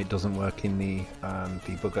D64 and it doesn't work in the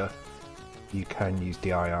debugger, you can use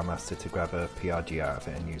DIR Master to grab a PRG out of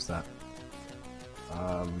it and use that.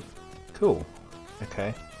 Cool.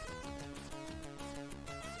 Okay.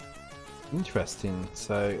 Interesting.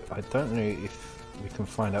 So I don't know if we can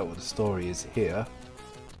find out what the story is here.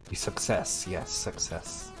 The success, yes,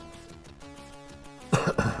 success.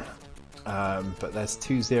 But there's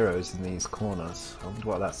 2 zeros in these corners. I wonder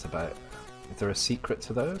what that's about. Is there a secret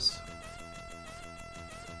to those?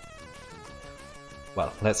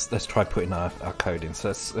 Well, let's try putting our code in. So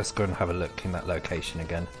let's go and have a look in that location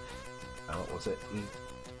again. What was it?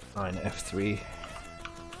 E9F3.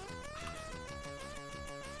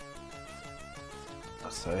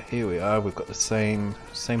 So here we are, we've got the same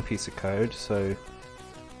piece of code, so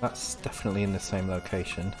that's definitely in the same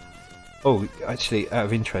location. Oh, actually, out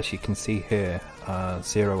of interest, you can see here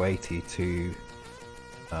 080 to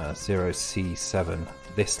 0C7.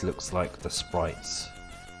 This looks like the sprites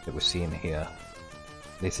that we're seeing here.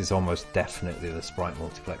 This is almost definitely the sprite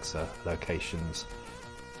multiplexer locations.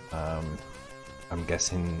 I'm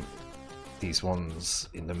guessing these ones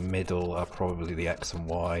in the middle are probably the X and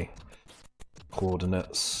Y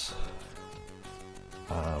coordinates.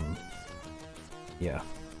 Yeah,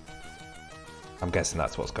 I'm guessing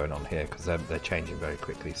that's what's going on here because they're changing very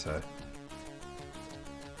quickly. So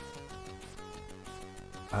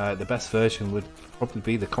the best version would probably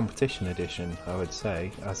be the competition edition, I would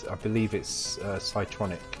say, as I believe it's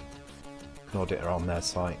Cytronic. You can audit it on their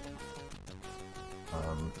site.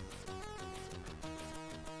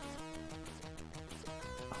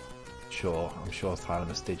 I'm sure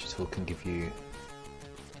Thalamus Digital can give you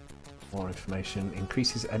more information.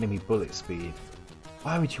 Increases enemy bullet speed.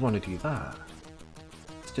 Why would you want to do that?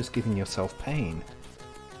 It's just giving yourself pain.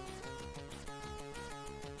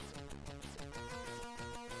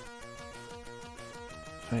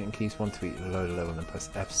 Fighting keys 1 to eat a loader level, then press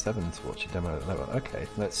F7 to watch a demo level. Okay,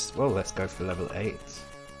 let's go for level 8.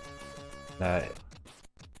 Now,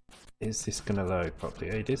 is this going to load properly?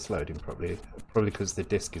 It is loading properly. Probably because the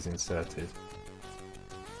disk is inserted.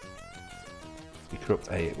 If you corrupt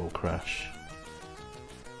A, it will crash.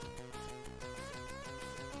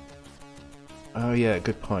 Oh yeah,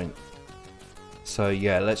 good point. So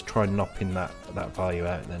yeah, let's try knopping that value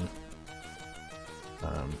out then.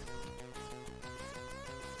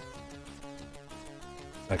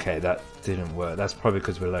 Okay, that didn't work. That's probably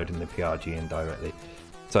because we're loading the PRG in directly.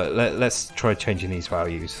 So let's try changing these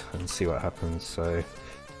values and see what happens. So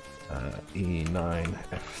E9,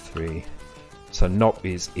 F3. So NOP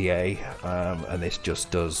is EA, and this just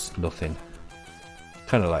does nothing.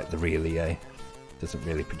 Kind of like the real EA. Doesn't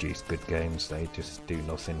really produce good games. They just do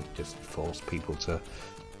nothing. Just force people to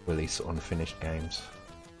release unfinished games.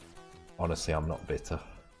 Honestly, I'm not bitter.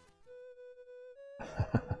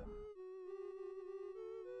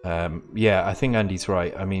 Yeah, I think Andy's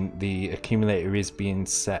right. I mean, the accumulator is being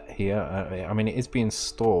set here. I mean, it is being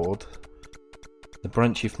stored. The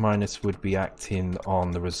branch if minus would be acting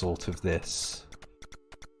on the result of this.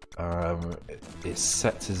 It's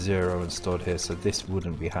set to 0 and stored here, so this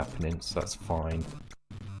wouldn't be happening, so that's fine.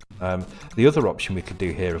 The other option we could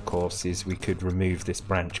do here, of course, is we could remove this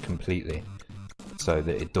branch completely, so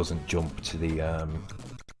that it doesn't jump to the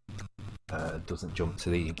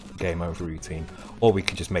game over routine, or we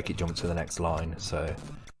could just make it jump to the next line. So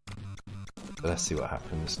let's see what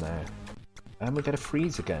happens now. And we get a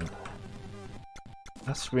freeze again.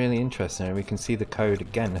 That's really interesting. We can see the code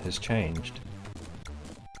again has changed.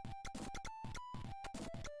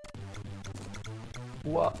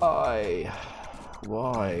 Why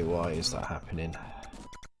is that happening?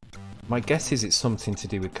 My guess is it's something to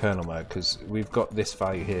do with kernel mode, because we've got this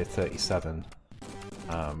value here, 37.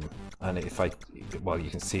 And if well, you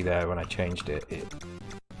can see there when I changed it,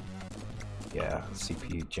 yeah,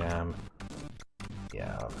 CPU jam.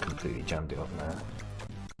 Yeah, I've completely jammed it up now.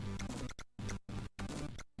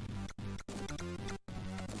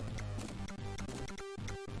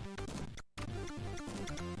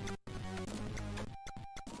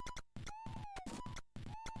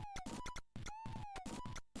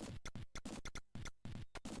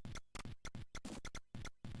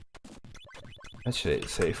 Actually,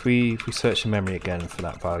 so if we search the memory again for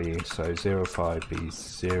that value, so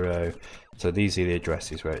 05B0, so these are the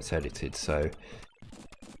addresses where it's edited. So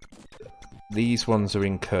these ones are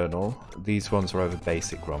in kernel, these ones are over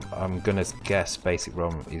basic ROM. I'm gonna guess basic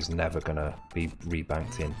ROM is never gonna be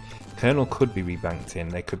rebanked in. Kernel could be rebanked in,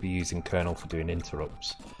 they could be using kernel for doing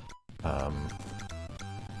interrupts. Run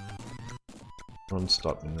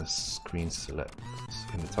stop in the screen select,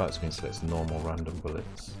 in the title screen selects normal random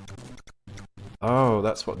bullets. Oh,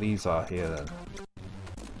 that's what these are here then.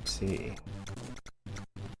 Let's see.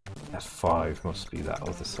 F5 must be that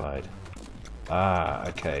other side. Ah,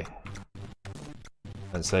 okay.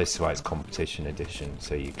 And so this is why it's competition edition.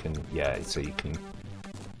 So you can, yeah, so you can.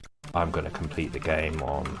 I'm going to complete the game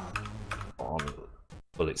on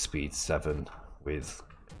bullet speed 7 with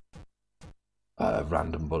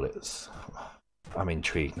random bullets. I'm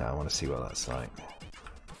intrigued now. I want to see what that's like.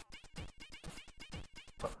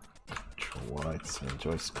 White and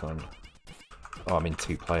Joyce-Con. Oh, I'm in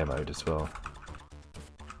 2-player mode as well.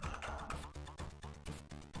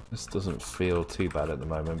 This doesn't feel too bad at the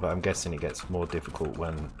moment, but I'm guessing it gets more difficult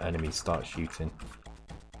when enemies start shooting.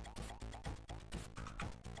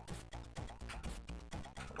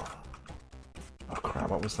 Oh crap.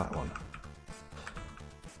 what was that one?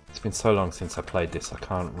 It's been so long since I played this, I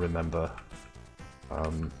can't remember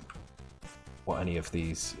what any of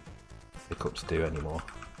these pickups do anymore.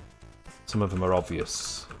 Some of them are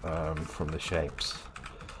obvious from the shapes,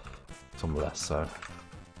 some less so.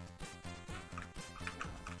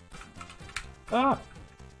 Ah!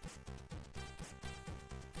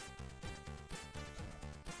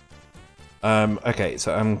 Okay,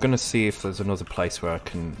 so I'm gonna see if there's another place where I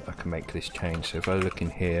can make this change. So if I look in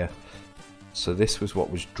here, so this was what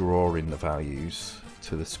was drawing the values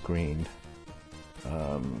to the screen.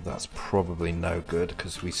 That's probably no good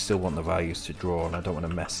because we still want the values to draw, and I don't want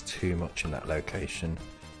to mess too much in that location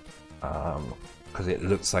because it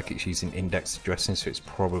looks like it's using index addressing, so it's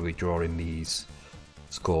probably drawing these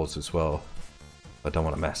scores as well. I don't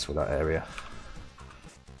want to mess with that area.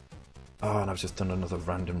 Oh, and I've just done another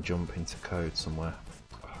random jump into code somewhere.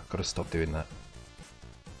 Oh, I've got to stop doing that.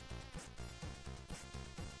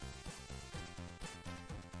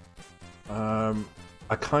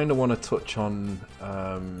 I kind of want to touch on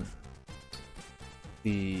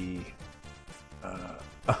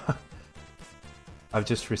I've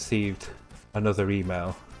just received another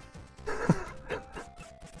email.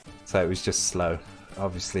 So it was just slow.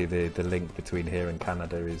 Obviously the link between here and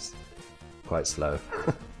Canada is quite slow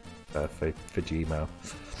for Gmail.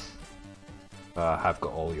 I have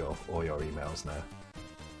got all your emails now.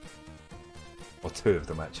 Or 2 of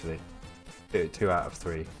them actually. 2 out of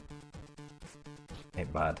 3.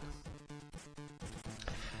 Ain't bad.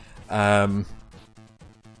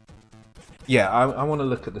 Yeah, I want to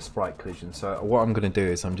look at the sprite collision. So what I'm going to do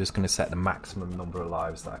is I'm just going to set the maximum number of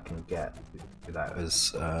lives that I can get without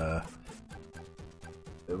us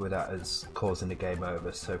causing the game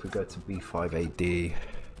over. So if we go to B5AD,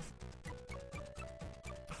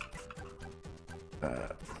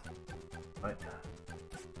 right,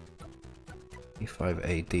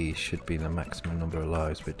 B5AD should be the maximum number of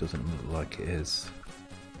lives, but it doesn't look like it is,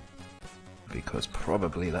 because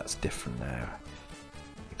probably that's different now,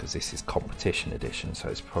 because this is competition edition, so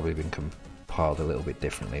it's probably been compiled a little bit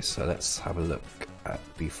differently. So let's have a look at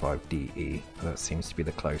B5DE. That seems to be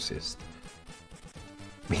the closest.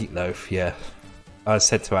 Meatloaf, yeah. I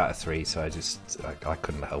said 2 out of 3, so I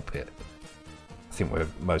couldn't help it. I think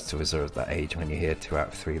most of us are at that age when you hear 2 out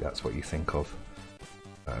of 3, that's what you think of.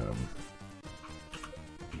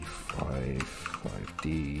 B5,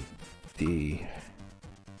 5D, D.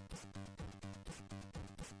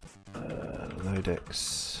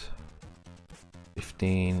 Lodex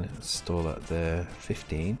 15, store that there.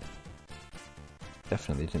 15.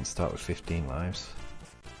 Definitely didn't start with 15 lives.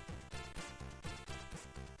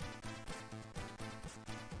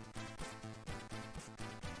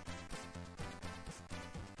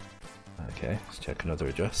 Okay, let's check another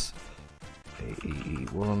address.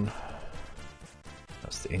 AEE1.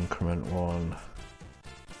 That's the increment one.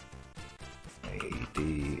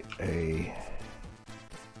 AEDA.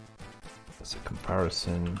 That's a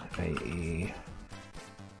comparison. AE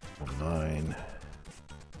 19.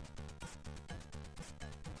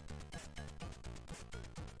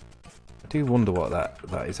 I do wonder what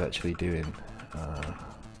that is actually doing.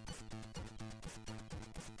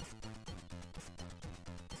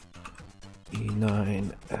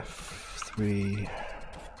 E9 F3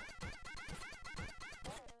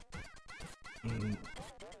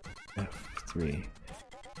 F3.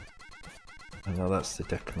 And now that's the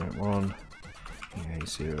decrement one.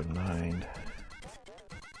 EA09,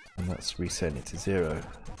 and that's resetting it to 0.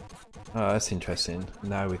 Oh, that's interesting.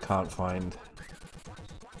 Now we can't find.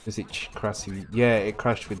 Is it crashing? Yeah, it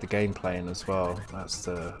crashed with the game playing as well. That's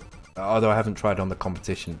the. Although I haven't tried on the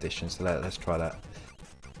competition edition, so let's try that.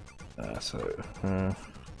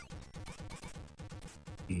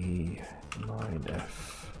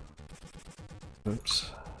 E9F.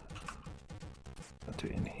 Oops. I'll do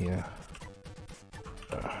it in here.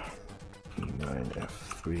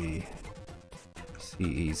 E9F3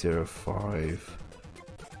 CE05.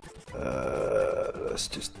 Let's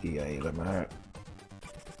just EA them out.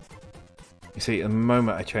 You see, the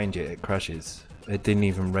moment I change it, it crashes. It didn't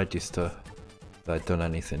even register that I'd done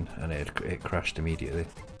anything, and it crashed immediately.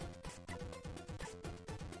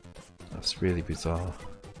 That's really bizarre.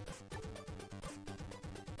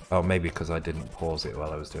 Oh, maybe because I didn't pause it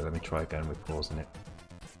while I was doing it. Let me try again with pausing it.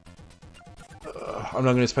 I'm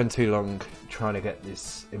not going to spend too long trying to get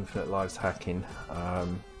this infinite lives hacking.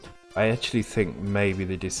 I actually think maybe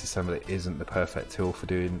the disassembler isn't the perfect tool for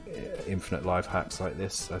doing infinite live hacks like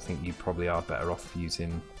this. I think you probably are better off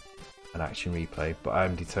using an action replay, but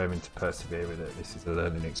I'm determined to persevere with it. This is a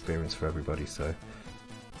learning experience for everybody, so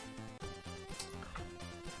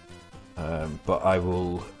but I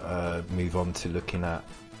will move on to looking at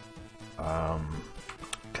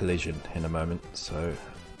collision in a moment. So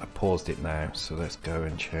I paused it now, so let's go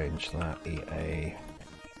and change that. EA,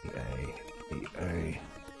 and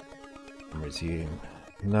resume.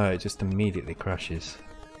 No, it just immediately crashes.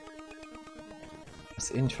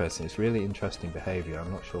 It's interesting, it's really interesting behaviour.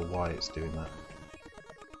 I'm not sure why it's doing that.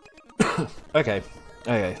 Okay,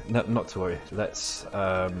 not to worry. Let's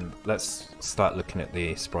start looking at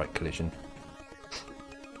the sprite collision.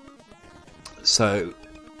 So,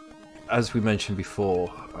 as we mentioned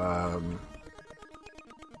before,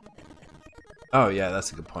 oh yeah,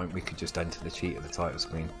 that's a good point. We could just enter the cheat at the title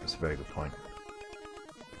screen. That's a very good point.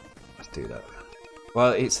 Let's do that.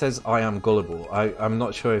 Well, it says I am gullible. I'm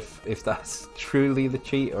not sure if that's truly the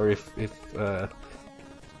cheat or if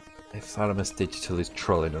Salamus Digital is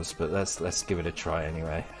trolling us, but let's give it a try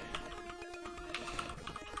anyway.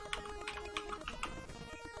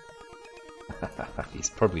 He's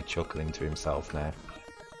probably chuckling to himself now.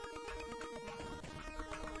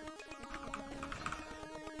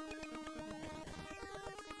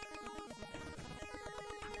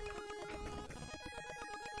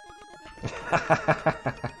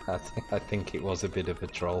 I think it was a bit of a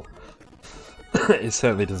troll. It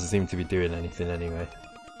certainly doesn't seem to be doing anything anyway.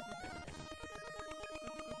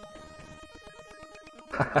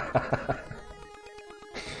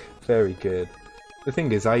 Very good. The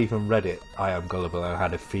thing is, I even read it. I am gullible. I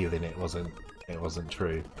had a feeling it wasn't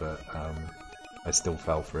true, but I still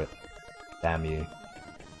fell for it. Damn you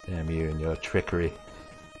and your trickery.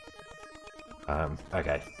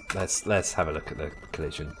 Okay, let's have a look at the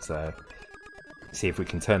collision. So, see if we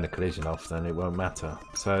can turn the collision off, then it won't matter.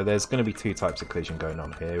 So there's going to be two types of collision going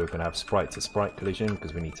on here. We're going to have sprite to sprite collision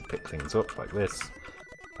because we need to pick things up like this,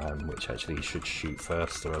 which actually you should shoot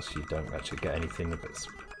first, or else you don't actually get anything of it.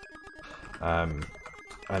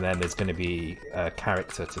 And then there's going to be a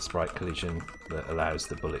character to sprite collision that allows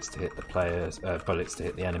the bullets to hit the players, bullets to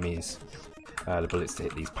hit the enemies, the bullets to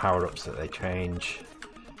hit these power-ups that they change,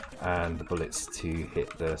 and the bullets to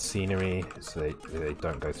hit the scenery so they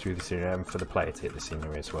don't go through the scenery, and for the player to hit the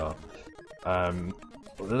scenery as well.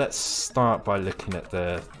 Let's start by looking at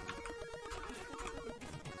the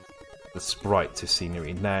sprite to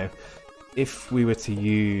scenery. Now, if we were to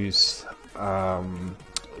use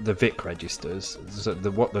the Vic registers, so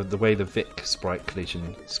the way the Vic sprite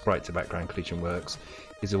to background collision works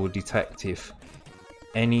is it will detect if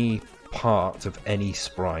any part of any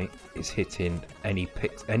sprite is hitting any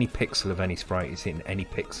pixel of any sprite is hitting any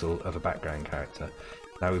pixel of a background character.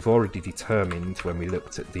 Now we've already determined when we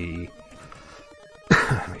looked at the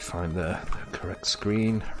let me find the correct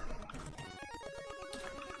screen.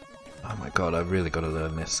 Oh my god, I've really got to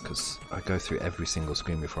learn this because I go through every single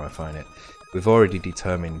screen before I find it. We've already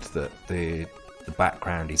determined that the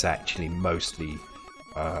background is actually mostly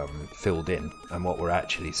filled in, and what we're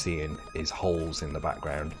actually seeing is holes in the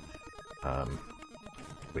background,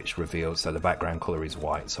 which reveals, so the background colour is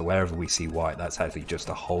white, so wherever we see white, that's actually just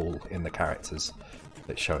a hole in the characters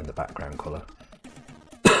that's showing the background colour.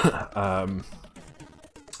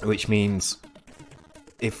 Which means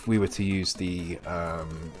if we were to use the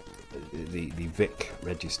Vic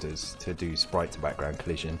registers to do sprite to background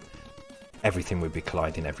collision, everything would be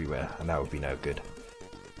colliding everywhere, and that would be no good.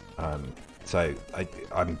 So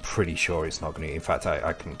I'm pretty sure it's not going to. In fact,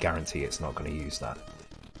 I can guarantee it's not going to use that.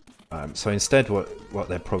 So instead, what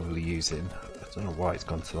they're probably using, I don't know why it's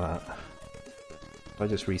gone to that. If I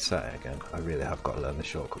just reset it again, I really have got to learn the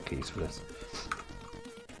shortcut keys for this.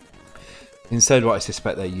 Instead, what I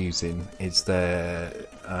suspect they're using is their.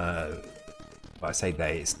 Well, I say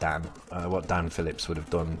they, it's Dan. What Dan Phillips would have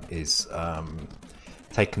done is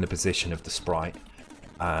taken the position of the sprite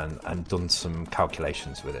and done some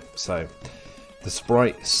calculations with it. So the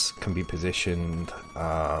sprites can be positioned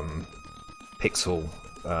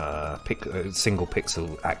single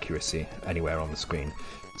pixel accuracy anywhere on the screen.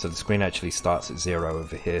 So the screen actually starts at 0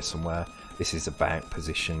 over here somewhere. This is about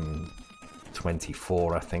position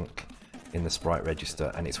 24, I think, in the sprite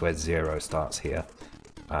register, and it's where 0 starts here.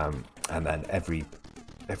 And then every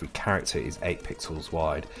character is 8 pixels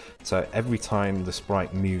wide. So every time the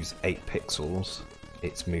sprite moves 8 pixels,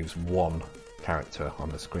 it moves 1 character on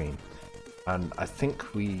the screen. And I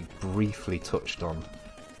think we briefly touched on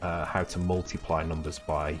how to multiply numbers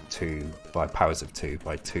by 2, by powers of 2,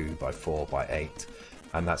 by 2, by 4, by 8.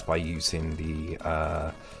 And that's by using the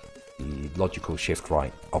logical shift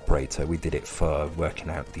right operator. We did it for working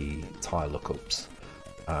out the tile lookups.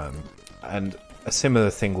 And a similar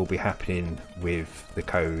thing will be happening with the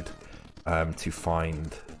code to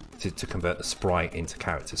find to convert the sprite into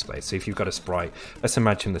character space. So if you've got a sprite, let's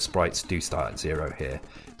imagine the sprites do start at 0 here,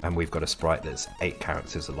 and we've got a sprite that's 8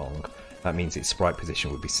 characters long. That means its sprite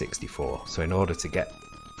position would be 64. So in order to get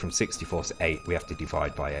from 64 to 8, we have to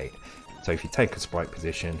divide by 8. So if you take a sprite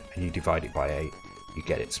position and you divide it by 8, you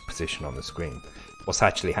get its position on the screen. What's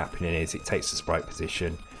actually happening is it takes the sprite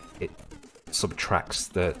position, it subtracts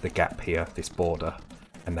the gap here, this border,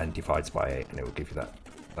 and then divides by 8, and it will give you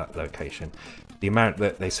that location. The amount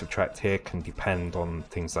that they subtract here can depend on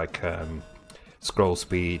things like scroll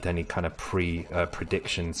speed, any kind of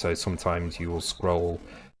prediction. So sometimes you will scroll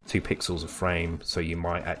 2 pixels a frame, so you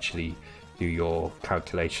might actually do your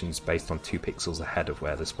calculations based on 2 pixels ahead of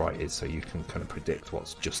where the sprite is, so you can kind of predict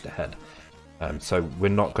what's just ahead. So we're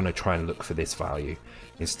not going to try and look for this value.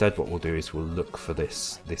 Instead, what we'll do is we'll look for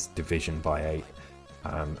this division by 8.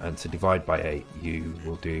 And to divide by 8, you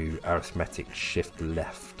will do arithmetic shift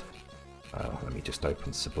left. Let me just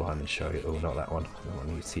open Sublime and show you. Oh, not that one. I don't want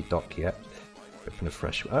you to see doc yet. Open a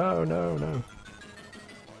fresh. Oh no, no.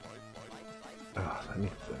 Oh, let me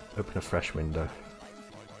open a fresh window.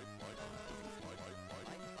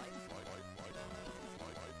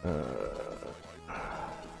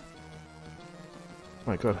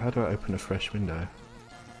 My God, how do I open a fresh window?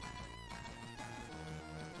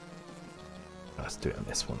 Let's do it on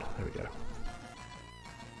this one. There we go.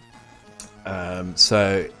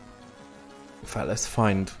 So, in fact, let's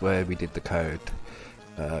find where we did the code.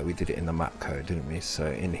 We did it in the map code, didn't we? So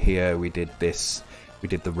in here we did this. We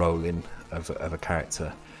did the rolling of a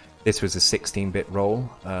character. This was a 16-bit roll.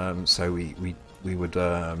 So we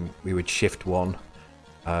would shift 1,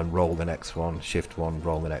 roll the next one, shift 1,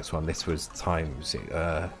 roll the next one. This was times.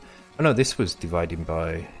 Oh no, this was dividing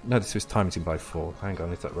by. No, this was timesing by 4. Hang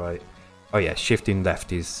on, is that right? Oh yeah, shifting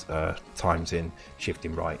left is timesing,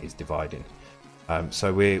 shifting right is dividing.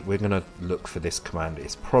 So we're going to look for this command.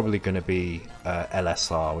 It's probably going to be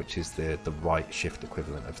LSR, which is the right shift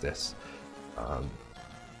equivalent of this.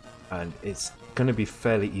 And it's going to be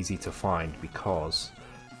fairly easy to find because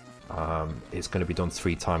it's going to be done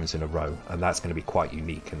 3 times in a row, and that's going to be quite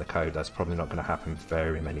unique in the code. That's probably not going to happen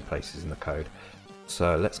very many places in the code.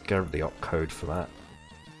 So let's get the opcode for that.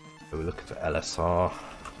 So we're looking for LSR.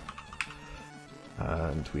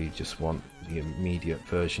 And we just want the immediate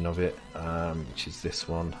version of it, which is this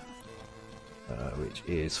one, which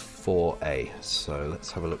is 4A. So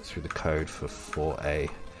let's have a look through the code for 4A.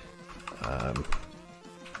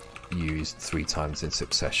 Used 3 times in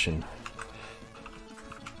succession.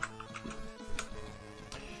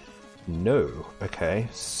 No. Okay,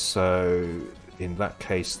 so in that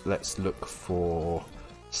case, let's look for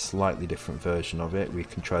a slightly different version of it. We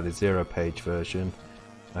can try the 0-page version.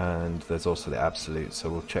 And there's also the absolute, so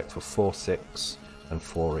we'll check for 4.6 and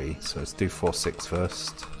 4e. So let's do 4.6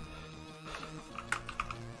 first.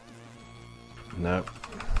 No.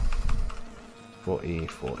 4e,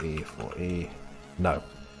 4e, 4e. No.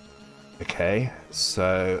 Okay,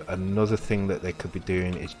 so another thing that they could be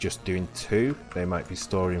doing is just doing 2. They might be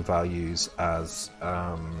storing values as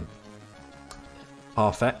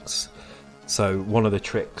half-x. So one of the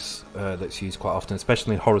tricks that's used quite often,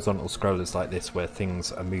 especially in horizontal scrollers like this, where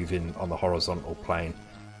things are moving on the horizontal plane,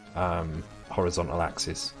 horizontal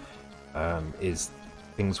axis, is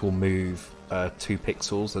things will move 2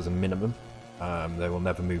 pixels as a minimum. They will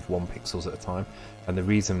never move 1 pixels at a time. And the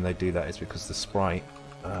reason they do that is because the sprite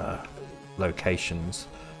locations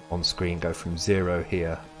on screen go from 0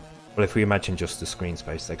 here. Well, if we imagine just the screen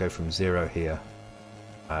space, they go from 0 here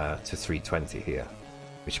to 320 here,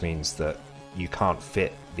 which means that you can't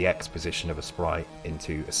fit the X position of a sprite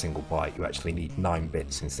into a single byte. You actually need 9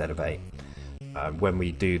 bits instead of 8. When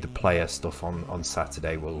we do the player stuff on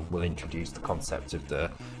Saturday, we'll introduce the concept of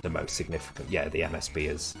the most significant, the MSB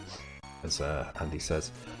as Andy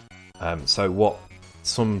says. So what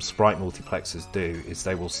some sprite multiplexers do is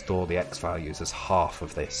they will store the X values as half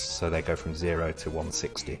of this, so they go from 0 to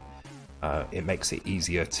 160. It makes it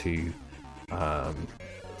easier to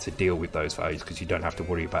deal with those values because you don't have to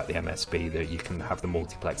worry about the MSB, that you can have the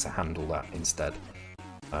multiplexer handle that instead.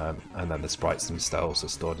 And then the sprites themselves are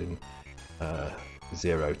stored in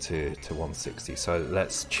 0 to 160. So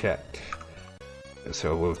let's check.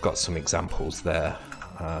 So we've got some examples there.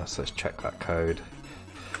 So let's check that code.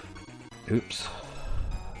 Oops.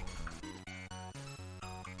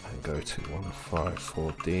 And go to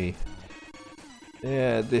 154D.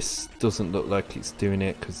 Yeah, this doesn't look like it's doing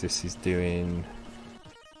it because this is doing.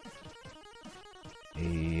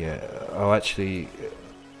 Oh, actually,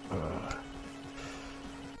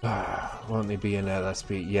 won't they be in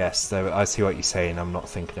LSB? Yes, I see what you're saying. I'm not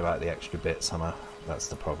thinking about the extra bits, am I? That's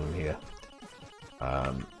the problem here.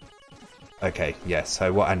 Okay, yeah,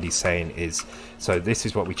 so what Andy's saying is, so this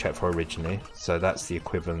is what we checked for originally, so that's the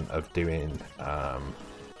equivalent of doing,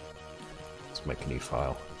 let's make a new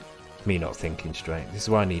file. Me not thinking straight. This is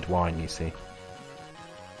why I need wine, you see.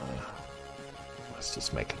 Let's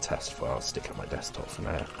just make a test file, stick it on my desktop for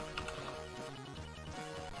now.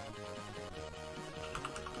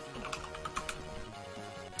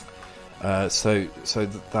 So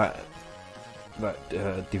that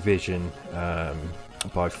division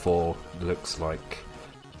by 4 looks like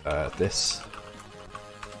this.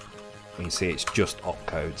 You see it's just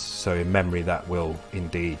opcodes, so in memory that will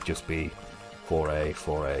indeed just be 4A,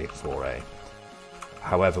 4A, 4A.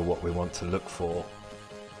 However, what we want to look for,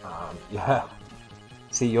 yeah.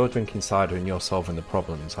 See, you're drinking cider and you're solving the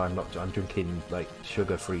problems. I'm not. I'm drinking like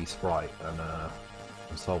sugar-free Sprite and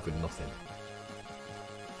I'm solving nothing.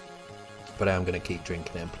 But I am going to keep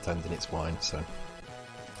drinking it and pretending it's wine. So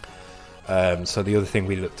the other thing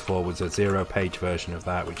we looked for was a 0-page version of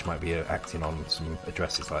that, which might be acting on some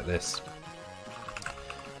addresses like this.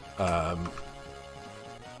 And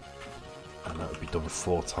that would be done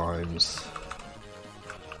 4 times,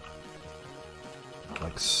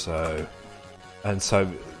 like so. And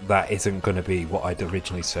so that isn't going to be what I'd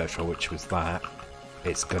originally searched for, which was that.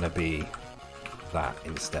 It's going to be that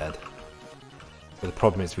instead. But the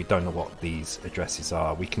problem is we don't know what these addresses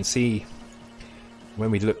are. We can see, when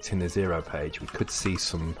we looked in the 0 page, we could see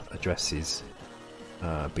some addresses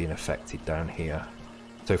being affected down here.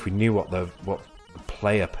 So if we knew what the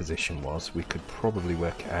player position was, we could probably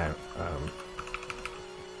work it out.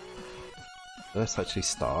 Let's actually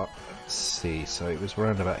start. Let's see. So it was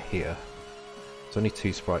around about here. There's only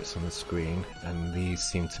 2 sprites on the screen, and these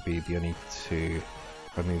seem to be the only 2.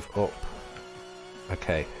 If I move up,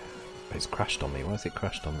 okay, it's crashed on me. Why has it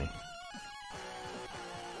crashed on me?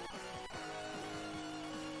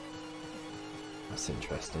 That's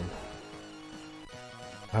interesting.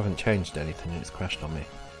 I haven't changed anything and it's crashed on me.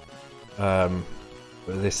 But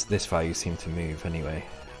this value seemed to move anyway,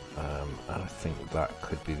 and I think that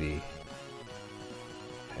could be the.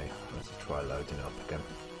 Okay, let's try loading it up again.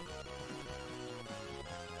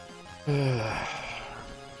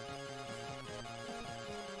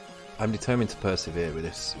 I'm determined to persevere with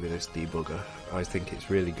this debugger. I think it's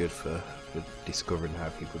really good for discovering how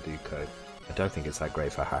people do code. I don't think it's that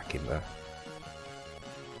great for hacking though.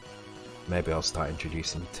 Maybe I'll start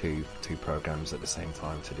introducing two programs at the same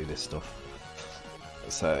time to do this stuff.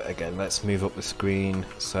 So again, let's move up the screen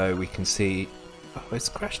so we can see. Oh, it's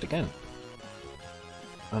crashed again,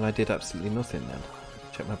 and I did absolutely nothing then.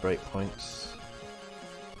 Check my breakpoints.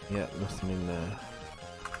 Yeah, nothing in there.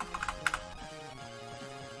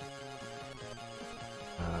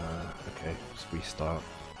 Okay, let's restart.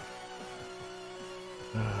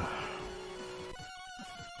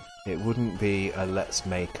 It wouldn't be a Let's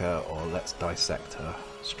Maker or Let's Dissector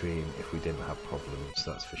stream if we didn't have problems,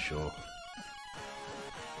 that's for sure.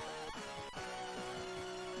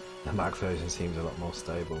 The Mac version seems a lot more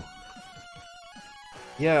stable.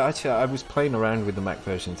 Yeah, actually, I was playing around with the Mac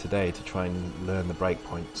version today to try and learn the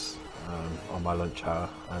breakpoints on my lunch hour,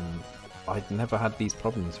 and I'd never had these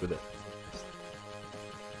problems with it.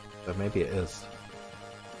 So maybe it is.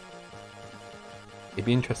 It'd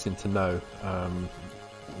be interesting to know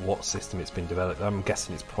what system it's been developed. I'm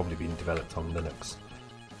guessing it's probably been developed on Linux.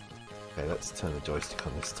 Okay, let's turn the joystick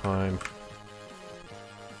on this time.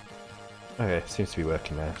 Okay, seems to be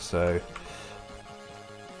working now. So,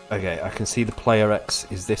 okay, I can see the player X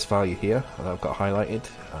is this value here that I've got highlighted.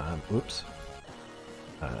 Whoops.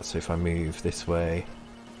 So if I move this way,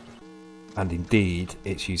 and indeed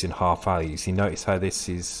it's using half values. You notice how this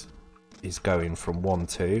is going from 1,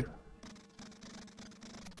 2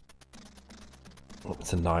 up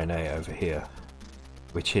to 9A over here,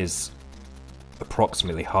 which is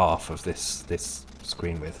approximately half of this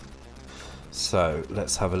screen width. So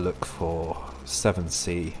let's have a look for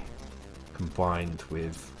 7C combined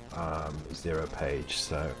with 0 page.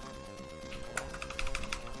 So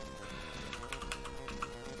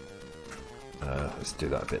let's do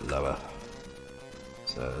that a bit lower.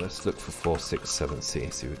 So let's look for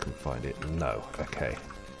 467C, see if we can find it. No, okay.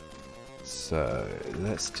 So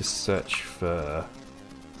let's just search for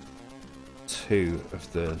 2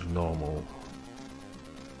 of the normal.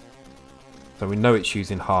 So we know it's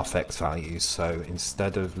using half X values, so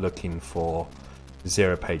instead of looking for the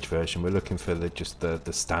 0 page version, we're looking for just the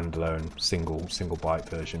standalone single byte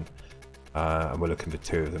version. And we're looking for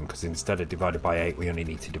 2 of them, because instead of divided by 8, we only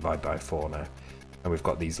need to divide by 4 now. And we've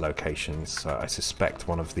got these locations, so I suspect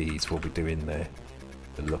one of these will be doing the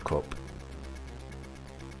lookup.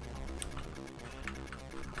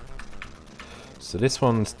 So this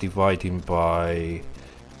one's dividing by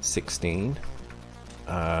 16.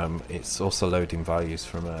 It's also loading values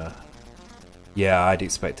from a... Yeah, I'd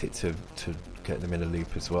expect it to get them in a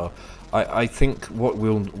loop as well. I think what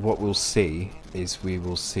we'll see is we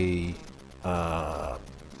will see a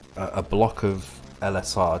block of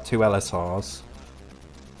LSR, 2 LSRs,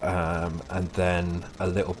 and then a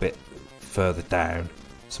little bit further down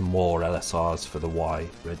some more LSRs for the Y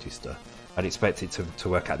register. I'd expect it to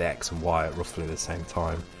work out the X and Y at roughly the same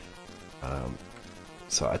time.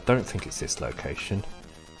 So I don't think it's this location.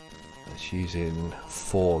 It's using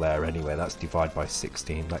 4 there anyway. That's divided by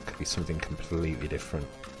 16. That could be something completely different.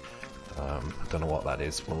 I don't know what that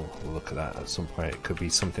is. We'll look at that at some point. It could be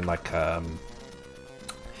something like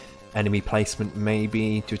enemy placement,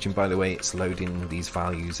 maybe, judging by the way it's loading these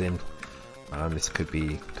values in. This could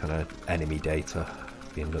be kind of enemy data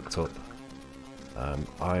being looked up.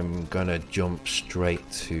 I'm gonna jump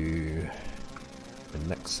straight to the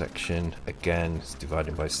next section. Again, it's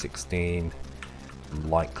divided by 16.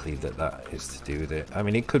 Likely that is to do with it. I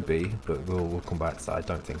mean, it could be, but we'll come back to that. I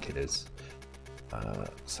don't think it is.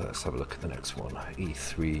 So let's have a look at the next one.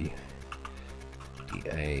 E3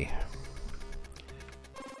 DA.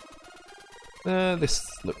 This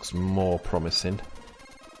looks more promising.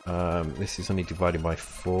 This is only divided by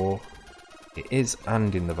 4. It is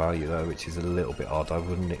AND in the value though, which is a little bit odd. I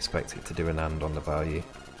wouldn't expect it to do an AND on the value.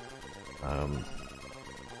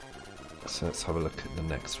 So let's have a look at the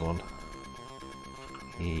next one.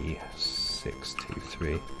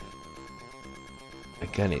 E623.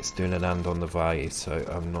 Again, it's doing an AND on the value, so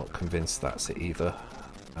I'm not convinced that's it either.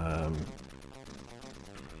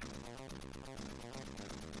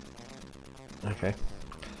 Okay.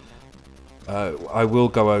 I will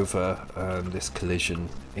go over this collision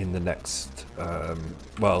in the next.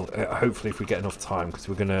 Well, hopefully, if we get enough time, because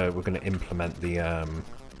we're gonna implement the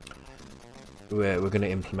we're gonna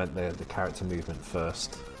implement the character movement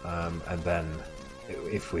first, and then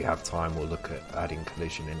if we have time, we'll look at adding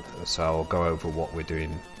collision in. So I'll go over what we're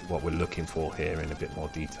doing, what we're looking for here in a bit more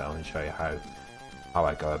detail, and show you how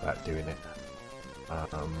I go about doing it.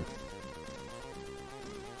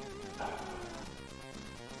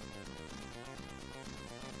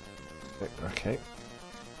 Okay.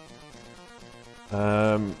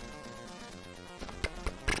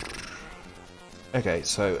 Okay,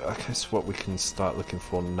 so I guess what we can start looking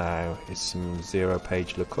for now is some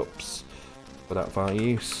 0-page lookups for that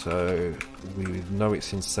value. So we know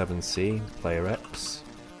it's in 7C, player X.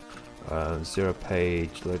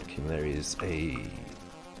 0-page load key there is a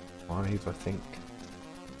 5, I think.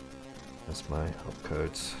 That's my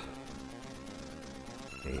opcodes.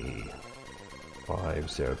 A 5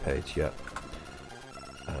 0-page, yep.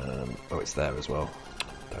 Oh, it's there as well.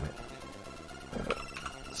 Damn it.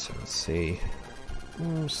 7C.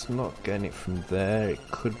 It's not getting it from there. It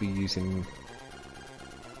could be using.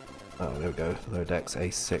 Oh, there we go. Load X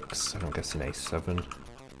A6, and I'm guessing A7.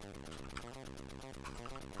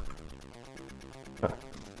 Huh.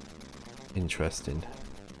 Interesting.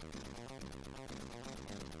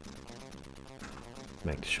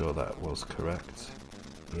 Make sure that was correct.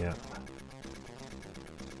 Yeah.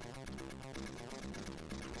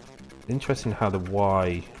 Interesting how the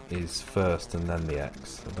Y is first and then the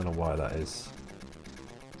X. I don't know why that is.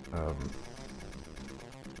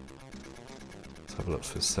 Let's have a look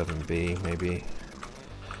for 7B maybe.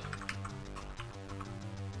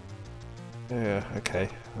 Yeah, okay.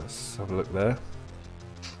 Let's have a look there.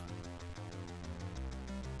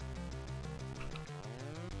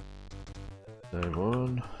 Nine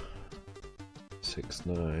 1 6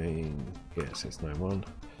 9. Yeah, 691.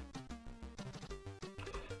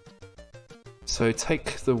 So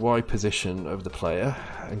take the Y position of the player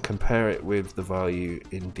and compare it with the value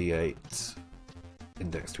in D8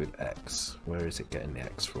 indexed with X. Where is it getting the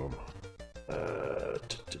X from?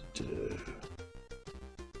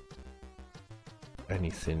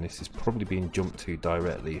 Anything. This is probably being jumped to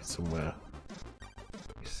directly somewhere.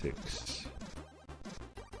 6.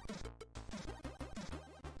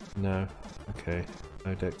 No. Okay.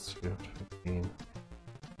 No Dex 15.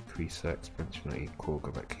 Increase X. Branch not equal.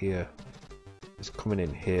 Go back here. It's coming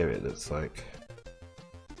in here, it looks like.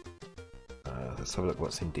 Let's have a look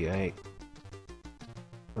what's in D8.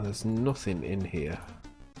 Well, there's nothing in here.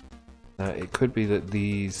 Now, it could be that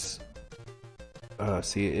these...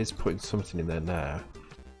 see, it is putting something in there now.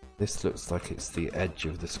 This looks like it's the edge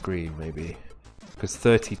of the screen, maybe. Because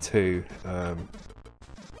 32...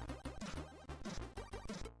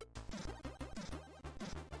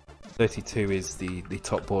 32 is the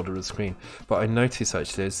top border of the screen. But I notice,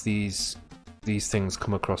 actually, there's these things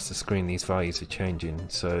come across the screen, these values are changing,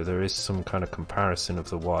 so there is some kind of comparison of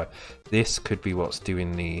the Y. This could be what's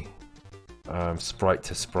doing the sprite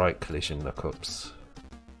to sprite collision lookups.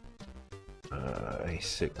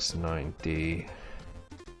 A69D.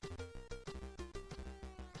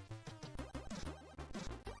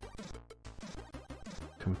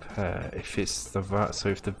 Compare if it's the so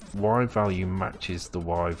if the Y value matches the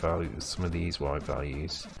Y value, some of these Y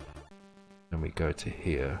values, then we go to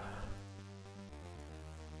here,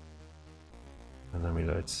 and then we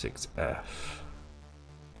load 6F.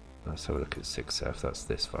 Let's have a look at 6F. That's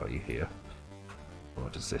this value here.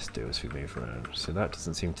 What does this do as we move around? So that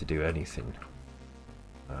doesn't seem to do anything.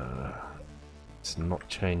 It's not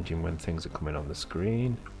changing when things are coming on the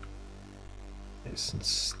screen. It's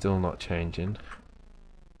still not changing.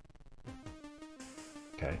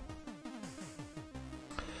 Okay.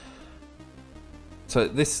 So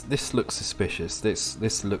this looks suspicious.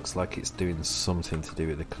 This looks like it's doing something to do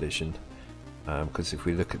with the collision. Because if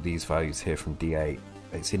we look at these values here from D8,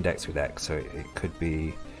 it's indexed with X, so it could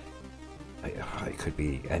be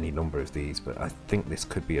any number of these, but I think this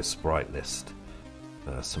could be a sprite list.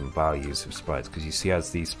 Some values of sprites, because you see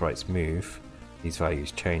as these sprites move, these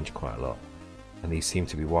values change quite a lot, and these seem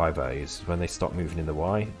to be Y values. When they stop moving in the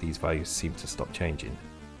Y, these values seem to stop changing.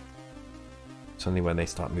 It's only when they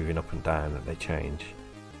start moving up and down that they change.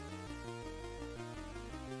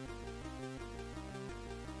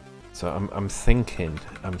 So I'm thinking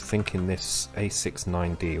this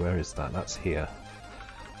A69D, where is that? That's here.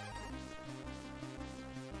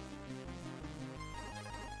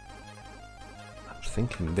 I'm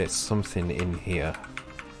thinking there's something in here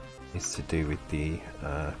is to do with the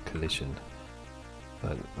collision.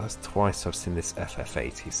 But that's twice I've seen this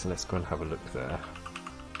FF80, so let's go and have a look there.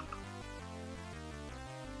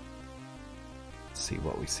 See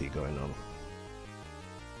what we see going on.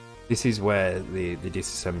 This is where the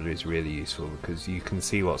disassembler is really useful, because you can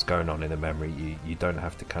see what's going on in the memory. You don't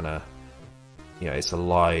have to kind of, you know, it's a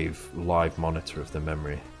live monitor of the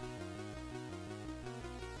memory.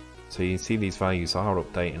 So you can see these values are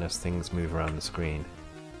updating as things move around the screen.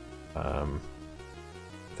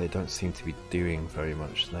 They don't seem to be doing very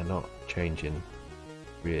much. They're not changing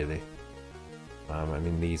really. I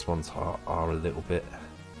mean, these ones are a little bit.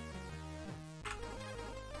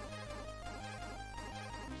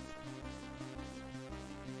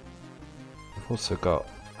 Also got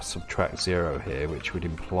a subtract 0 here, which would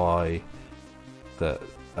imply that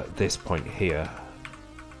at this point here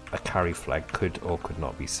a carry flag could or could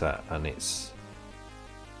not be set, and there's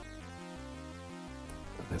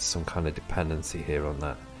some kind of dependency here on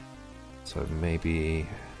that. So maybe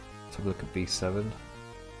let's have a look at B7.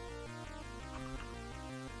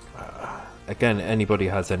 Again, anybody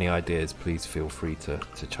has any ideas, please feel free to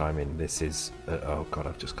chime in. This is oh god,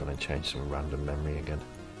 I've just gone and changed some random memory again.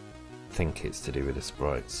 I think it's to do with the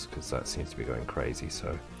sprites, because that seems to be going crazy, so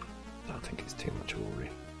I don't think it's too much worry.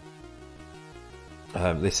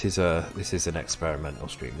 This is an experimental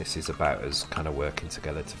stream. This is about us kind of working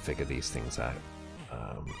together to figure these things out.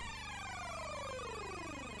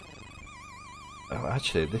 Oh,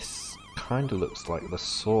 actually, this kind of looks like the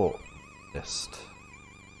sort list.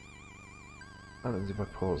 How happens if I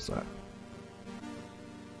pause that?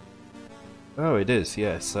 Oh, it is,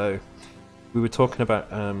 yeah. So we were talking about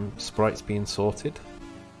sprites being sorted,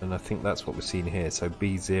 and I think that's what we're seeing here. So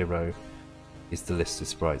B0 is the list of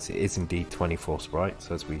sprites. It is indeed 24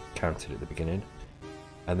 sprites, as we counted at the beginning.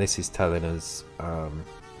 And this is telling us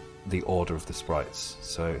the order of the sprites.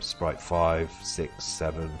 So sprite 5, 6,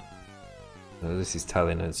 7. This is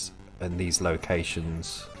telling us, in these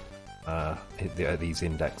locations, these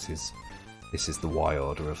indexes, this is the Y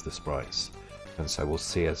order of the sprites. And so we'll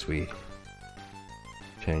see as we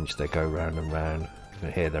change, they go round and round,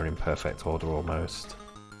 and here they're in perfect order almost.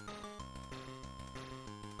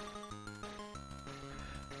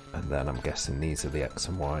 And then I'm guessing these are the X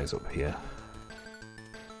and Y's up here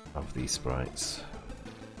of these sprites.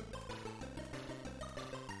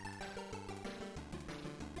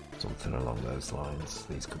 Something along those lines.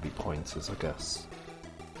 These could be pointers, I guess.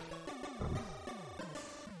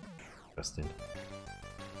 Interesting.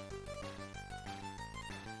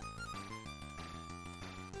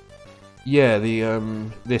 Yeah,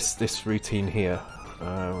 the this routine here.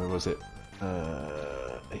 Where was it?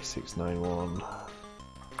 A691.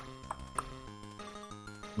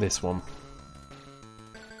 This one.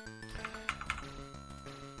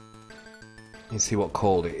 You see what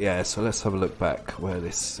called it? Yeah. So let's have a look back where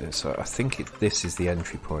this is. So I think this is the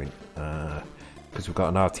entry point, because we've got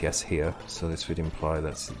an RTS here. So this would imply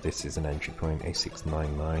that this is an entry point.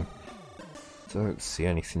 A699. Don't see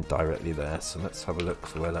anything directly there, so let's have a look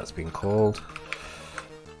for where that's been called.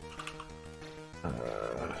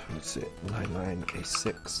 What's it?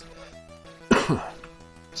 99A6.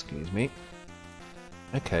 Excuse me.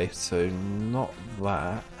 Okay, so not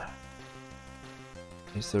that.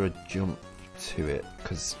 Is there a jump to it?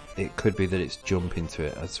 Because it could be that it's jumping to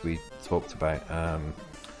it, as we talked about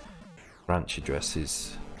branch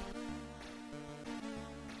addresses.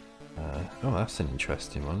 Oh, that's an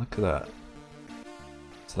interesting one. Look at that.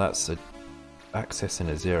 So that's accessing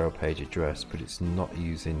a 0-page address, but it's not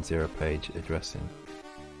using 0-page addressing.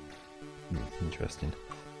 Interesting.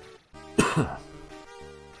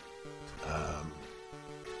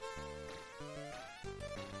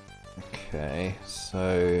 Okay,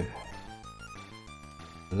 so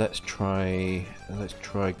let's try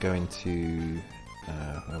going to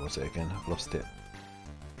where was it again? I've lost it.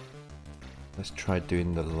 Let's try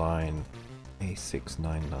doing the line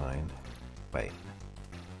A699. Wait,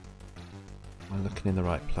 am I looking in the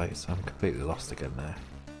right place? I'm completely lost again there.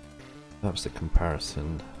 That was the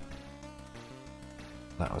comparison.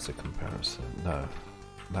 That was a comparison. No,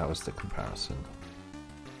 that was the comparison.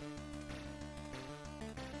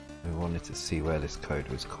 We wanted to see where this code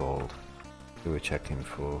was called. We were checking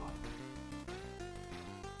for.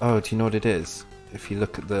 Oh, do you know what it is? If you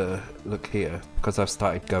look here, because I've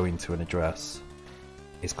started going to an address,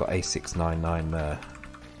 it's got A699 there.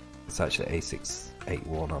 It's actually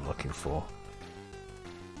A681 I'm looking for.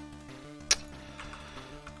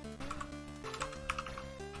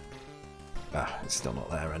 Ah, it's still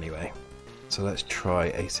not there anyway. So let's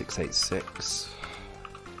try A686.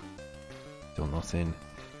 Still nothing.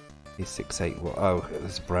 A681. Oh,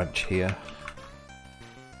 there's a branch here.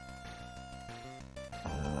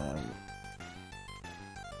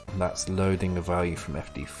 And that's loading a value from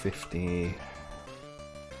FD50.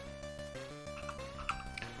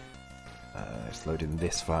 It's loading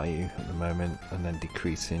this value at the moment and then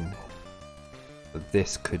decreasing. But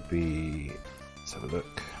this could be. Let's have a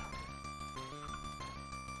look.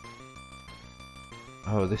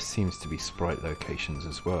 Oh, this seems to be sprite locations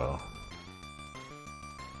as well.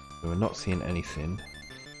 So we're not seeing anything.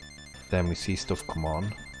 Then we see stuff come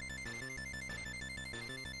on.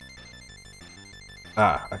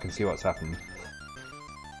 Ah, I can see what's happened.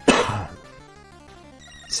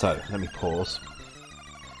 So, let me pause.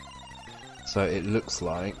 So it looks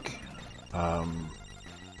like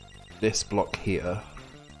this block here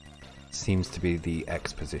seems to be the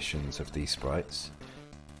X positions of these sprites.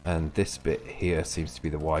 And this bit here seems to be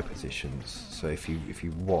the Y positions. So if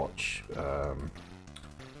you watch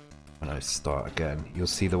when I start again, you'll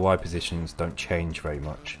see the Y positions don't change very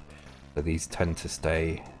much. So these tend to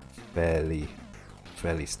stay fairly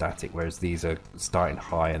static, whereas these are starting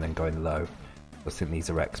high and then going low. I think these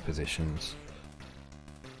are X positions.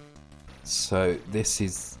 So this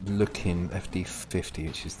is looking FD50,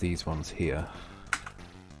 which is these ones here.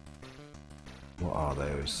 What are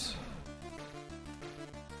those?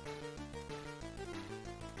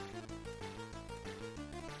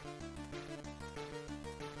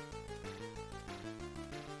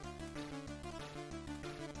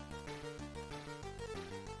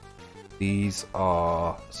 These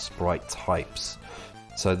are sprite types.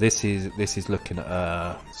 So this is looking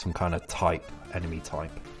at some kind of type, enemy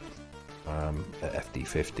type, at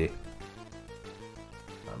FD50.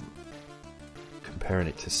 Comparing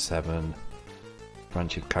it to 7,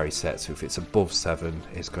 branch of carry set. So if it's above 7,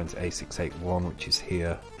 it's going to A681, which is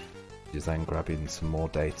here, which is then grabbing some more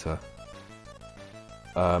data.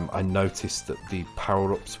 I noticed that the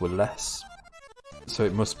power-ups were less, so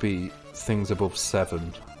it must be things above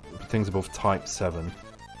 7. Things above type 7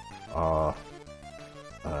 are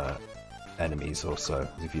enemies also.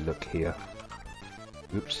 If you look here,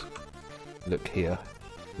 oops, look here,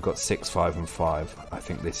 we've got 6, 5 and 5. I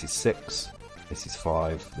think this is 6, this is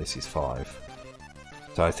 5, this is 5.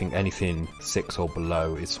 So I think anything 6 or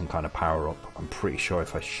below is some kind of power up. I'm pretty sure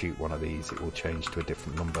if I shoot one of these it will change to a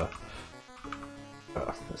different number.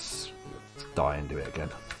 Let's die and do it again.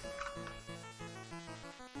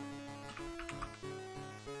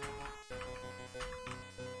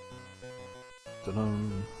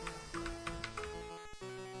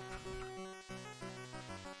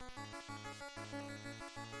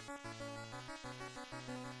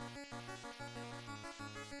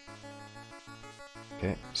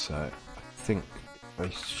 Okay, so I think if I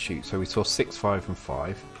shoot, so we saw 6, 5 and 5.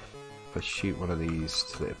 If I shoot one of these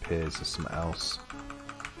till it appears as something else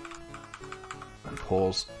and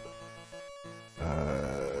pause,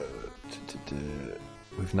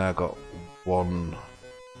 we've now got 1,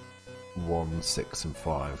 6 and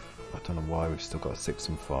 5. I don't know why we've still got 6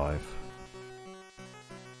 and 5,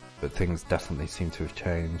 but things definitely seem to have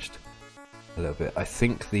changed a little bit. I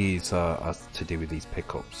think these are to do with these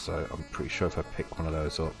pickups, so I'm pretty sure if I pick one of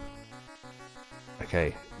those up I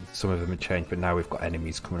okay, some of them have changed, but now we've got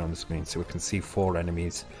enemies coming on the screen, so we can see 4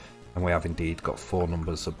 enemies, and we have indeed got 4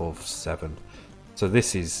 numbers above 7. So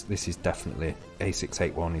this is definitely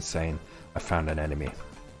A681 is saying I found an enemy.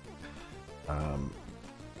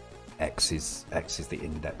 X is the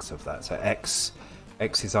index of that. So X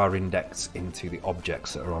is our index into the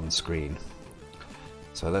objects that are on the screen.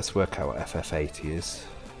 So let's work out what FF80 is.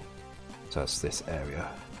 So that's this area.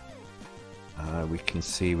 We can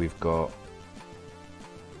see we've got,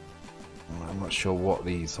 I'm not sure what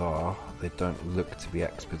these are. They don't look to be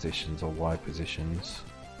X positions or Y positions.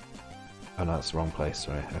 Oh no, that's the wrong place,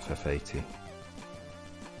 sorry, FF80.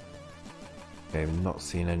 Okay, we're not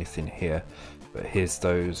seeing anything here, but here's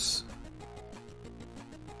those,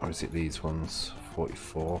 or is it these ones?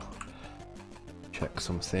 44. Check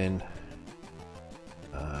something.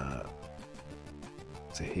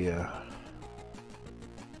 To here.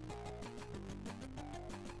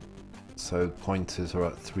 So pointers are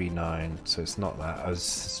at 39, so it's not that. I was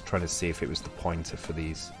just trying to see if it was the pointer for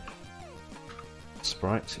these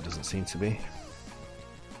sprites. It doesn't seem to be.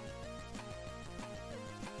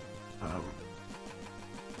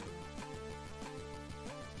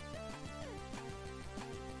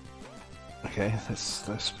 Okay,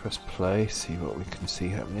 let's press play, see what we can see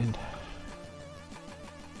happening.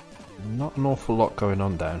 Not an awful lot going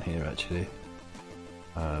on down here actually.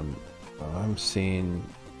 I'm seeing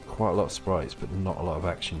quite a lot of sprites, but not a lot of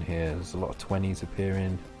action here. There's a lot of 20s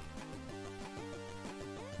appearing.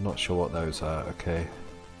 Not sure what those are. Okay.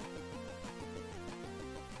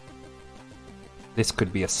 This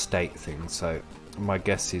could be a state thing, so my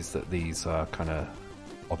guess is that these are kind of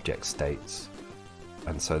object states.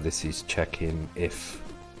 And so this is checking if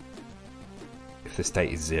the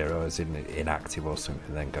state is 0, as in inactive or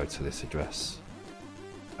something, then go to this address.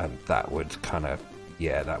 And that would kind of,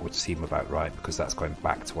 yeah, that would seem about right, because that's going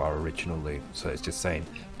back to our original loop. So it's just saying,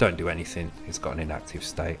 don't do anything, it's got an inactive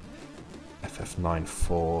state.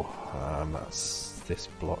 FF94, that's this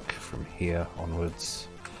block from here onwards.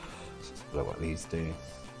 Let's look what these do.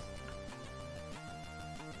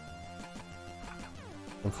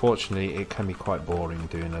 Unfortunately, it can be quite boring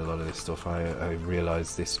doing a lot of this stuff. I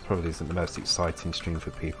realise this probably isn't the most exciting stream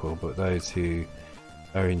for people, but those who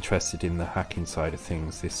are interested in the hacking side of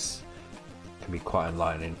things, this can be quite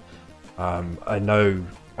enlightening. I know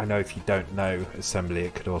if you don't know assembly,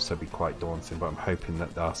 it could also be quite daunting, but I'm hoping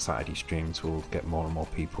that our Saturday streams will get more and more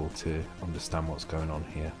people to understand what's going on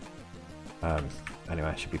here. Anyway,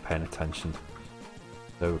 I should be paying attention.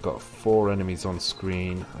 So we've got 4 enemies on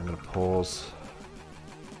screen. I'm going to pause.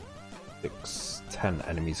 10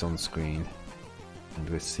 enemies on screen, and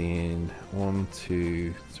we're seeing 1,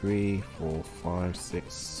 2, 3, 4, 5,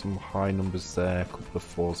 6, some high numbers there, a couple of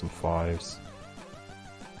 4s and 5s.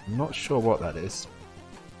 I'm not sure what that is.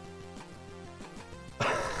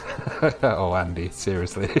 Oh, Andy,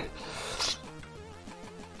 seriously.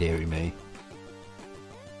 Deary me.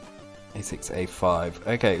 A6, A5.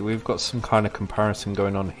 Okay, we've got some kind of comparison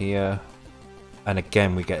going on here. And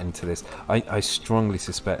again, we get into this. I strongly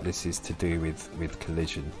suspect this is to do with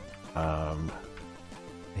collision.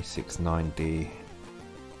 A69D.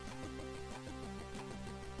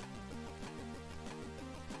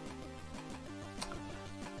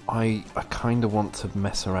 I kind of want to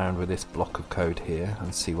mess around with this block of code here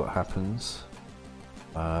and see what happens.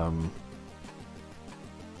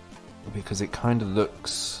 Because it kind of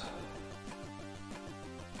looks...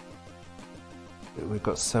 We've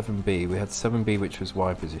got 7B. We had 7B, which was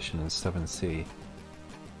Y position, and 7C.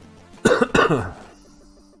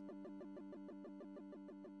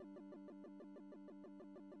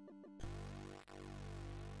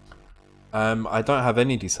 I don't have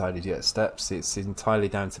any decided yet steps. It's entirely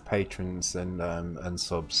down to patrons and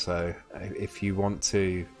subs. So if you want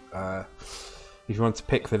to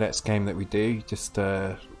pick the next game that we do, just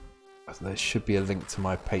there should be a link to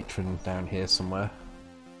my Patreon down here somewhere.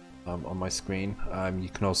 On my screen. You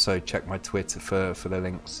can also check my Twitter for the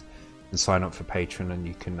links and sign up for Patreon, and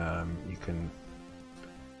you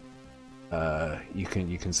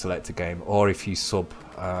can select a game, or if you sub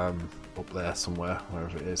up there somewhere,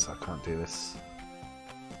 wherever it is, I can't do this,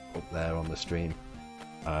 up there on the stream,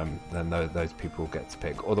 then those people will get to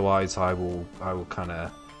pick. Otherwise, I will kind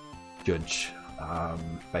of judge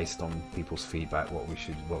based on people's feedback what we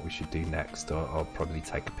should do next, or I'll probably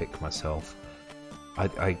take a pick myself.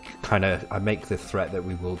 I make the threat that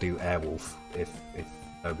we will do Airwolf if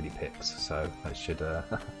nobody picks, so that should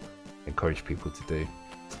encourage people to do.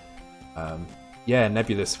 Yeah,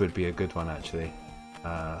 Nebulous would be a good one actually.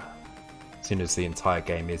 As soon as the entire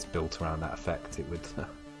game is built around that effect, it would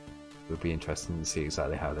be interesting to see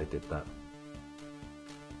exactly how they did that.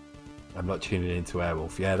 I'm not tuning into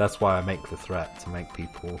Airwolf. Yeah, that's why I make the threat, to make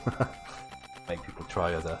people make people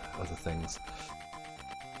try other things.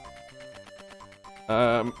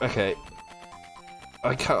 Okay.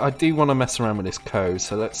 I do want to mess around with this code,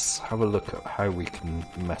 so let's have a look at how we can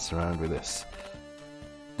mess around with this.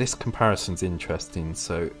 This comparison's interesting.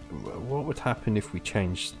 So, what would happen if we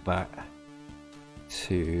changed that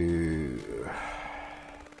to?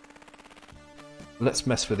 Let's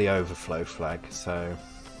mess with the overflow flag. So,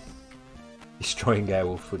 destroying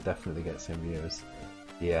Airwolf would definitely get some viewers.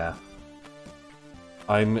 Yeah,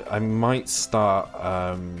 I might start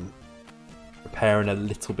preparing a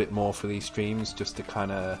little bit more for these streams, just to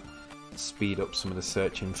kind of speed up some of the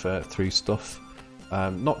searching through stuff.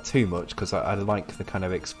 Not too much, because I like the kind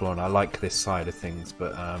of exploring. I like this side of things,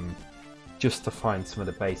 but just to find some of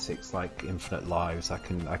the basics like infinite lives, I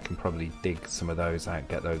can probably dig some of those out,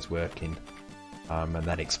 get those working, and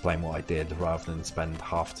then explain what I did rather than spend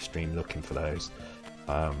half the stream looking for those.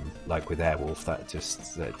 Like with Airwolf, that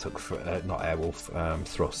took for, not Airwolf,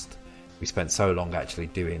 Thrust. We spent so long actually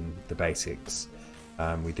doing the basics,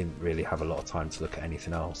 we didn't really have a lot of time to look at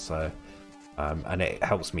anything else. So, and it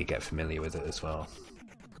helps me get familiar with it as well.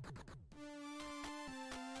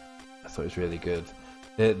 I thought it was really good.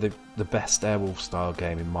 The best Airwolf style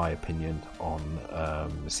game, in my opinion, on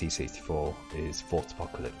the C64 is Fort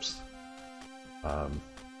Apocalypse.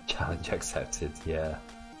 Challenge accepted. Yeah,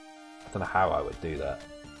 I don't know how I would do that.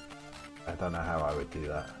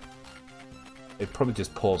 It'd probably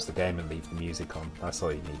just pause the game and leave the music on. That's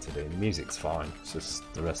all you need to do. The music's fine. It's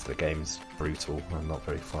just the rest of the game is brutal and not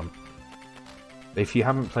very fun. If you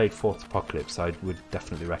haven't played Fort Apocalypse, I would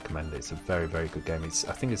definitely recommend it. It's a very, very good game. I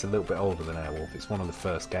think it's a little bit older than Airwolf. It's one of the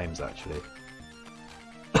first games, actually.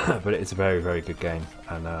 But it's a very, very good game.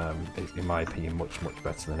 And it's, in my opinion, much, much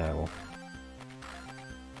better than Airwolf.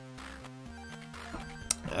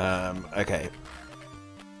 Okay.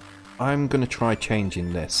 I'm going to try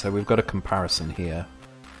changing this. So we've got a comparison here.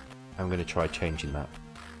 I'm going to try changing that.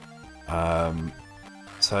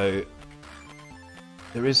 So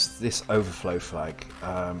there is this overflow flag.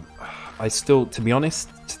 I still, to be honest,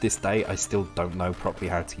 to this day, I still don't know properly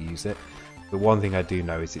how to use it. The one thing I do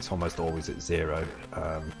know is it's almost always at 0.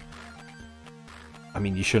 I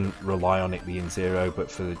mean, you shouldn't rely on it being 0, but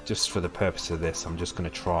just for the purpose of this, I'm just going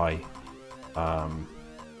to try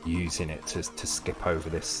using it to skip over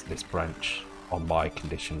this branch on my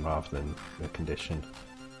condition rather than the condition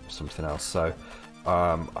of something else. So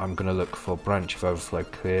I'm going to look for branch of overflow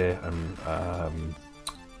clear and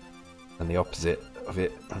the opposite of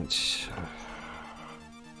it, branch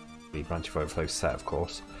of overflow set, of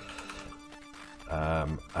course.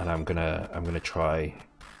 And I'm gonna try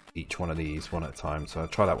each one of these one at a time. So I'll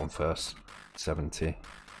try that one first. 70,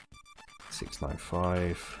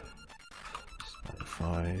 695,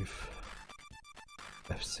 695,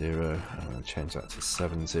 F0. I'm going to change that to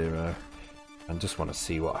 70, and just want to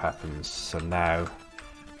see what happens. So now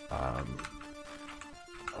I'll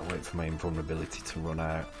wait for my invulnerability to run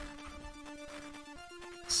out.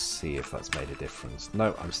 See if that's made a difference.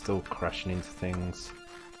 No, I'm still crashing into things.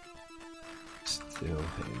 Still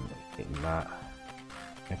hitting that.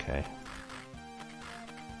 Okay.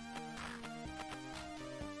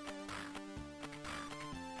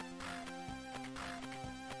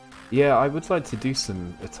 Yeah, I would like to do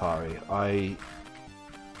some Atari.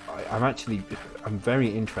 I'm very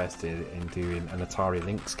interested in doing an Atari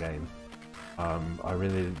Lynx game. I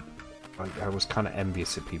was kind of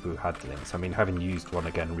envious of people who had the Lynx. I mean, having used one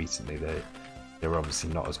again recently, they're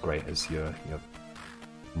obviously not as great as your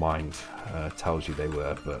mind tells you they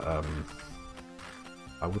were, but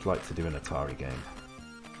I would like to do an Atari game,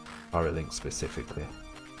 Atari Lynx specifically.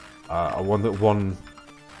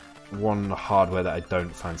 One hardware that I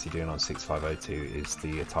don't fancy doing on 6502 is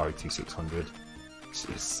the Atari 2600.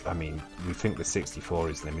 I mean, we think the 64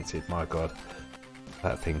 is limited. My God,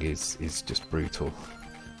 that thing is just brutal.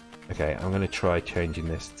 Okay, I'm going to try changing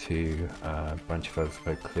this to branch of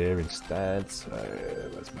overflow clear instead. So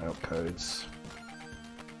where's my opcodes?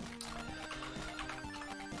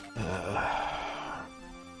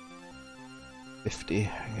 50.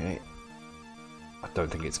 Okay. I don't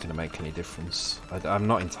think it's going to make any difference. I'm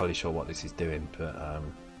not entirely sure what this is doing, but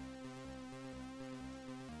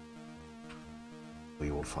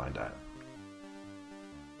we will find out.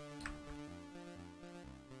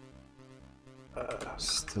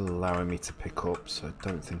 Still allowing me to pick up, so I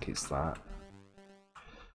don't think it's that.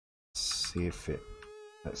 Let's see if it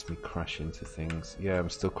lets me crash into things. Yeah, I'm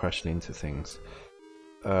still crashing into things.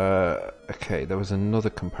 Okay, there was another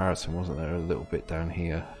comparison, wasn't there? A little bit down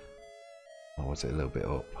here. Or was it a little bit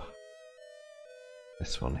up?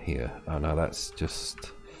 This one here. Oh no, that's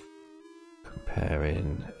just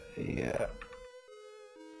Comparing, yeah.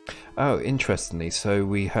 Oh, interestingly, so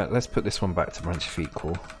we had, let's put this one back to branch if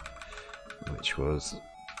equal, which was,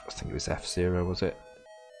 I think it was F0, was it?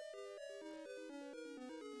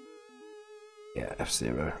 Yeah,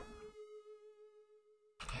 F0.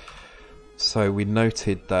 So we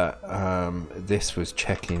noted that this was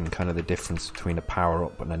checking kind of the difference between a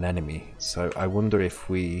power-up and an enemy. So I wonder if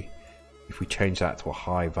we change that to a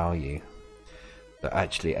high value, that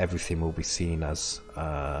actually everything will be seen as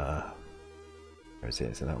where is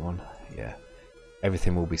it? Is it that one? Yeah,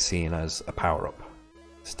 everything will be seen as a power-up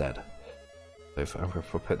instead. So if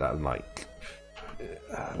we put that in like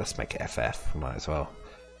let's make it FF, might as well.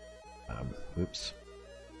 Oops.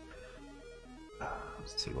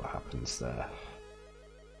 Let's see what happens there.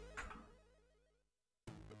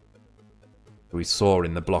 We saw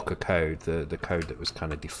in the block of code, the code that was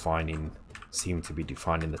kind of defining, seemed to be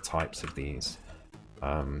defining the types of these.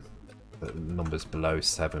 The numbers below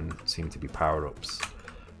 7 seem to be power-ups.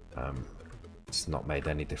 It's not made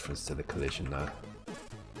any difference to the collision though.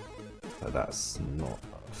 So that's not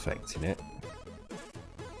affecting it.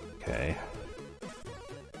 Okay.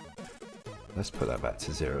 Let's put that back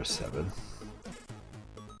to 0.7.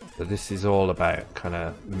 So this is all about kind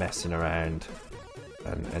of messing around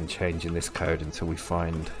and changing this code until we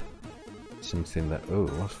find something that... Oh,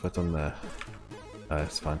 what have I done there? No,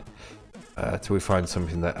 it's fine. Till we find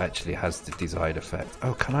something that actually has the desired effect.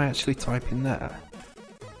 Oh, can I actually type in there?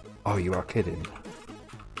 Oh, you are kidding.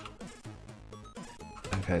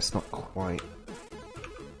 Okay, it's not quite...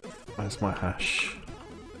 Where's my hash?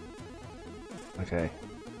 Okay.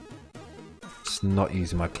 It's not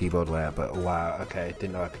using my keyboard layout, but wow, okay,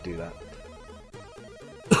 didn't know I could do that.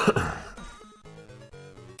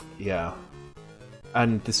 Yeah.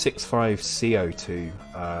 And the 65C02,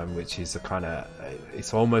 which is a kind of,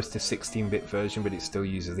 it's almost a 16-bit version, but it still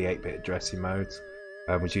uses the 8-bit addressing modes,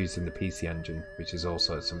 was used in the PC Engine, which is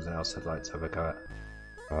also something else I'd like to have a go at.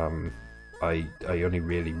 I only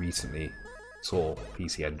really recently saw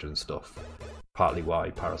PC Engine stuff, partly why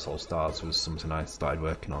Parasol Stars was something I started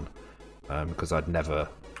working on, because I'd never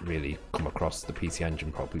really come across the PC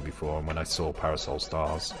Engine properly before, and when I saw Parasol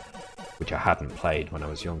Stars, which I hadn't played when I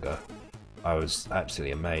was younger, I was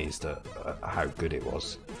absolutely amazed at how good it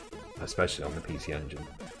was, especially on the PC Engine.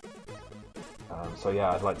 So yeah,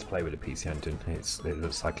 I'd like to play with the PC Engine. It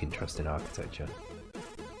looks like interesting architecture.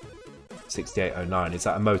 6809, is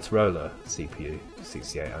that a Motorola CPU?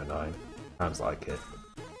 6809, sounds like it.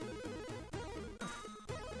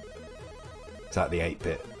 Is that the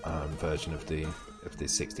 8-bit version of the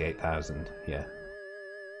 68000? Yeah.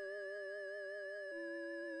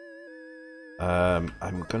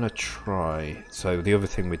 I'm gonna try. So the other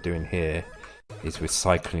thing we're doing here is we're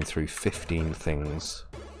cycling through 15 things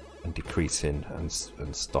and decreasing and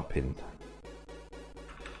stopping.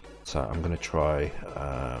 So I'm gonna try.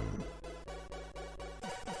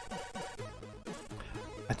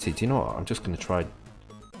 Actually, do you know what? I'm just gonna try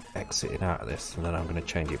exiting out of this, and then I'm gonna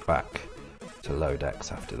change it back to load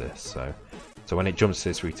X after this. So when it jumps to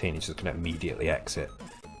this routine, it's just gonna immediately exit.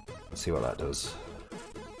 Let's see what that does.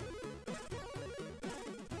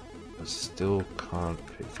 I still can't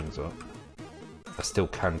pick things up. I still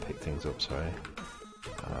can pick things up, sorry.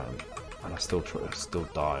 And I still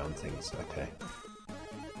die on things, okay.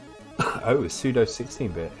 Oh, it's pseudo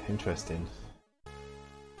 16-bit, interesting.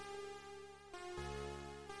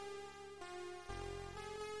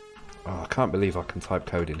 Oh, I can't believe I can type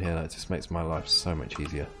code in here, that just makes my life so much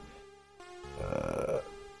easier.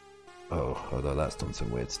 Oh, although that's done some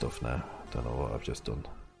weird stuff now. Don't know what I've just done.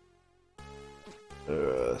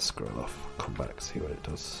 Scroll off, come back, see what it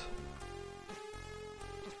does.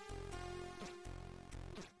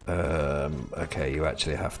 Okay, you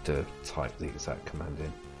actually have to type the exact command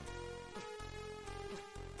in.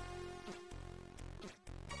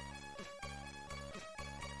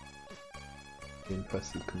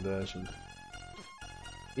 Impressive conversion.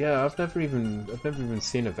 Yeah, I've never even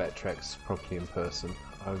seen a Vectrex properly in person.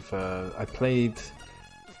 I played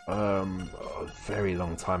a very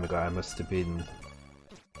long time ago. I must have been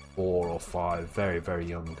 4 or 5, very, very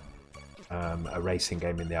young. A racing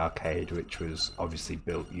game in the arcade, which was obviously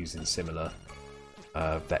built using similar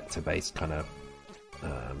vector-based kind of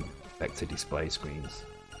vector display screens,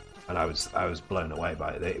 and I was blown away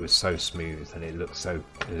by it. It was so smooth and it looked so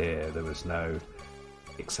clear. There was no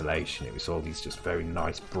pixelation. It was all these just very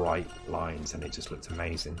nice bright lines, and it just looked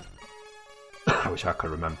amazing. I wish I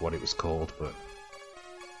could remember what it was called, but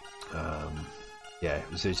yeah, it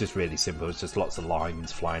was just really simple. It was just lots of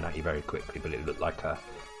lines flying at you very quickly, but it looked like a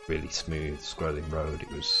really smooth scrolling road.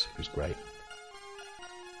 It was great.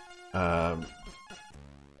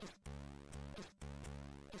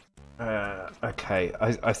 Okay,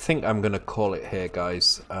 I think I'm gonna call it here,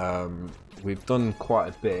 guys. We've done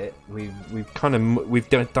quite a bit. We've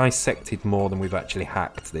dissected more than we've actually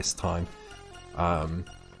hacked this time. I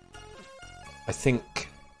think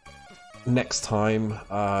next time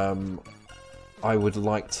I would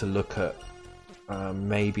like to look at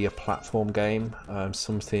maybe a platform game,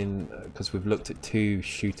 something, because we've looked at 2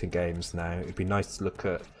 shooter games now. It'd be nice to look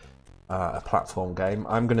at a platform game.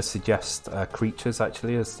 I'm going to suggest Creatures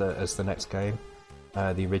actually as the next game,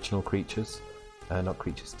 the original Creatures, not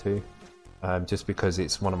Creatures 2, just because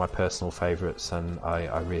it's one of my personal favourites, and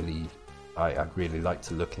I'd really like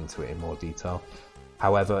to look into it in more detail.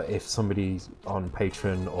 However, if somebody on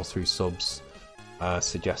Patreon or through subs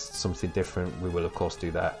suggests something different, we will of course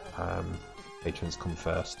do that. Patrons come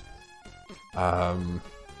first.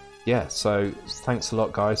 Yeah, so thanks a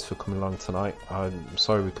lot, guys, for coming along tonight. I'm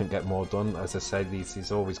sorry we couldn't get more done. As I said, this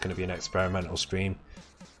is always going to be an experimental stream.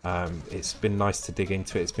 It's been nice to dig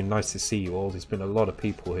into it. It's been nice to see you all. There's been a lot of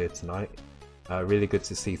people here tonight. Really good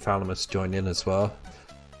to see Thalamus join in as well.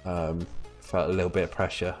 Felt a little bit of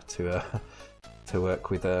pressure to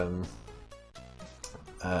work with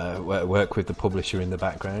work with the publisher in the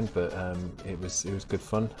background, but it was good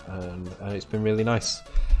fun, and it's been really nice.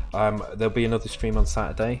 There'll be another stream on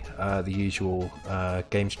Saturday, the usual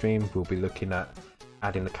game stream. We'll be looking at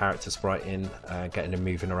adding the character sprite in, getting them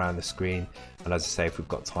moving around the screen, and as I say, if we've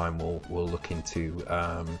got time, we'll look into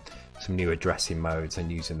some new addressing modes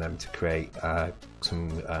and using them to create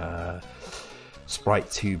some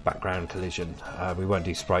sprite to background collision. We won't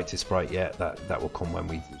do sprite to sprite yet. That will come when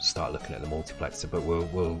we start looking at the multiplexer, but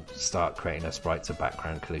we'll start creating a sprite to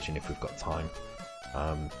background collision if we've got time.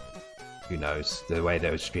 Who knows? The way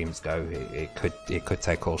those streams go, it could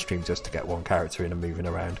take all streams just to get one character in and moving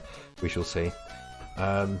around. We shall see.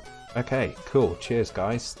 Okay, cool. Cheers,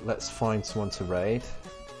 guys. Let's find someone to raid.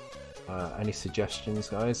 Any suggestions,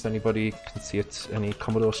 guys? Anybody can see any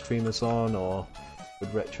Commodore streamers on, or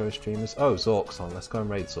good retro streamers? Oh, Zork's on. Let's go and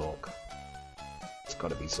raid Zork. It's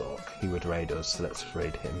got to be Zork. He would raid us, so let's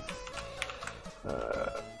raid him.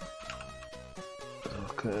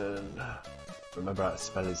 Remember how to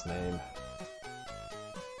spell his name.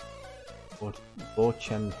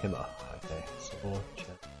 Borchen Himmer. Okay, so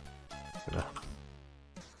Borchen Himmer.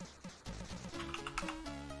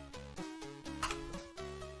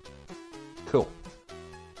 Cool.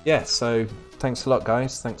 Yeah, so thanks a lot,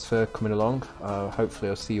 guys. Thanks for coming along. Hopefully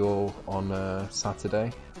I'll see you all on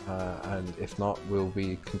Saturday, and if not, we'll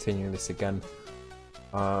be continuing this again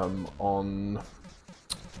on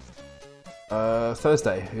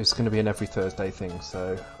Thursday. It's going to be an every Thursday thing,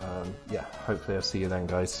 so yeah, hopefully I'll see you then,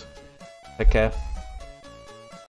 guys. Take care.